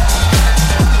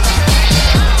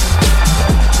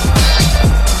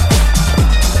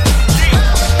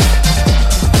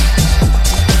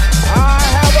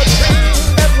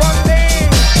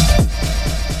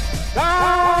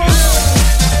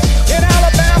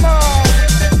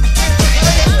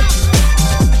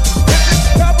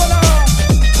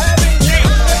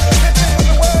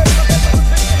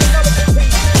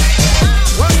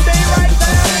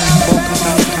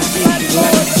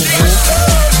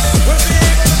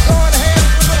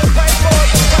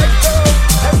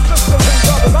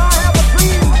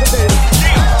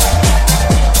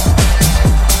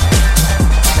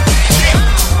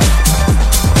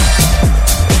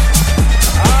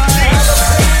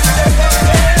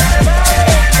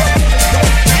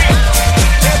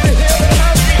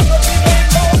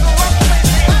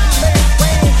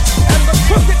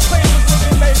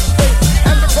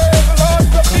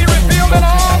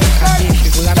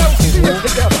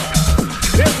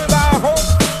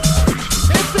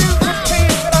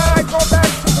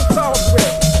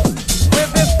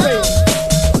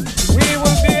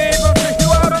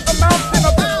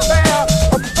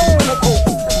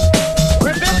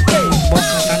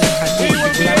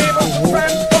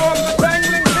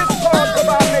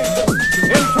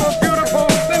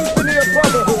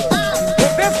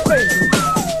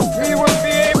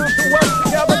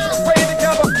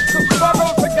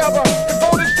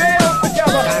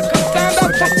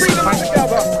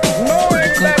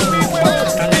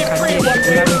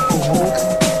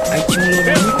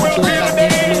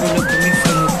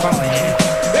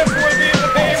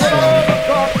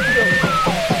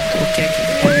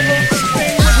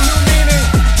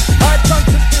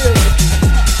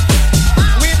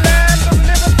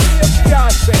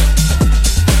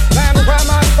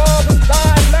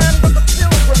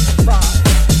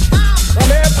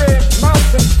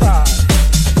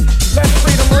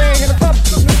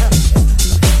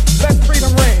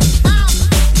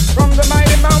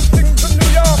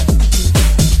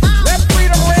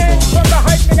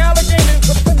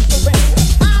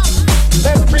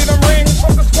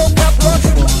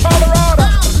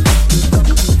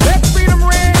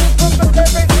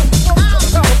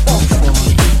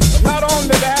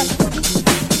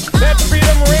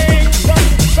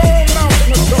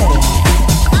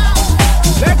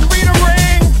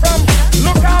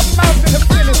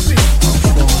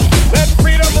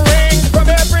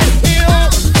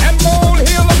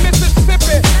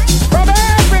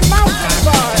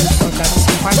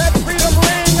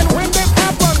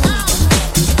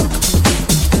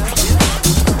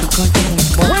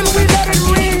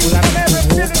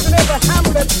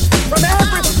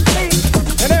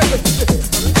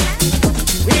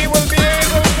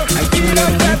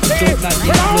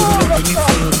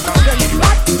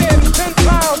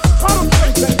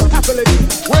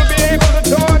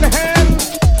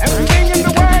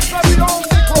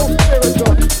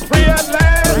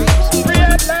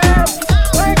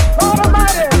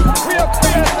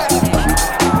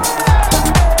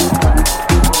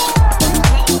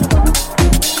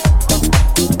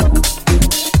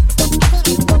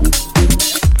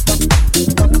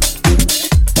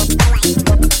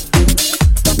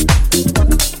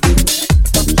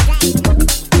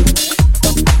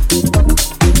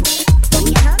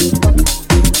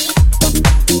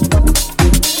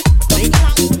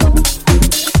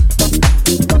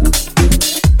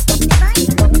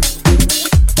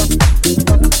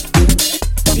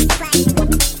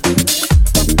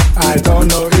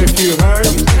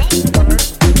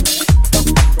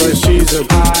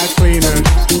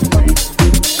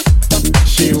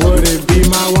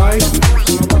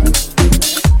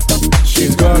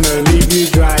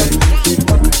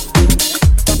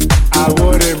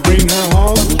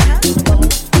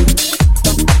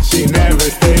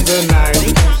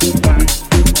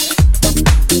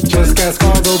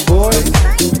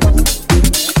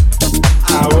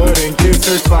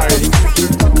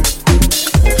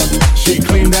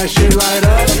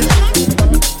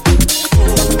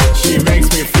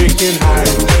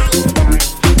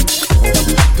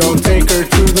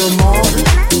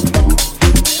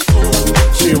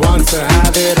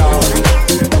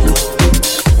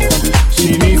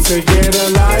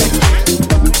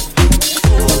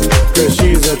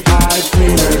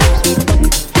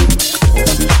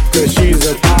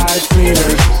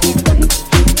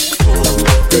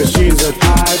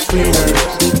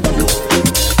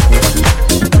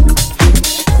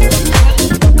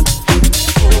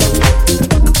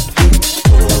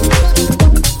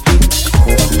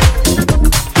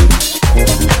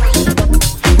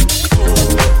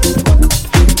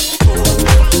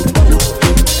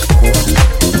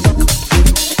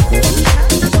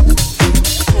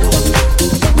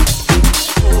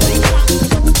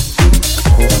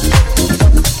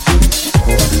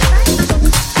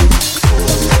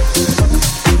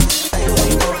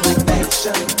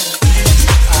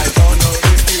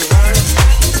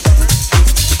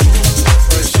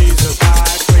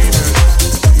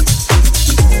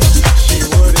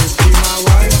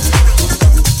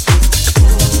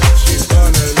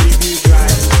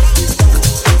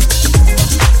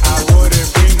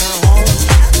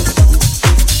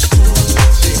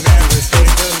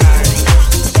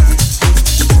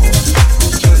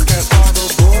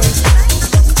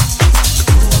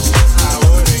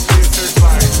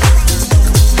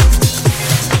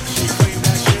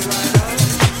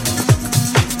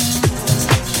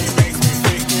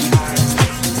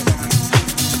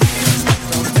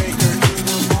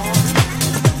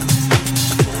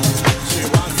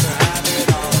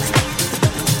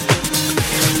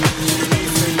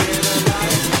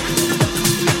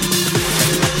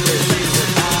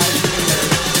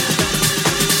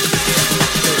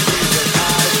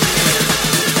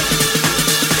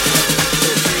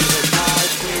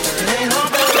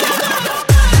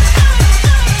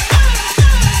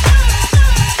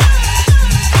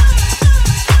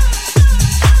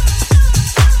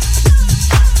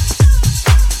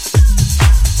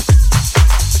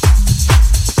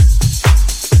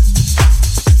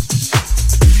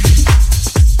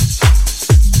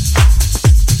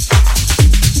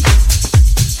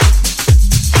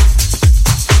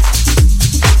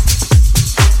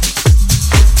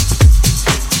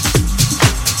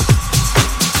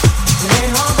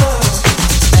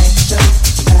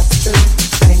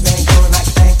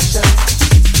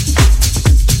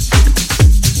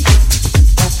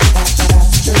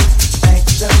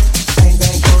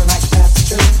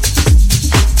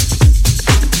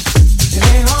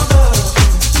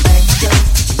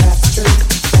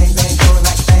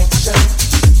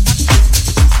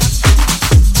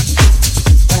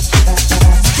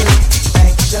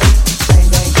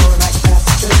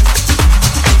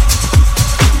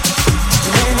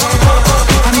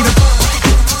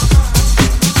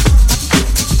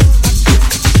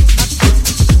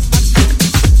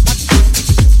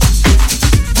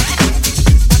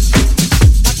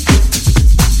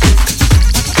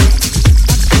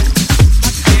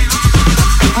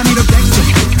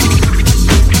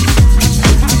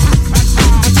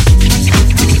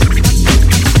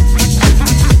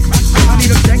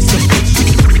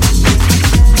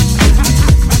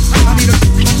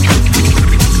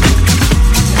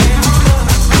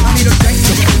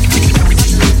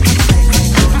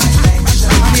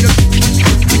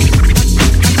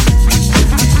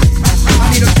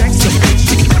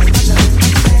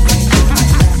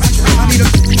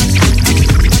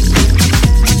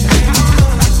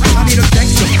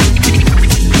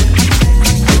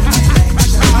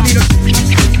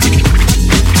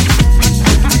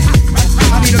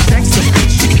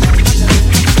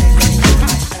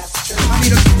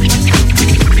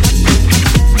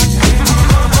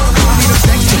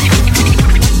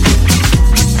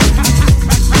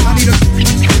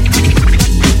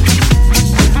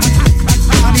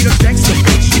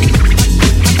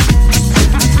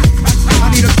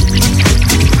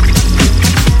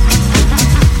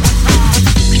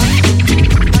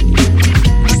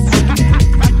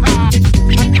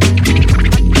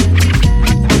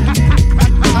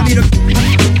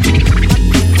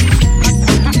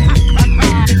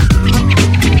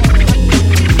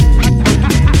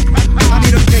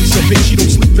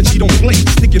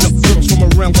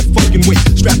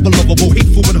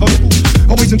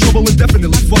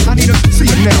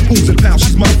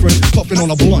 girlfriend, puffing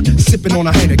on a blunt, sipping on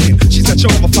a Heineken. She said, "Show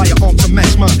him a firearm to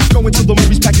match mine." Going to the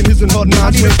movies, packing his and her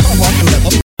nines with car and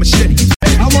leather machete.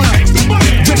 I wanna whip my,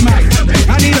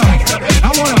 I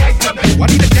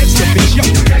need a gangster bitch, yo.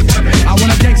 I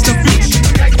want a gangster bitch.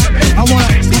 I wanna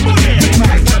whip my,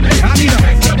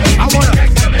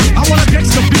 I want a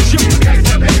gangster bitch, yo.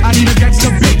 I need a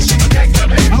gangster bitch.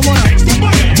 I wanna whip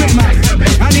my,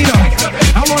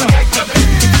 I wanna.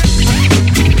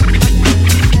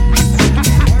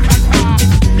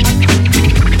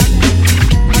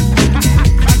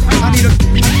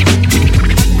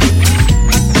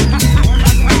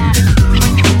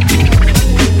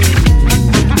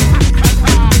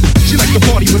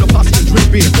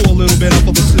 For a little bit up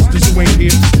of the sisters who ain't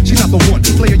here. She's not the one.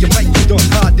 Player, you might be done.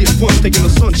 Hard did once, taking the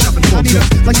sun shopping for her.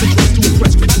 Like the dress to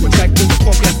impress, quick to attack. Bull the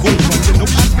punk ass bull run. You know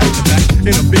she's out the back.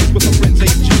 In a bitch with her friends,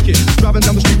 AG kid. Driving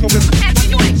down the street from him.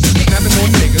 Snapping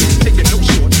on niggas, taking no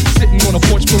short. Sitting on a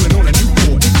porch, pulling on a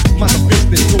Newport. Mind the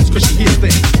business goes cause she hears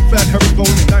things. Fat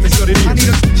herringbone and diamond studded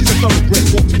ears. She's a thoroughbred,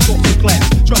 walks and talks in class.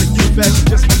 Try to get fast, she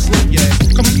just might slap your ass.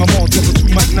 Come with my mom's brother,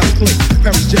 two might not click.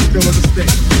 Parents just feel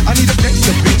understand. I need a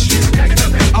gangster bitch.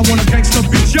 I want a gangster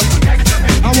bitch, yo.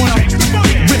 I wanna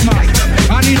whip my,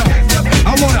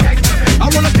 I want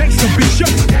a gangster bitch, yo.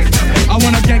 I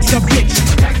want a gangster bitch.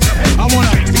 I wanna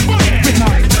whip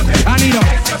my, I need a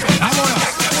gangster bitch.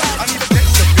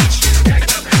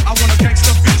 I want a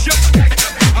gangster bitch, yo.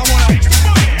 I wanna whip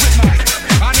my,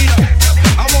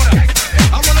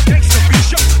 I want a gangster bitch,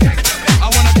 yo. I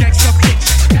want a gangster bitch.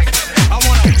 I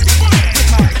wanna whip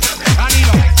my, I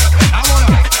wanna.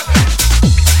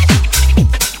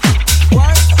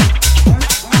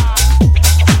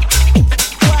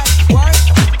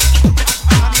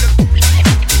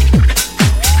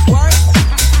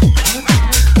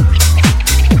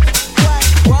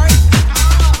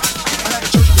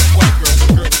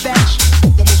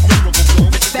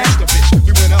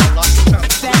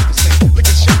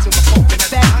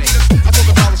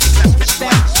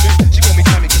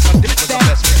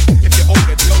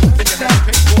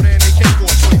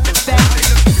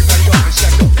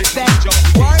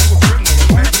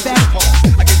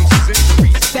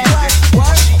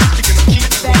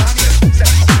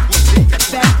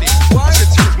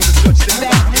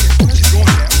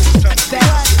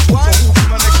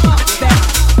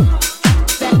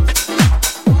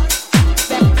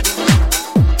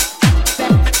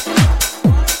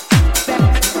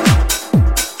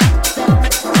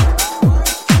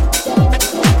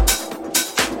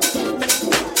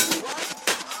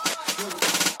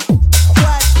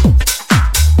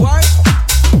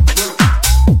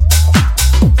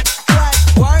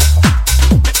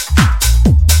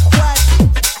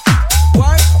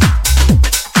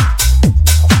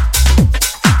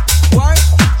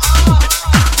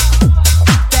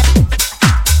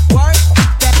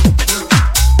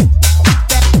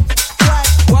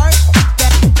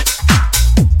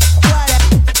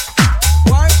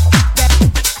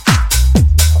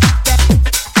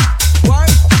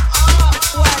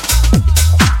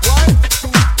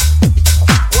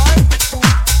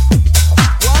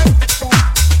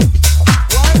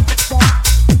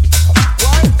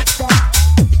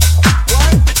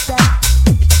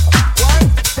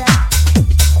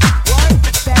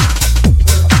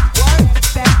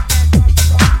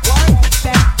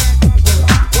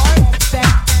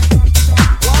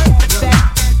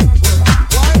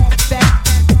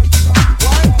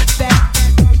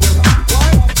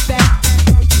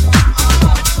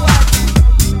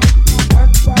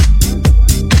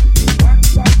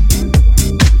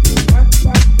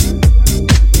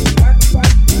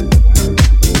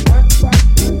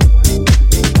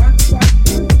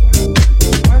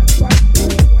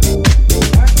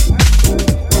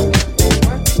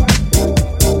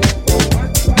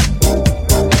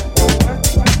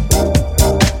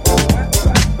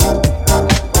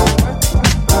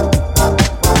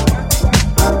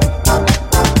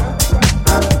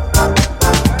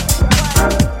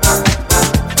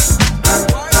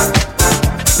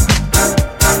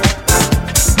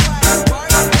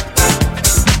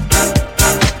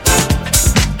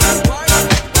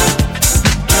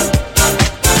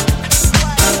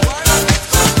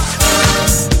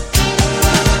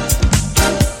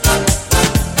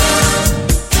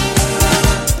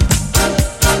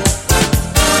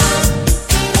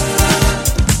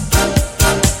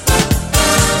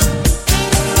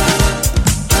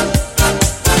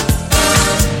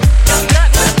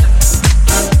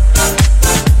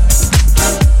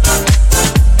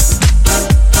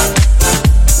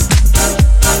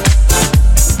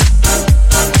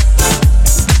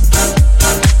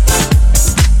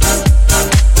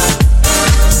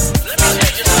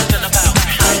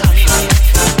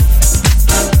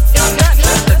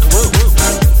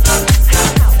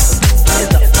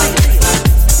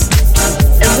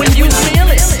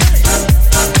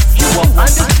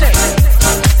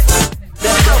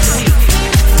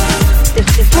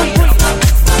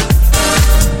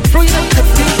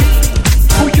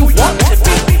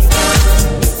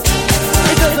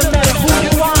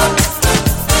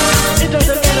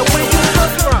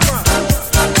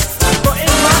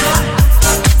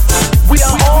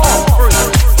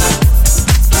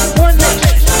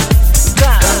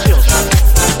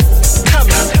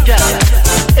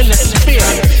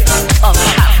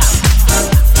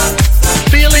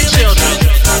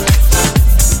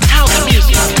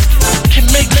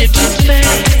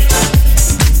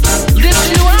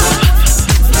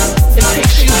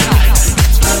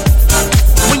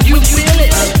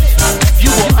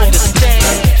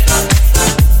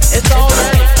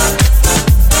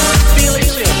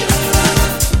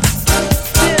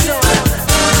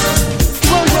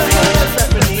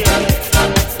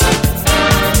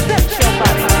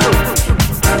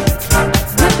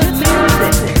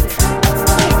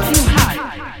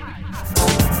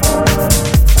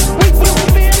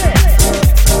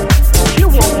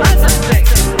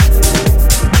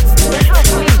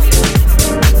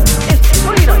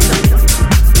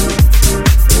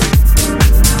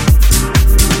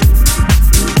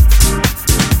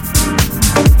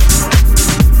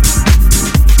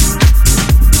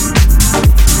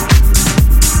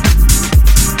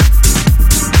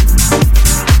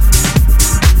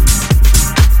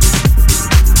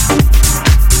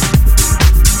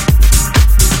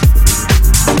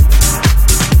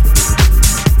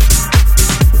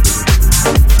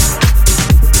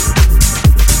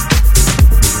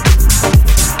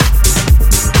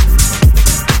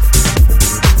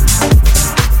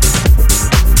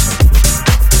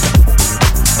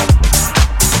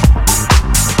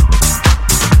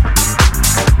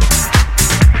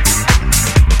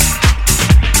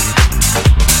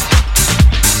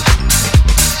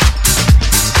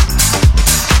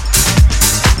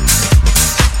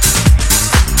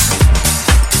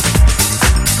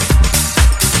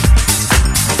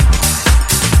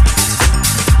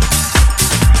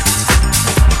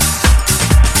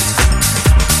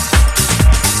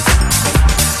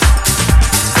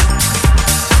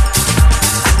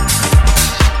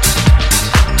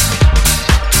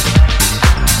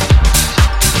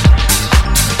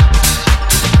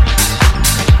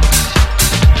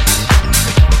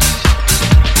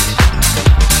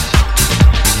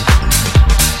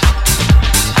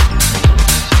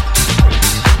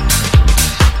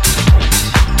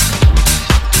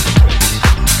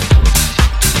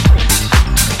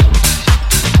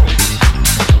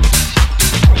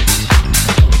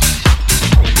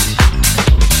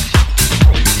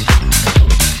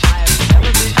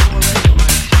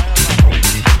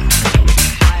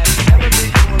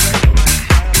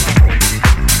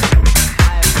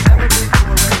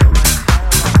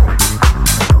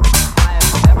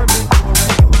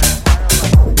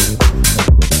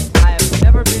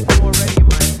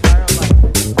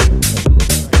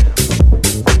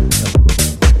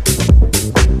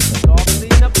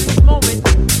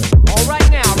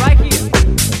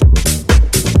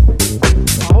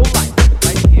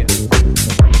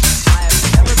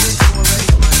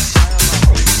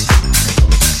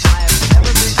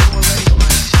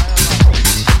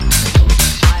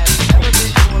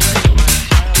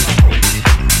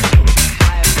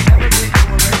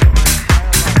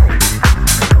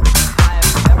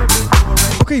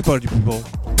 Okay, party people,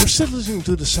 we're still listening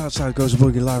to the Southside Goes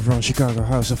Boogie live on Chicago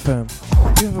House FM.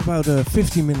 We have about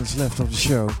 15 minutes left of the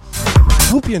show.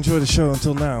 Hope you enjoyed the show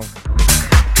until now.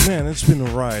 Man, it's been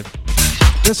a ride.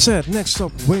 That said, next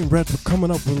up, Wayne Bradford coming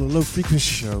up with a low frequency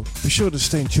show. Be sure to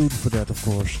stay tuned for that, of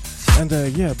course. And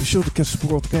yeah, be sure to catch the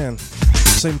world again.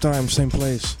 Same time, same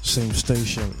place, same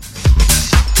station.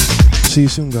 See you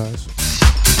soon, guys.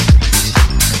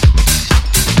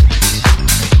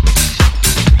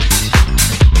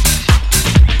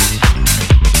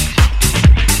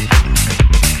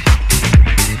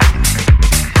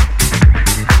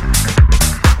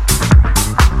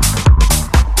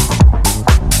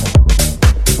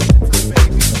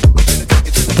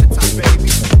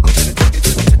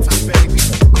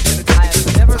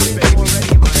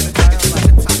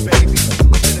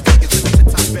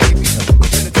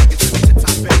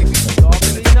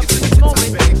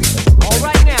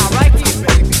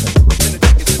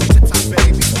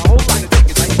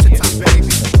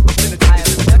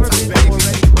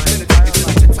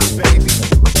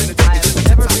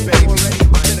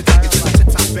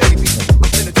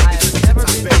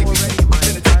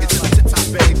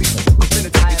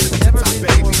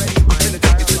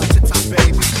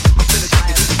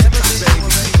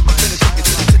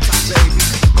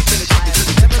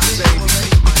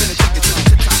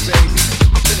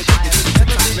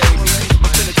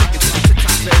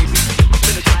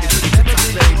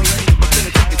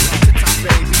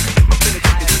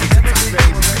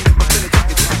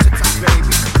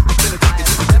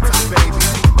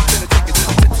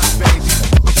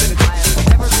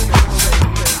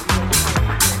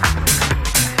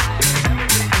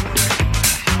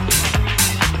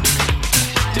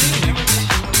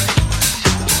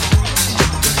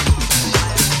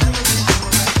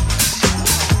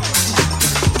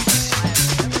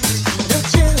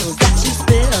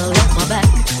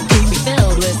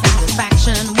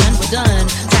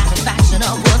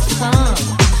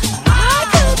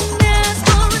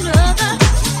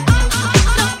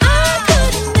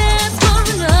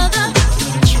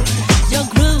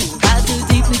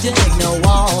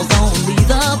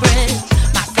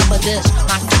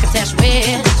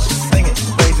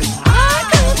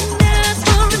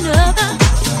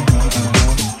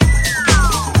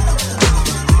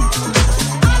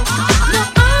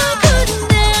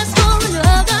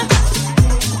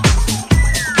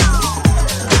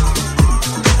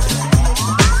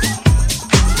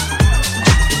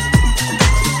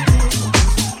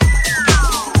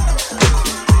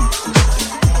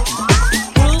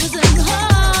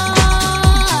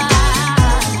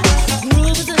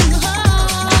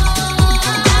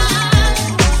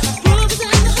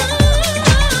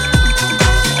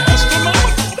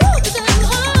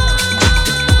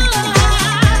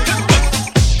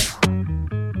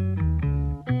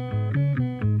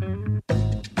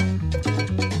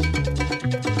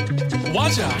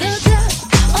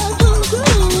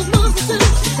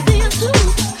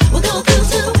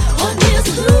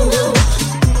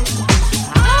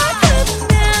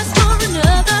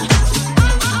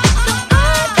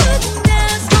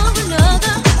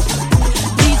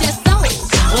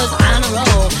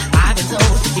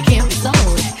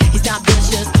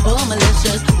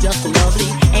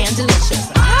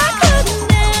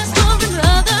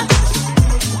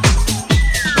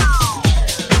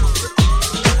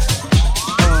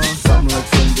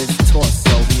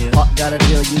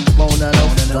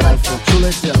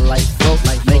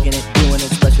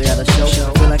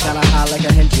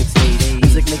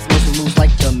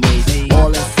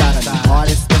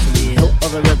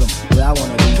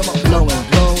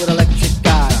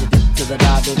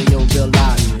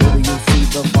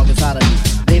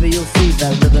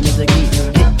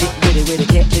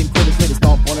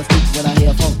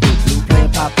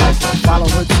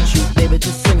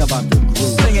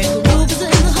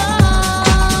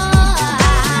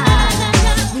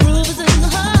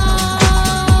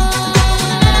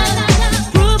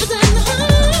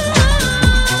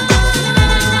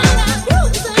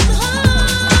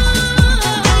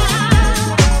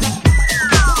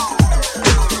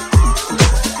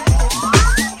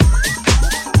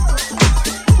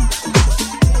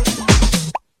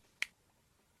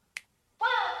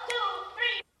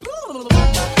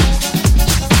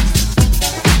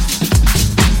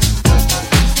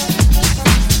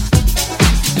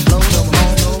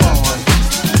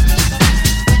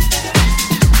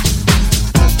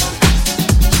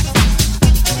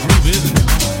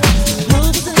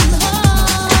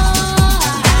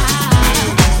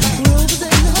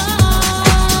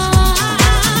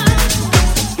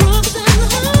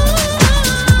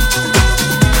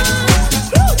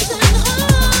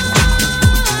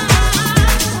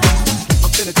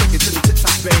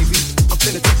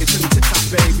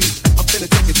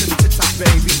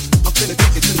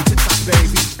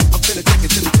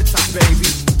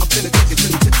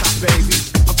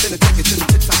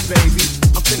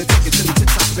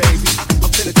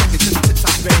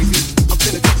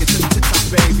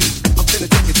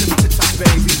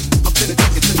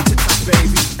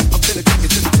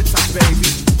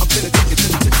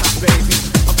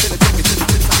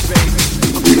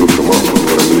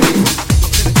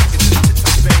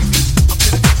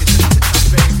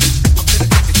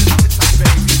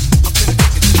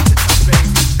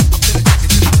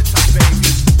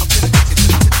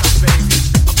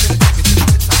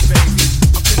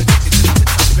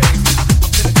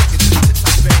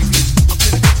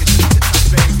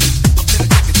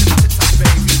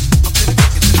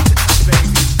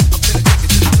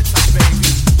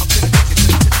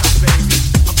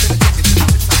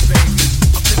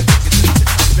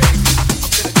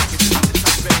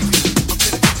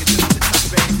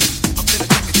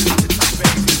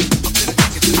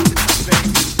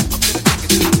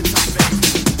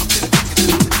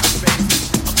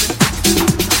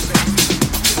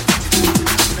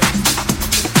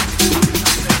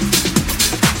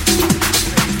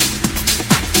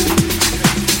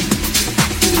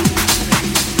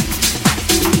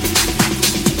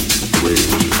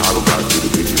 guys did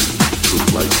it, they just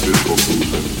took like disco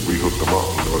grooves and rehooked them up,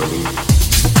 you know what I mean?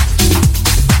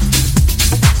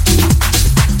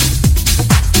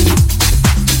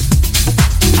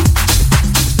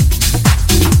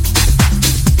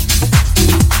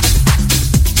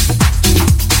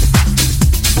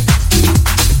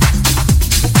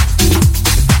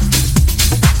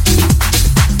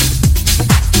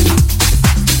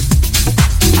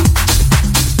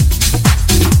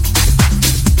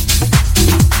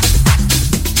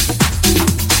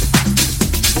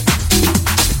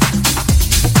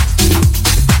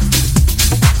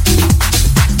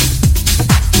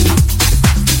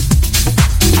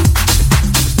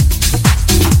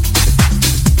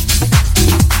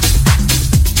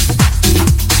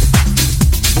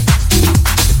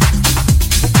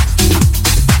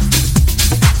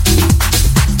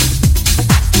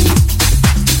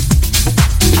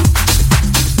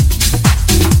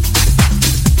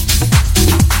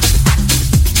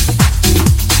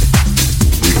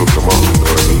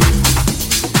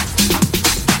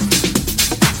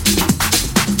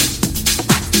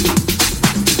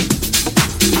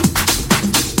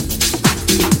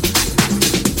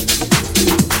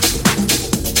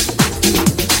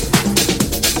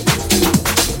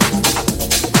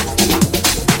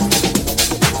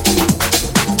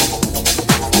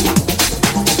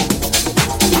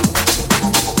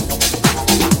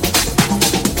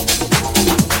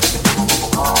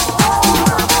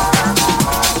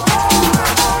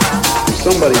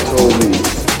 Somebody told me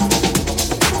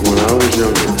when I was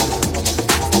younger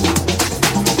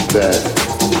that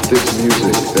this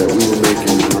music that we were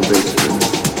making in our basement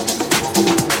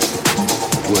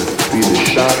would be the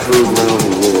shot heard around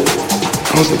the world.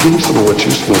 I was like, give me some of what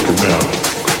you're smoking now.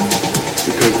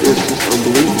 Because it's just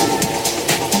unbelievable.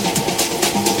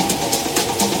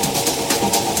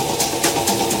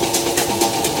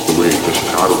 The way the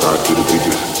Chicago guys did it, they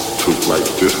just took like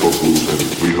disco grooves and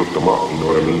rehooked them up, you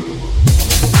know what I mean?